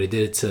 but they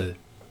did it to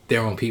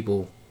their own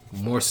people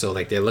more so.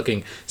 Like they're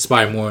looking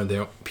spy more on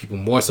their people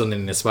more so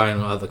than they're spying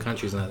on other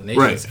countries and other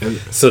nations. Right.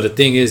 So the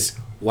thing is,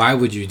 why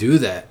would you do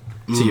that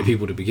to your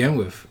people to begin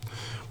with?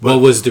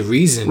 What was the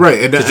reason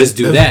to just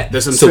do that?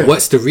 So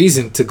what's the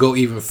reason to go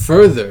even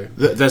further?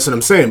 That's what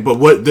I'm saying. But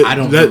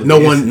no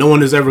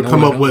one has ever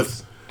come up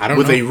with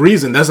a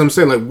reason. That's what I'm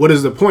saying. Like, what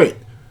is the point?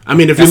 I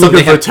mean, if you're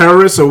looking for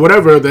terrorists or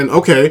whatever, then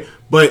okay.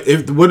 But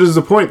what is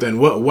the point then?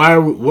 Why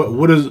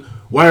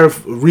are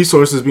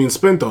resources being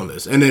spent on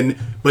this? And then,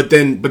 but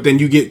then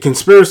you get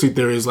conspiracy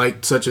theories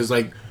such as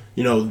the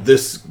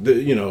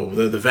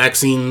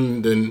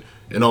vaccine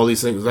and all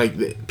these things.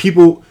 Like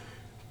people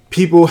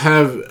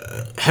have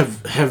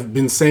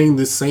been saying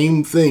the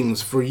same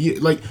things for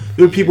years. Like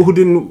there are people who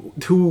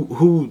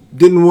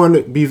didn't want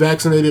to be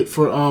vaccinated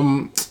for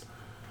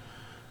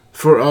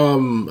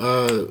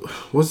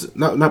what's it?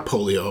 Not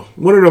polio.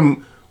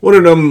 One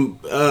of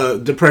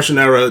them depression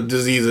era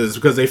diseases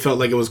because they felt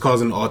like it was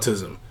causing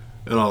autism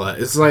and all that.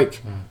 It's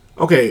like,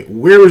 okay,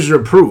 where is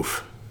your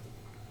proof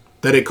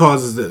that it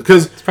causes this?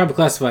 Because it's probably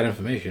classified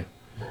information.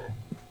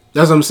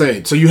 That's what I'm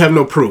saying. So you have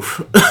no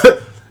proof.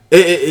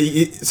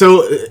 That's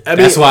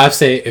why I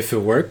say if it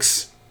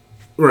works,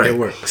 right, it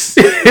works.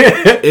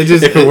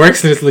 If it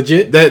works and it's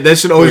legit, that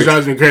shit always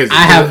drives me crazy.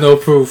 I have no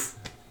proof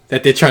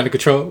that they're trying to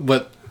control,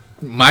 but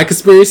my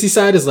conspiracy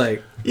side is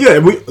like, yeah,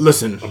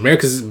 listen.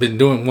 America's been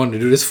wanting to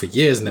do this for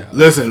years now.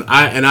 Listen,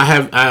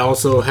 I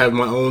also have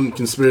my own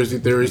conspiracy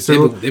theories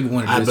too. They've been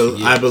wanting to do this for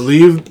years. I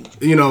believe,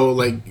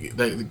 like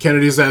the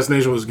Kennedy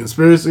assassination was a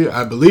conspiracy.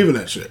 I believe in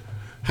that shit.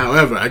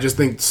 However, I just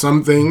think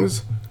some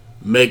things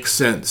make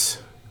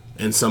sense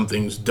and some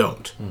things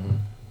don't.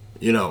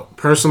 Mm-hmm.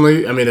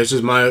 Personally, I mean, it's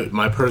just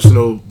my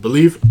personal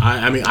belief.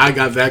 I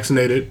got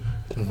vaccinated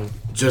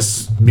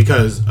just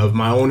because of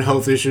my own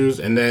health issues,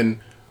 and then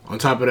on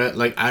top of that,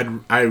 like I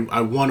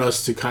want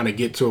us to kind of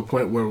get to a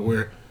point where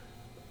we're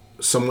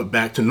somewhat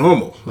back to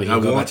normal. Like I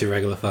go back to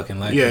regular fucking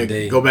life. Yeah,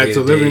 go back to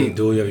living.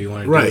 Do whatever you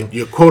want to do. Right,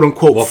 your quote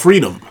unquote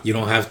freedom. You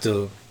don't have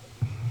to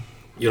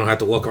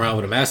walk around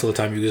with a mask all the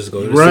time. You just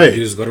go to the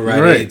you just go to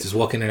Rite Aid, just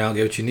walk in and out,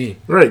 get what you need.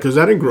 Right, because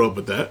I didn't grow up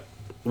with that.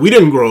 We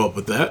didn't grow up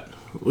with that.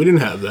 We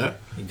didn't have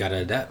that. You gotta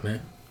adapt, man.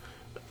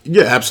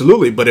 Yeah,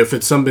 absolutely. But if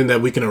it's something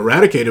that we can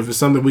eradicate, if it's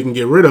something we can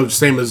get rid of,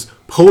 same as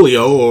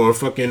polio or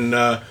fucking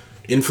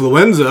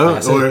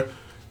influenza,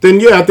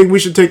 then yeah, I think we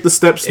should take the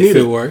steps needed.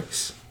 If it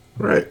works,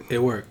 right?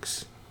 It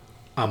works.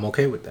 I'm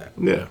okay with that.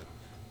 Yeah.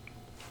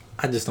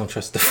 I just don't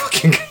trust the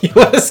fucking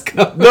U.S.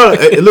 government. No,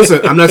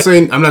 listen. I'm not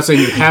saying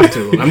you have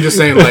to. I'm just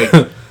saying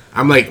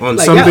on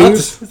some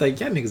things. It's like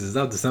y'all niggas is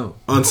out to something.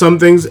 On some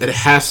things, it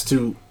has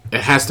to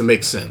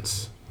make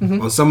sense.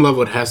 Mm-hmm. On some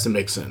level, it has to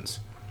make sense.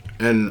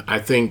 And I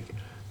think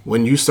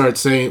when you start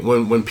saying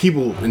when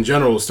people in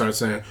general start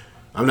saying,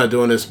 I'm not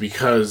doing this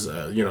because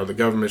the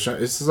government.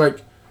 It's just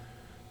like,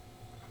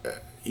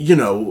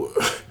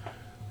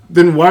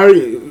 then why are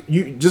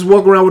you just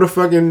walk around with a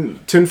fucking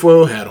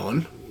tinfoil hat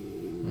on,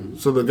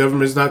 so the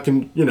government's not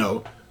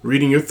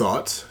reading your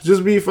thoughts.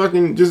 Just be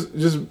fucking just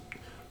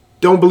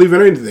don't believe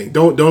in anything.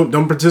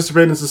 Don't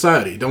participate in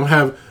society. Don't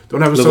have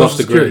a social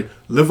security.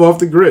 Live off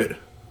the grid.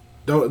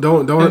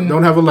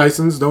 Don't have a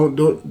license.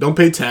 Don't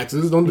pay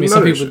taxes. Don't do none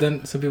of that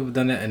shit. Some people have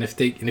done that, and if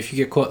you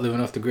get caught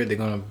living off the grid, they're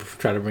gonna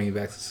try to bring you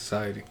back to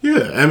society.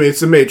 Yeah, I mean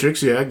it's a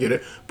matrix. Yeah, I get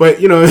it, but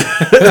but you know what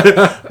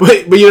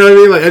I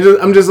mean. Like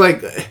I'm just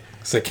like,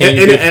 so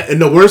and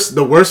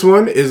the worst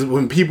one is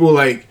when people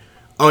like,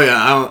 oh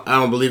yeah, I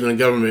don't believe in the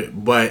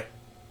government, but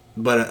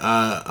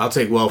I'll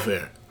take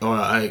welfare, or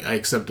I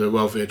accept a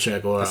welfare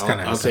check, or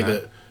I'll take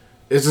it.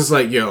 It's just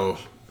like, yo.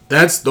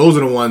 Those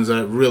are the ones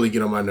that really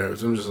get on my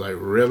nerves. I'm just like,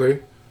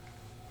 really?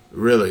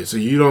 So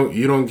you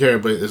don't care,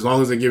 but as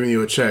long as they're giving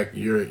you a check,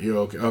 you're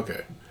okay.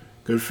 Okay,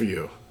 good for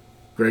you,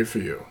 great for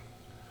you.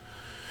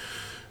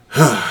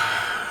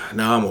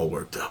 Now I'm all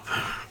worked up.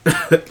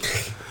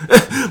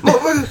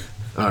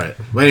 All right,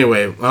 but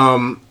anyway,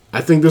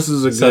 I think this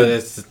is a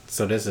good.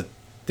 So that's a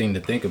thing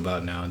to think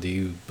about now. Do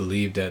you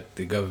believe that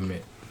the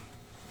government,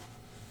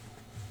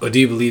 or do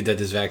you believe that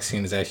this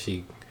vaccine is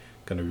actually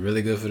gonna be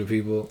really good for the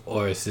people,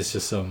 or is this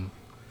just some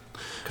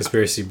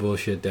conspiracy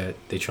bullshit that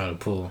they trying to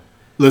pull?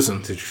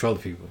 Listen, to control the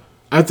people.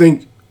 I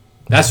think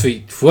that's for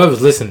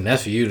whoever's listening.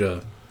 That's for you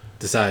to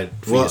decide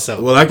for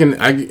yourself. Well, I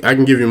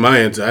can give you my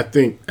answer. I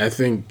think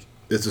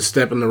it's a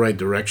step in the right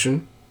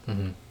direction.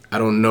 Mm-hmm. I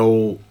don't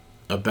know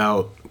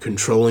about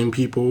controlling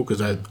people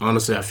because I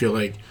feel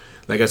like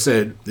like I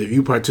said, if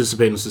you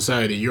participate in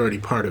society, you're already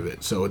part of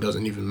it, so it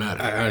doesn't even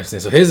matter. I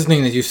understand. So here's the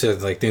thing that you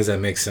said, like things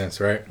that make sense,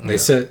 right? They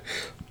said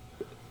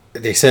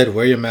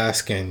wear your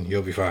mask and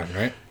you'll be fine,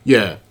 right?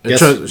 Yeah. And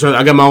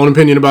I got my own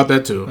opinion about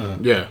that too.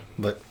 Yeah.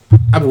 But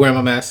I've been wearing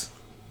my mask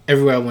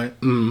everywhere I went.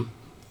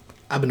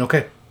 I've been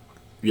okay.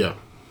 Yeah.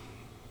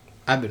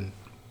 I've been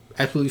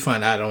absolutely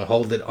fine. I don't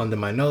hold it under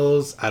my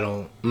nose. I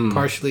don't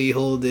partially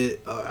hold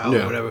it out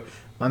or whatever.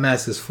 My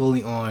mask is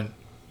fully on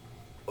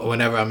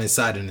whenever I'm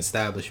inside an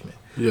establishment.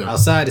 Yeah.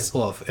 Outside it's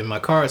off, and my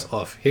car is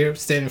off. Here,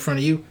 standing in front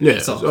of you,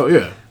 it's off. Oh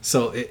yeah.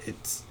 So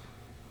it's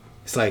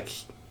like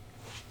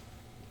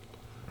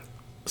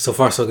so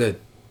far so good.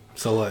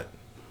 So what?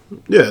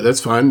 Yeah, that's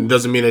fine. It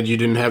doesn't mean that you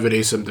didn't have it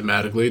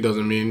asymptomatically. It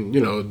doesn't mean,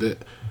 that.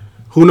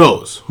 Who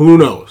knows? Who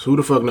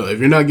the fuck knows? If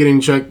you're not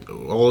getting checked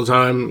all the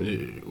time,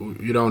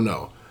 you don't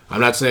know. I'm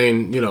not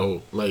saying,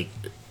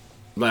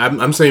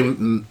 I'm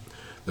saying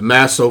the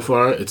mask so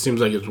far, it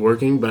seems like it's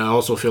working, but I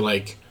also feel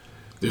like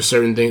there's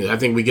certain things. I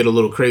think we get a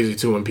little crazy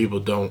too when people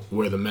don't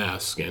wear the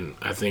mask, and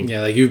I think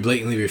like you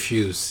blatantly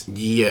refuse.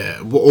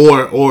 Yeah,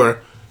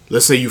 or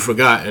let's say you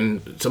forgot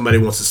and somebody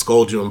wants to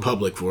scold you in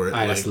public for it.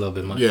 That's a little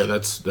bit much. Yeah,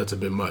 that's a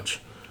bit much.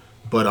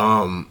 But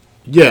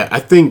yeah, I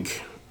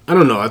think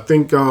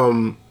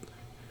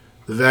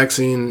the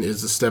vaccine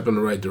is a step in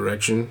the right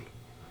direction.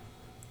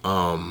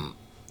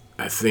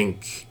 I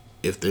think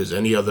if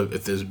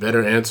there's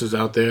better answers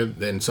out there,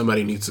 then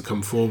somebody needs to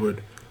come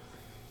forward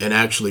and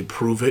actually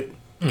prove it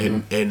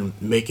and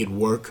make it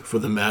work for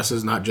the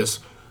masses, not just,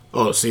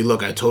 oh, see,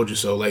 look, I told you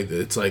so. Like,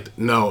 it's like,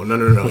 no.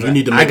 You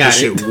need to make this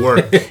shit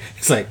work.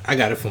 It's like, I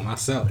got it for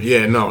myself.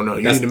 Yeah, no.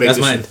 You need to make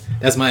this shit.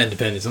 That's my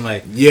independence. I'm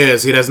like, yeah,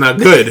 see, that's not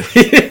good.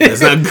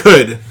 That's not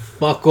good.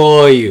 Fuck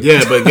all you.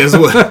 Yeah, but guess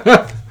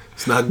what?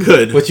 It's not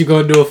good. What you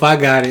gonna do if I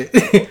got it?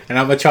 And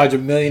I'm gonna charge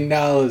 $1 million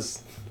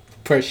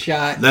per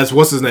shot. That's,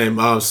 what's his name?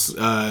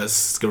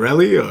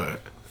 Scarelli or?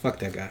 Fuck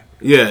that guy.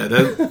 Yeah,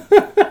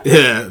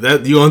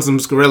 that you on some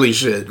Scarelli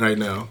shit right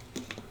now.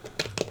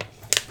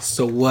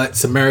 So what?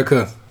 It's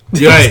America.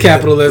 Right. It's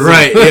capitalism.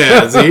 Right,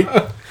 yeah, see?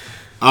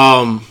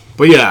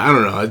 But yeah, I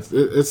don't know.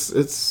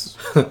 It's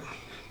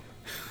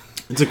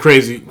a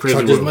crazy Charge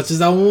world. as much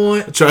as I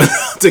want. Try to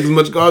take as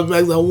much garbage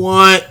as I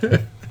want.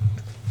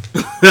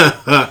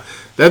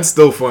 That's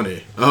still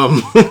funny.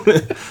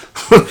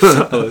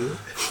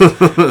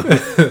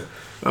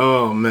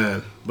 Oh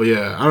man. But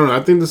yeah, I don't know.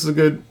 I think this is a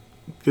good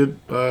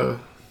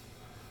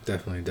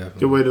definitely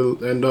good way to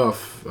end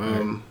off.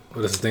 What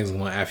are the things I'm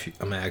gonna ask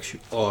you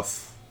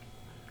off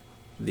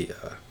the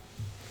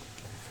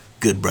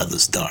Good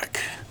Brothers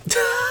Dark.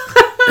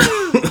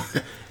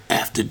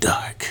 After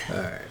dark.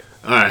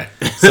 All right.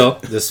 So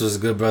this was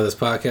Good Brothers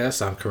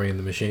Podcast. I'm Kareem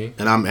the Machine.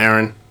 And I'm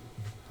Aaron.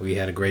 We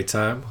had a great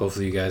time.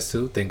 Hopefully you guys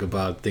too. Think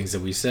about things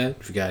that we said.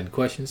 If you got any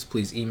questions,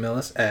 please email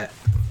us at.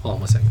 Hold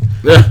on 1 second.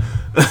 Yeah.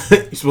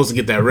 You're supposed to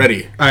get that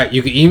ready. All right.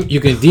 You can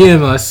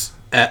DM us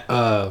at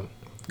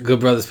Good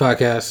Brothers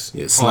Podcast.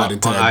 Yeah, slide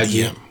into that IG.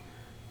 DM.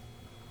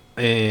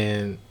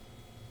 And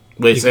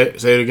wait, say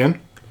it again.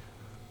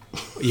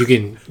 You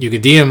can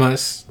DM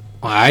us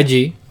on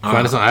IG.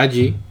 Find us on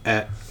IG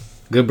at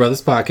Good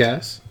Brothers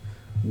Podcast.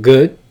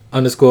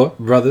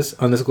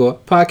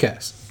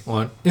 Good_brothers_podcast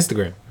on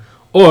Instagram.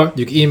 Or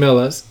you can email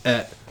us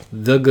at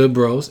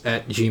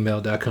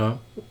thegoodbros@gmail.com.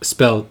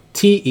 Spelled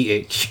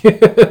TEH.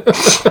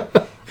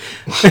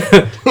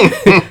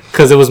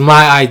 Because it was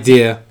my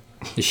idea.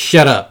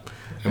 Shut up.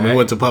 And we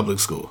went to public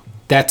school.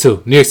 That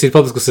too. New York City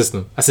public school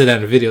system. I said that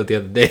in a video the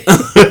other day.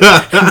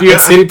 New York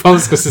City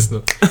public school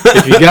system.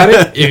 If you got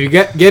it,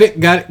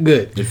 got it,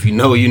 good. If you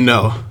know, you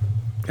know.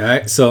 All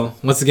right. So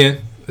once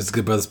again, it's the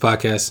Good Brothers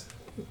Podcast.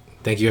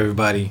 Thank you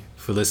everybody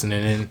for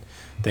listening in.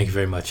 Thank you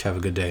very much. Have a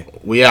good day.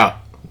 We out.